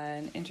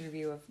an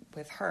interview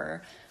with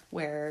her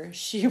where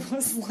she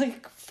was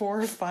like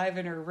 4 or 5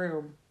 in her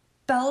room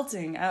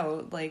belting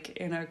out like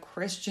in a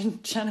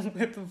Kristin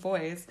Chenoweth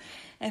voice,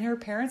 and her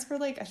parents were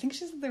like, I think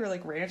she said they were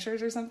like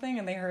ranchers or something,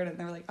 and they heard it and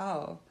they were like,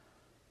 oh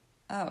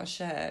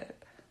shit,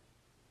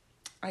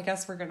 I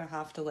guess we're gonna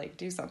have to like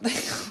do something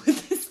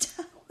with this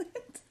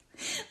talent.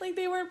 Like,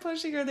 they weren't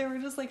pushing her, they were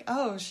just like,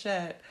 oh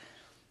shit,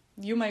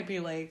 you might be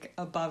like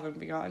above and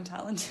beyond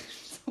talented,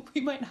 so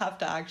we might have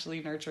to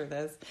actually nurture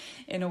this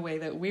in a way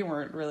that we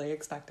weren't really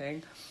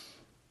expecting.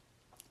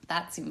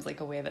 That seems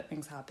like a way that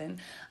things happen.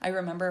 I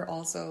remember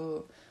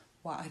also,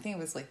 I think it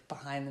was like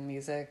Behind the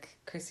Music,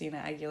 Christina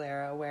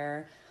Aguilera,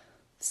 where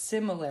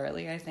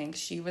similarly, I think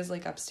she was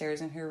like upstairs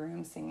in her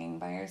room singing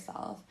by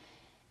herself,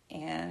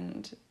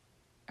 and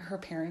her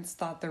parents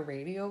thought the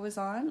radio was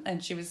on,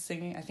 and she was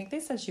singing, I think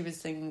they said she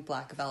was singing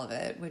Black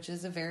Velvet, which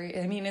is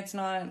it's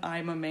not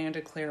I'm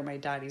Amanda Claire, my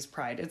daddy's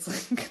pride.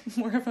 It's like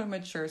more of a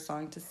mature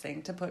song to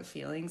sing, to put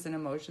feelings and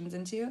emotions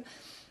into.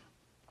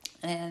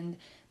 And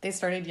they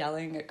started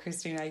yelling at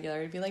Christina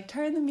Aguilera to be like,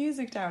 turn the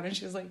music down. And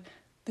she was like,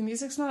 the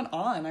music's not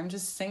on, I'm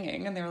just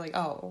singing. And they were like,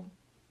 oh,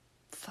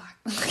 fuck,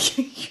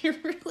 you're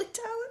really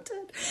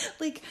talented.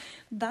 Like,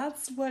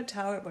 that's what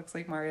talent looks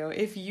like, Mario.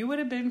 If you would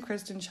have been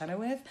Kristin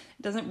Chenoweth,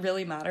 it doesn't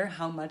really matter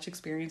how much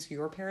experience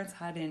your parents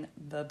had in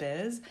the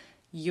biz,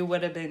 you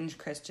would have been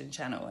Kristin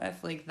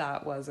Chenoweth. Like,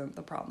 that wasn't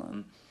the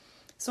problem.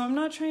 So I'm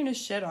not trying to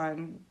shit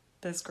on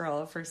this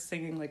girl for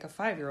singing like a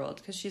 5-year-old,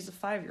 because she's a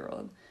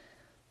 5-year-old.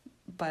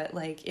 But,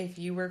 like, if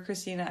you were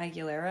Christina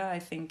Aguilera, I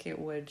think it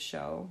would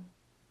show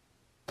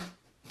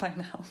by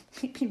now.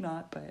 Maybe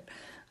not, but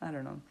I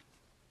don't know.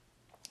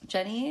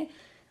 Jenny,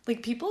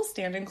 like, people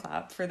stand and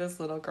clap for this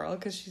little girl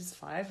because she's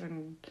 5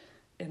 and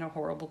in a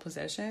horrible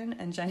position.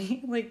 And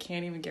Jenny, like,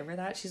 can't even give her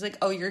that. She's like,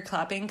 oh, you're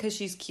clapping because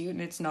she's cute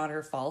and it's not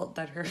her fault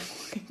that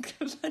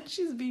that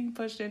she's being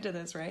pushed into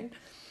this, right?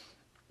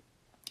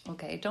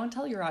 Okay, don't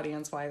tell your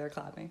audience why they're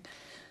clapping.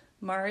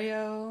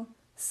 Mario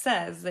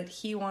says that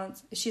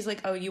she's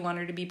like, oh, you want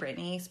her to be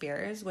Britney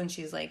Spears when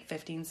she's like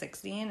 15,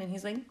 16? And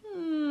he's like,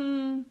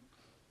 no,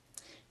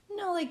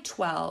 like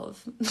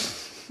 12.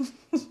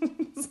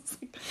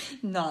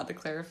 Not the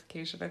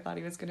clarification I thought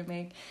he was going to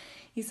make.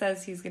 He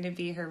says he's going to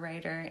be her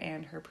writer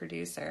and her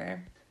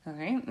producer. All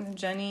right. And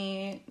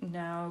Jenny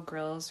now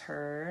grills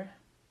her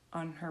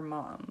on her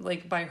mom.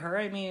 Like, by her,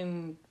 I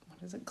mean,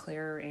 what is it,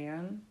 Claire or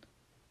Anne?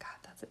 God,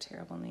 that's a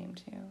terrible name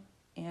too.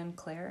 Anne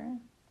Claire?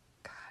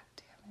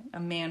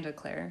 Amanda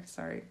Claire,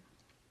 sorry.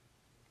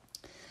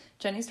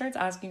 Jenny starts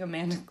asking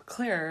Amanda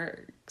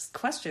Claire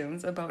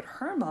questions about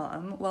her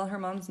mom while her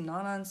mom's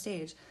not on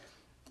stage.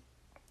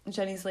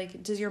 Jenny's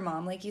like, does your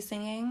mom like you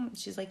singing?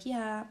 She's like,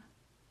 yeah.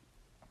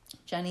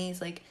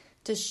 Jenny's like,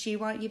 does she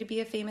want you to be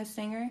a famous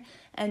singer?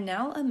 And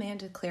now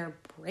Amanda Claire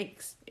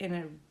breaks in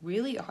a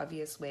really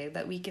obvious way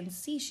that we can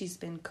see she's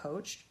been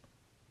coached,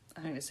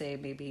 I'm going to say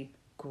maybe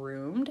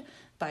groomed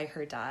by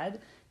her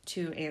dad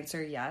to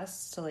answer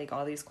yes to like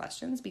all these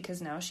questions,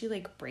 because now she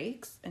like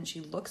breaks and she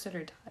looks at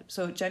her dad.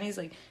 So Jenny's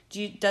like,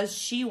 does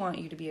she want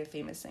you to be a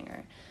famous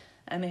singer?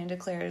 Amanda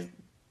Claire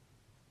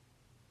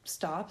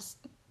stops,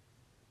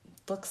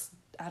 looks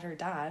at her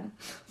dad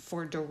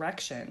for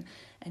direction,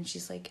 and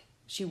she's like,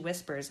 she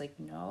whispers like,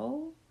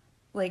 no,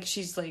 like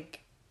she's like,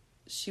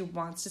 she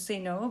wants to say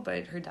no,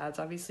 but her dad's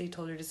obviously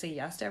told her to say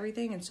yes to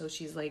everything, and so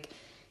she's like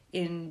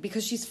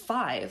because she's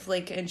 5,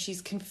 like, and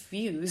she's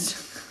confused.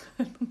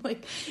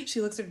 Like, she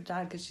looks at her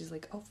dad because she's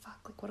like, oh fuck,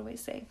 like, what do I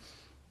say?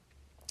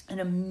 And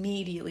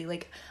immediately,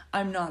 like,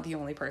 I'm not the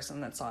only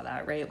person that saw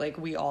that, right? Like,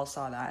 we all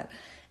saw that.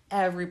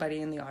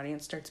 Everybody in the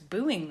audience starts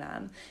booing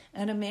them,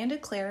 and Amanda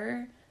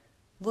Claire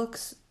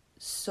looks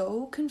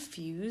so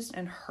confused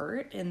and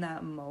hurt in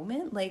that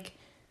moment. Like,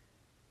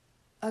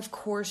 of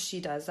course she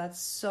does. That's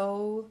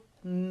so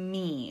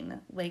mean.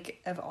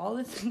 Like, of all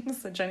the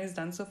things that Jenny's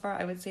done so far,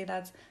 I would say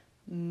that's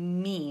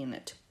mean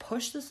to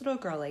push this little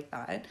girl like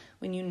that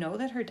when you know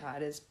that her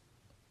dad is,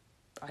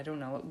 I don't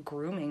know,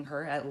 grooming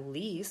her at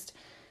least.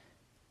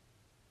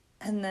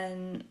 And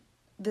then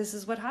this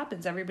is what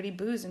happens. Everybody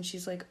boos and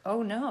she's like,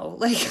 oh no,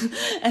 like,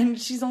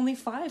 and she's only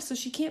 5, so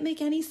she can't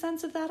make any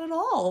sense of that at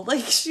all.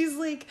 Like, she's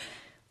like,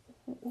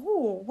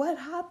 oh, what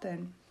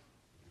happened?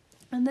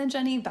 And then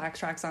Jenny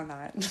backtracks on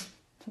that,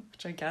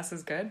 which I guess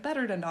is good.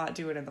 Better to not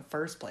do it in the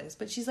first place.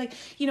 But she's like,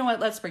 you know what?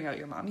 Let's bring out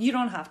your mom. You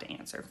don't have to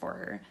answer for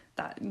her.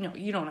 No,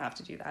 you don't have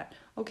to do that.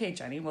 Okay,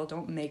 Jenny, well,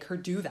 don't make her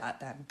do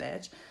that then,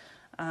 bitch.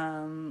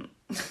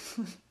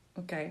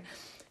 Okay.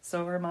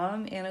 So her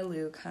mom, Anna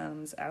Lou,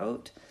 comes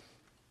out,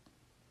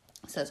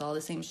 says all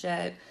the same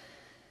shit.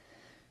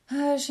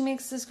 She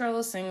makes this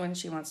girl sing when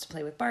she wants to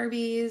play with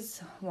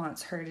Barbies,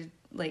 wants her to,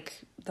 like,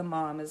 the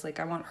mom is like,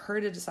 I want her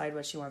to decide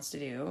what she wants to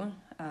do.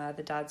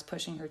 The dad's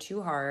pushing her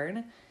too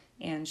hard,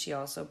 and she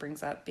also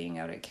brings up being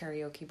out at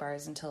karaoke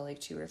bars until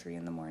like 2 or 3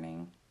 in the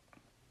morning.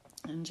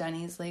 And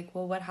Jenny's like,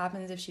 well, what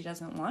happens if she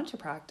doesn't want to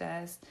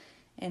practice?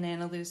 And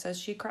Anna Lou says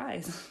she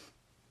cries.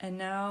 And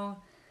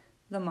now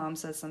the mom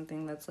says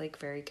something that's like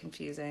very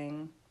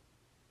confusing.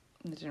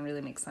 It didn't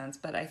really make sense,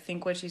 but I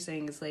think what she's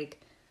saying is like,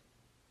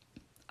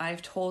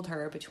 I've told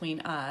her between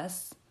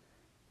us,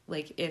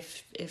 like,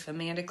 if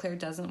Amanda Claire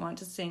doesn't want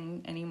to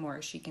sing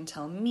anymore, she can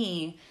tell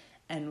me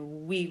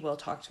and we will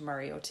talk to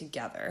Mario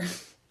together.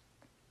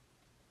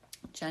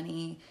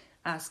 Jenny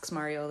asks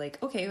Mario,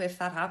 like, okay, if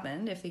that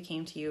happened, if they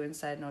came to you and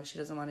said, no, she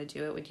doesn't want to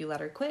do it, would you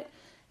let her quit?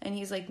 And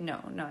he's like, no,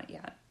 not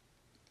yet.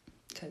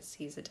 Because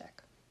he's a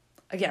dick.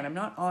 Again, I'm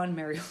not on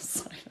Mario's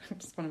side. I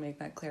just want to make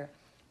that clear.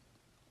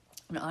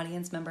 An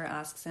audience member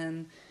asks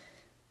him,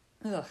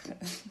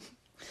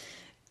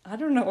 I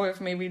don't know if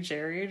maybe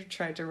Jerry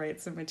tried to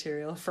write some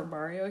material for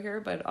Mario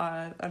here, but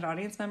an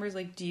audience member is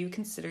like, do you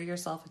consider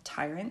yourself a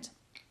tyrant?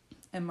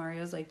 And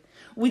Mario's like,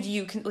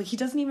 he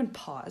doesn't even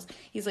pause.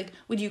 He's like,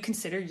 would you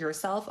consider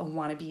yourself a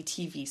wannabe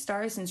TV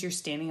star since you're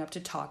standing up to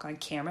talk on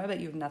camera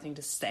but you have nothing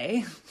to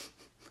say?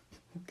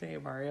 Okay,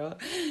 Mario,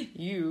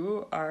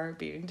 you are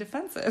being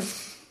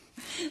defensive.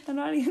 An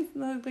audience,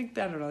 like,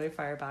 I don't know, they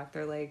fire back.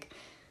 They're like,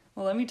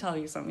 well, let me tell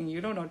you something.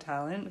 You don't know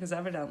talent because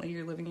evidently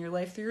you're living your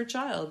life through your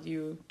child,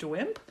 you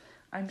dwimp.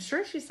 I'm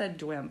sure she said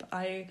dwimp.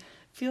 I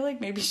feel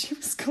like maybe she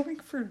was going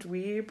for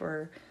dweeb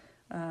or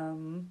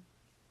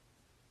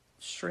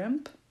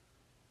shrimp.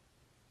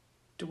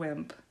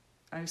 Dwimp.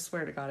 I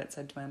swear to God it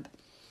said dwimp.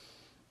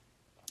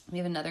 We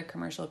have another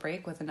commercial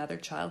break with another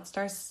child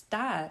star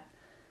stat.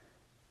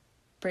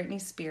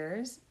 Britney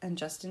Spears and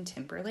Justin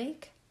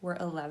Timberlake were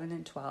 11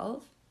 and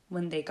 12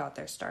 when they got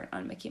their start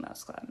on Mickey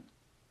Mouse Club.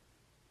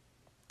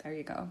 There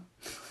you go.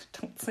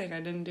 Don't say I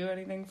didn't do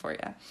anything for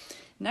you.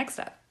 Next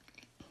up,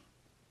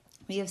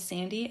 we have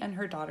Sandy and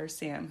her daughter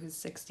Sam, who's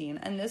 16.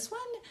 And this one,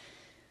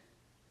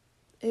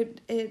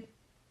 it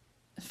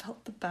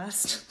felt the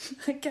best,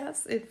 I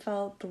guess. It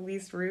felt the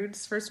least rude.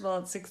 First of all,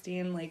 at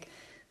 16, like,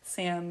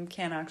 Sam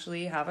can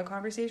actually have a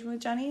conversation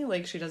with Jenny.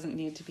 Like, she doesn't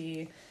need to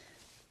be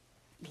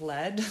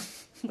led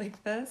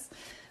like this.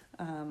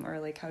 Or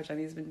like how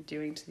Jenny's been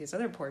doing to these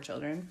other poor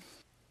children.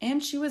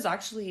 And she was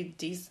actually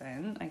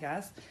decent, I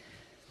guess.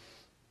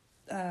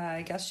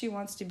 I guess she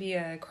wants to be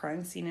a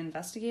crime scene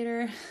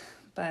investigator,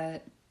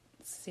 but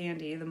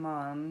Sandy, the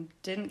mom,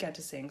 didn't get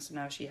to sing, so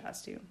now she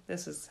has to.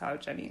 This is how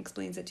Jenny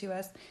explains it to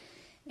us.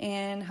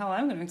 And how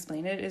I'm going to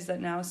explain it is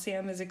that now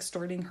Sam is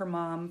extorting her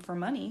mom for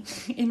money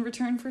in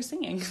return for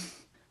singing.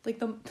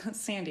 Like,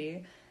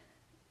 Sandy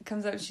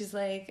comes out and she's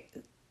like,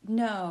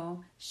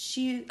 no,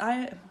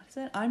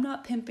 I'm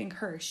not pimping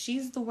her.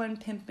 She's the one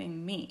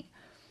pimping me.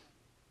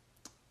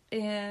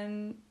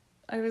 And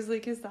I was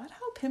like, is that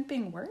how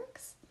pimping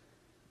works?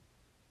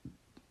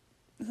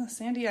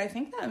 Sandy, I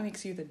think that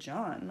makes you the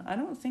John. I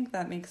don't think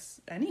that makes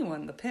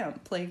anyone the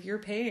pimp. Like, you're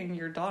paying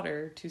your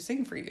daughter to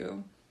sing for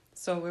you.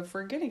 So if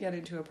we're going to get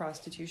into a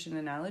prostitution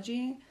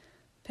analogy,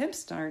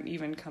 pimps aren't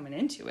even coming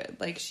into it.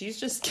 Like, she's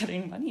just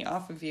getting money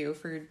off of you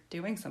for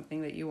doing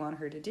something that you want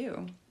her to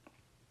do.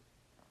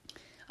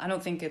 I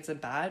don't think it's a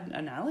bad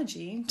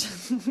analogy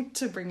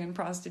to bring in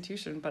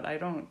prostitution, but I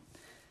don't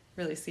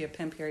really see a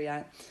pimp here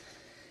yet.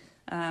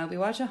 We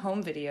watch a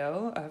home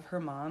video of her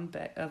mom,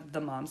 of the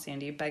mom,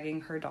 Sandy,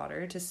 begging her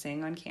daughter to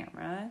sing on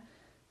camera.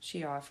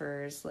 She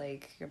offers,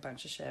 like, a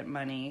bunch of shit,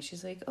 money.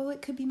 She's like, oh,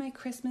 it could be my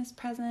Christmas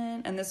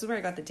present. And this is where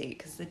I got the date,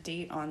 because the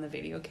date on the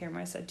video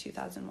camera said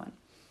 2001.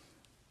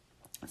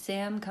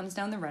 Sam comes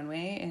down the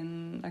runway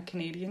in a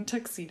Canadian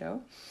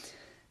tuxedo.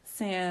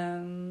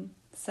 Sam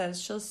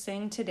says she'll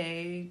sing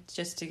today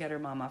just to get her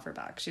mom off her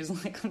back. She's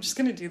like, I'm just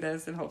going to do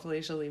this, and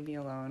hopefully she'll leave me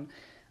alone.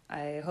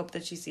 I hope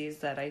that she sees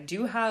that I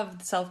do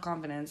have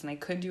self-confidence and I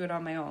could do it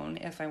on my own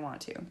if I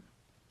want to.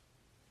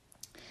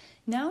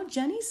 Now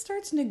Jenny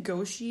starts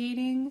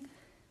negotiating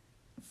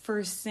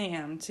for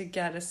Sam to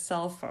get a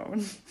cell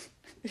phone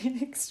in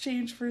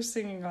exchange for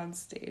singing on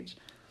stage.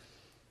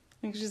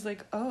 Like, she's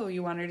like, oh,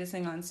 you want her to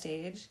sing on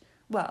stage?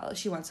 Well,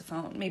 she wants a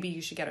phone. Maybe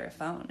you should get her a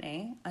phone,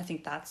 eh? I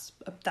think that's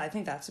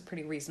a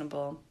pretty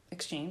reasonable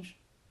exchange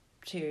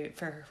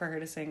for her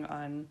to sing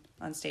on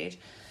stage.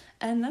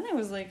 And then I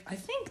was like, I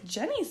think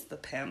Jenny's the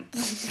pimp.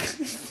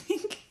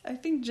 I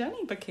think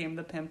Jenny became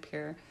the pimp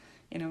here.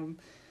 You know,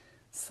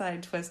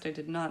 side twist I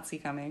did not see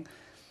coming.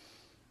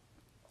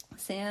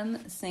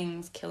 Sam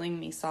sings Killing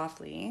Me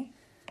Softly,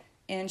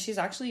 and she's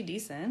actually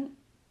decent.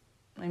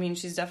 I mean,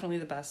 she's definitely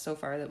the best so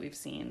far that we've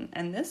seen.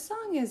 And this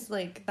song is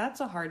like,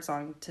 that's a hard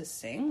song to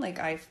sing. Like,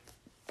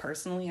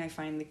 personally, I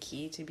find the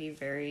key to be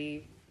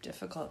very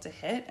difficult to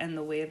hit. And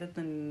the way that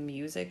the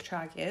music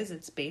track is,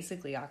 it's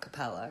basically a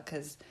cappella,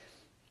 because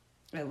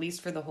at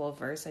least for the whole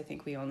verse, I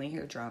think we only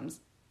hear drums.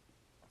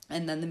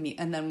 And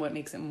then what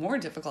makes it more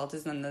difficult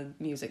is then the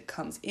music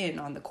comes in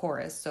on the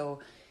chorus. So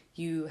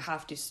you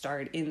have to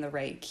start in the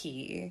right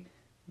key,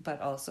 but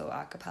also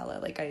a cappella.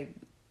 Like,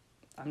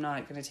 I'm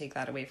not going to take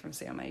that away from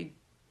Sam.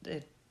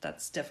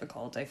 That's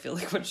difficult, I feel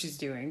like, what she's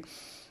doing.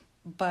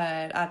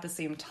 But at the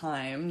same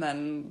time,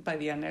 then by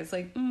the end, I was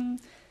like,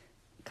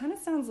 kind of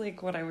sounds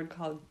like what I would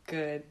call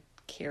good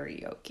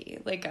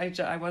karaoke. Like,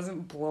 I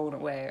wasn't blown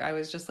away. I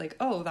was just like,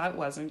 oh, that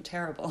wasn't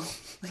terrible.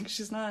 Like,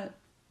 she's not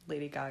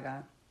Lady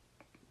Gaga.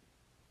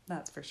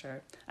 That's for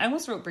sure. I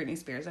almost wrote Britney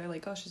Spears. I was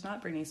like, oh, she's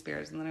not Britney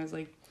Spears. And then I was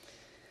like,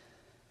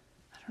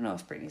 I don't know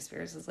if Britney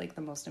Spears is like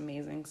the most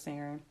amazing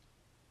singer.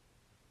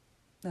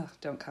 Ugh,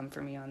 don't come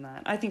for me on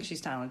that. I think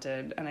she's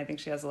talented, and I think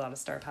she has a lot of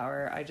star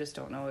power. I just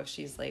don't know if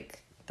she's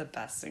like the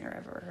best singer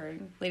I've ever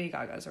heard. Lady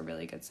Gaga's a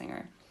really good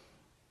singer.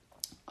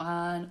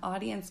 An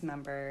audience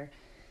member,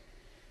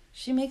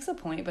 she makes a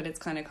point, but it's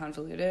kind of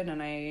convoluted,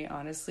 and I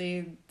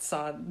honestly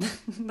saw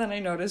then I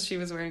noticed she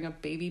was wearing a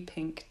baby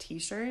pink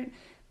t-shirt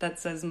that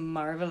says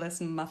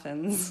Marvelous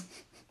Muffins.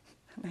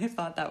 I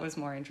thought that was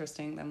more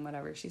interesting than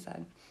whatever she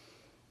said.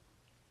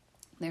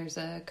 There's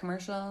a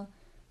commercial,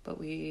 but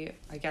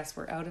I guess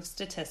we're out of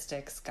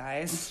statistics,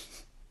 guys.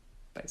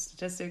 By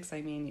statistics,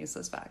 I mean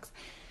useless facts.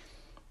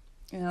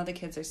 The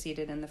kids are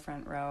seated in the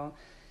front row.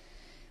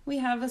 We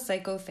have a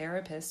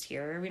psychotherapist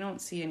here. We don't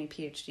see any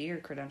PhD or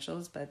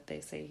credentials, but they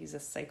say he's a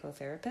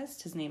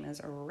psychotherapist. His name is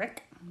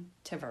Rick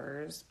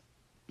Tivers.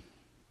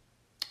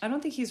 I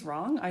don't think he's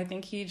wrong. I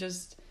think he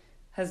just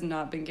has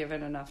not been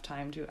given enough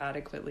time to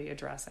adequately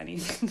address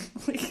anything.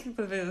 Like,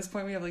 at this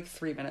point, we have like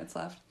 3 minutes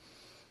left.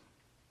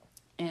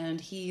 And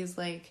he's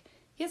like,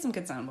 he has some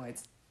good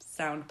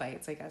sound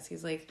bites, I guess.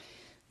 He's like,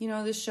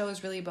 this show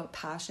is really about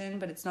passion,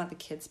 but it's not the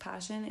kid's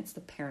passion, it's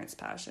the parents'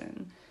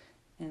 passion.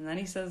 And then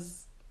he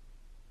says,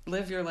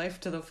 live your life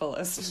to the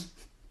fullest.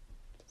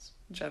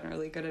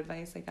 Generally good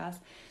advice, I guess.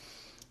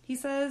 He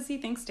says he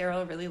thinks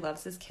Daryl really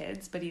loves his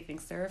kids, but he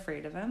thinks they're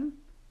afraid of him.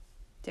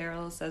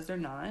 Daryl says they're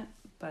not,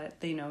 but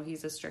they know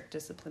he's a strict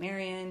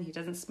disciplinarian. He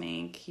doesn't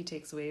spank. He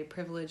takes away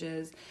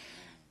privileges.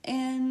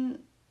 And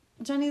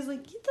Jenny's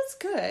like, yeah, that's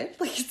good.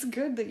 Like, it's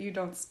good that you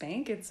don't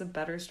spank. It's a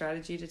better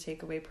strategy to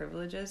take away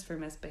privileges for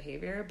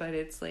misbehavior, but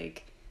it's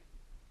like,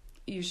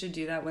 you should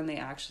do that when they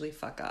actually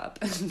fuck up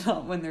and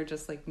not when they're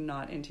just like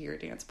not into your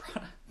dance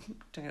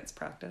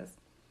practice.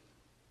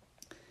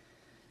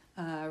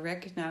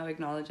 Rick now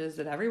acknowledges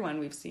that everyone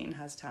we've seen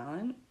has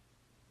talent,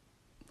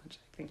 which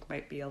I think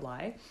might be a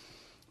lie.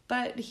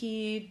 But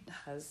he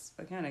has,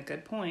 again, a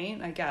good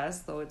point, I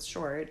guess, though it's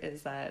short,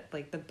 is that,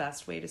 like, the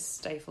best way to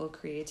stifle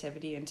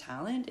creativity and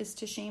talent is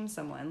to shame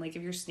someone. Like,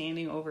 if you're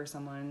standing over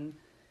someone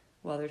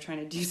while they're trying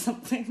to do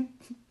something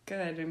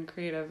good and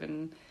creative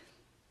and,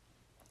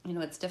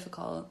 it's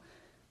difficult,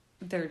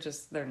 they're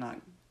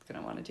not going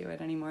to want to do it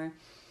anymore.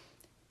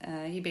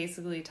 He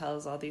basically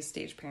tells all these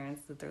stage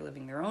parents that they're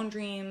living their own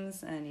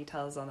dreams, and he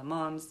tells all the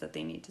moms that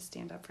they need to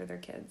stand up for their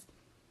kids.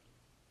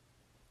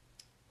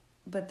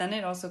 But then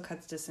it also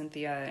cuts to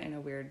Cynthia in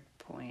a weird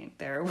point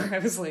there where I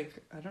was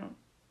like,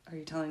 are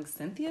you telling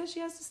Cynthia she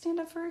has to stand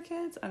up for her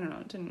kids? I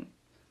don't know.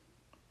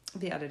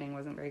 The editing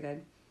wasn't very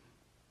good.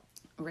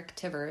 Rick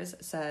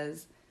Tivers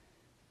says,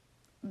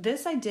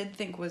 this I did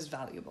think was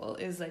valuable,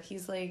 is that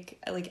he's like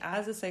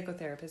as a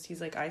psychotherapist,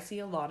 he's like, I see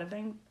a lot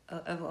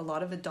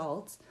of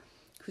adults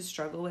who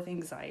struggle with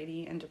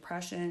anxiety and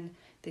depression.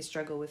 They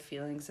struggle with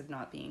feelings of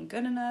not being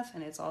good enough,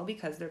 and it's all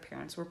because their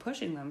parents were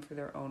pushing them for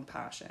their own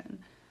passion.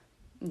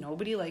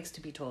 Nobody likes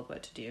to be told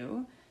what to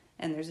do,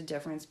 and there's a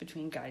difference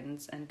between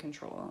guidance and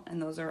control,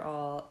 and those are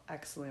all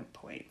excellent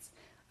points.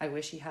 I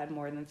wish he had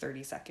more than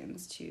 30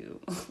 seconds to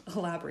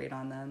elaborate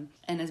on them.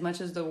 And as much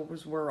as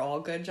those were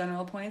all good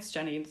general points,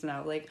 Jenny's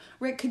now like,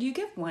 Rick, could you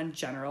give one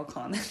general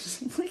comment?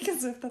 Like,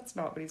 as if that's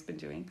not what he's been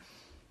doing.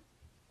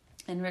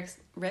 And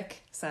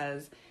Rick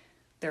says,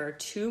 there are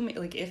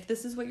if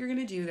this is what you're going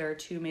to do, there are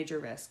two major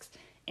risks.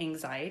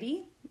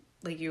 Anxiety,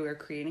 like you are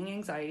creating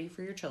anxiety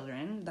for your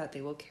children that they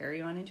will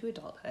carry on into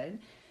adulthood.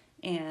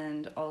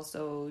 And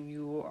also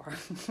you are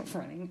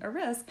running a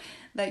risk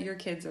that your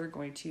kids are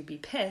going to be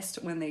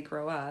pissed when they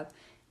grow up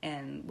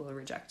and will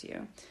reject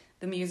you.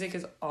 The music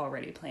is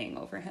already playing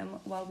over him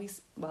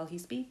while he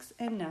speaks,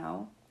 and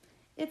now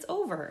it's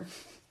over.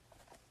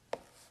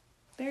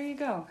 There you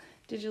go.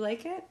 Did you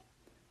like it?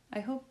 I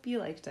hope you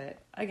liked it.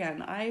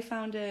 Again, I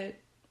found it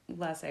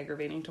less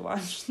aggravating to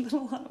watch than a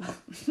lot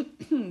of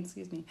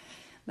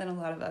than a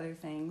lot of other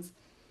things.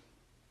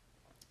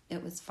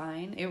 It was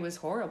fine. It was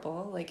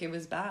horrible. Like, it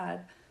was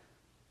bad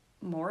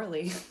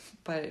morally,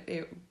 but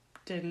it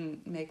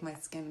didn't make my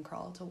skin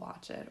crawl to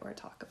watch it or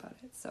talk about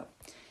it. So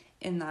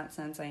in that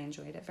sense, I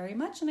enjoyed it very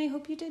much, and I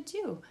hope you did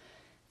too.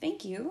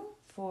 Thank you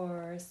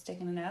for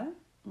sticking it out,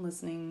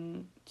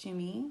 listening to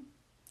me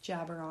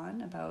jabber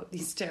on about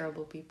these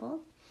terrible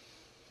people.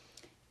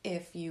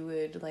 If you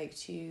would like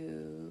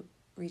to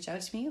reach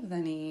out to me with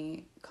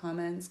any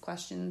comments,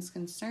 questions,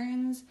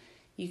 concerns,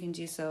 you can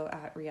do so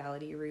at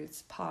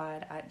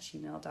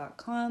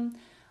realityrootspod@gmail.com.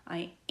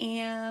 I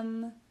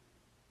am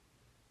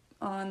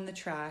on the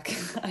track.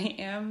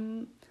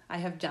 I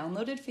have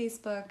downloaded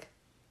Facebook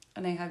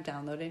and I have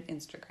downloaded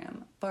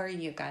Instagram for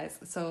you guys.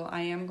 So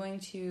I am going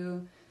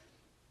to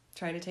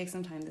try to take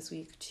some time this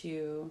week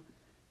to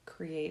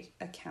create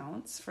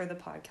accounts for the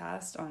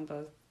podcast on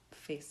both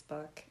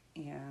Facebook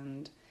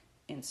and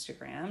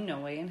Instagram. No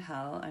way in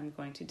hell I'm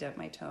going to dip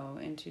my toe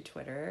into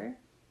Twitter.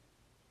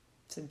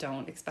 So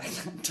don't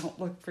expect that. Don't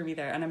look for me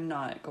there. And I'm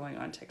not going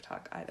on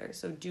TikTok either.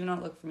 So do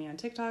not look for me on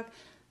TikTok.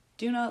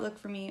 Do not look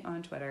for me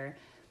on Twitter.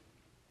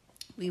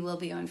 We will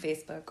be on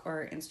Facebook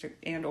or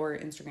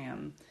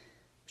Instagram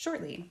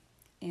shortly.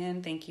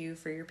 And thank you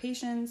for your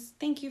patience.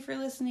 Thank you for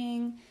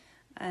listening.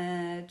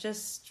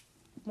 Just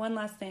one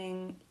last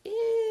thing.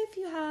 If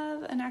you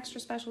have an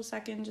extra special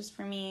second just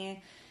for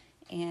me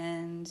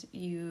and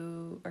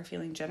you are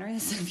feeling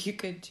generous, if you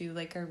could do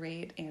like a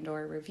rate and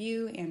or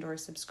review and or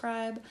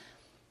subscribe,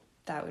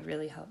 that would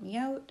really help me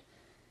out.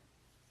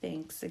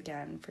 Thanks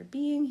again for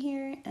being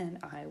here, and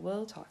I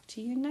will talk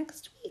to you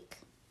next week.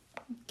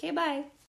 Okay, bye.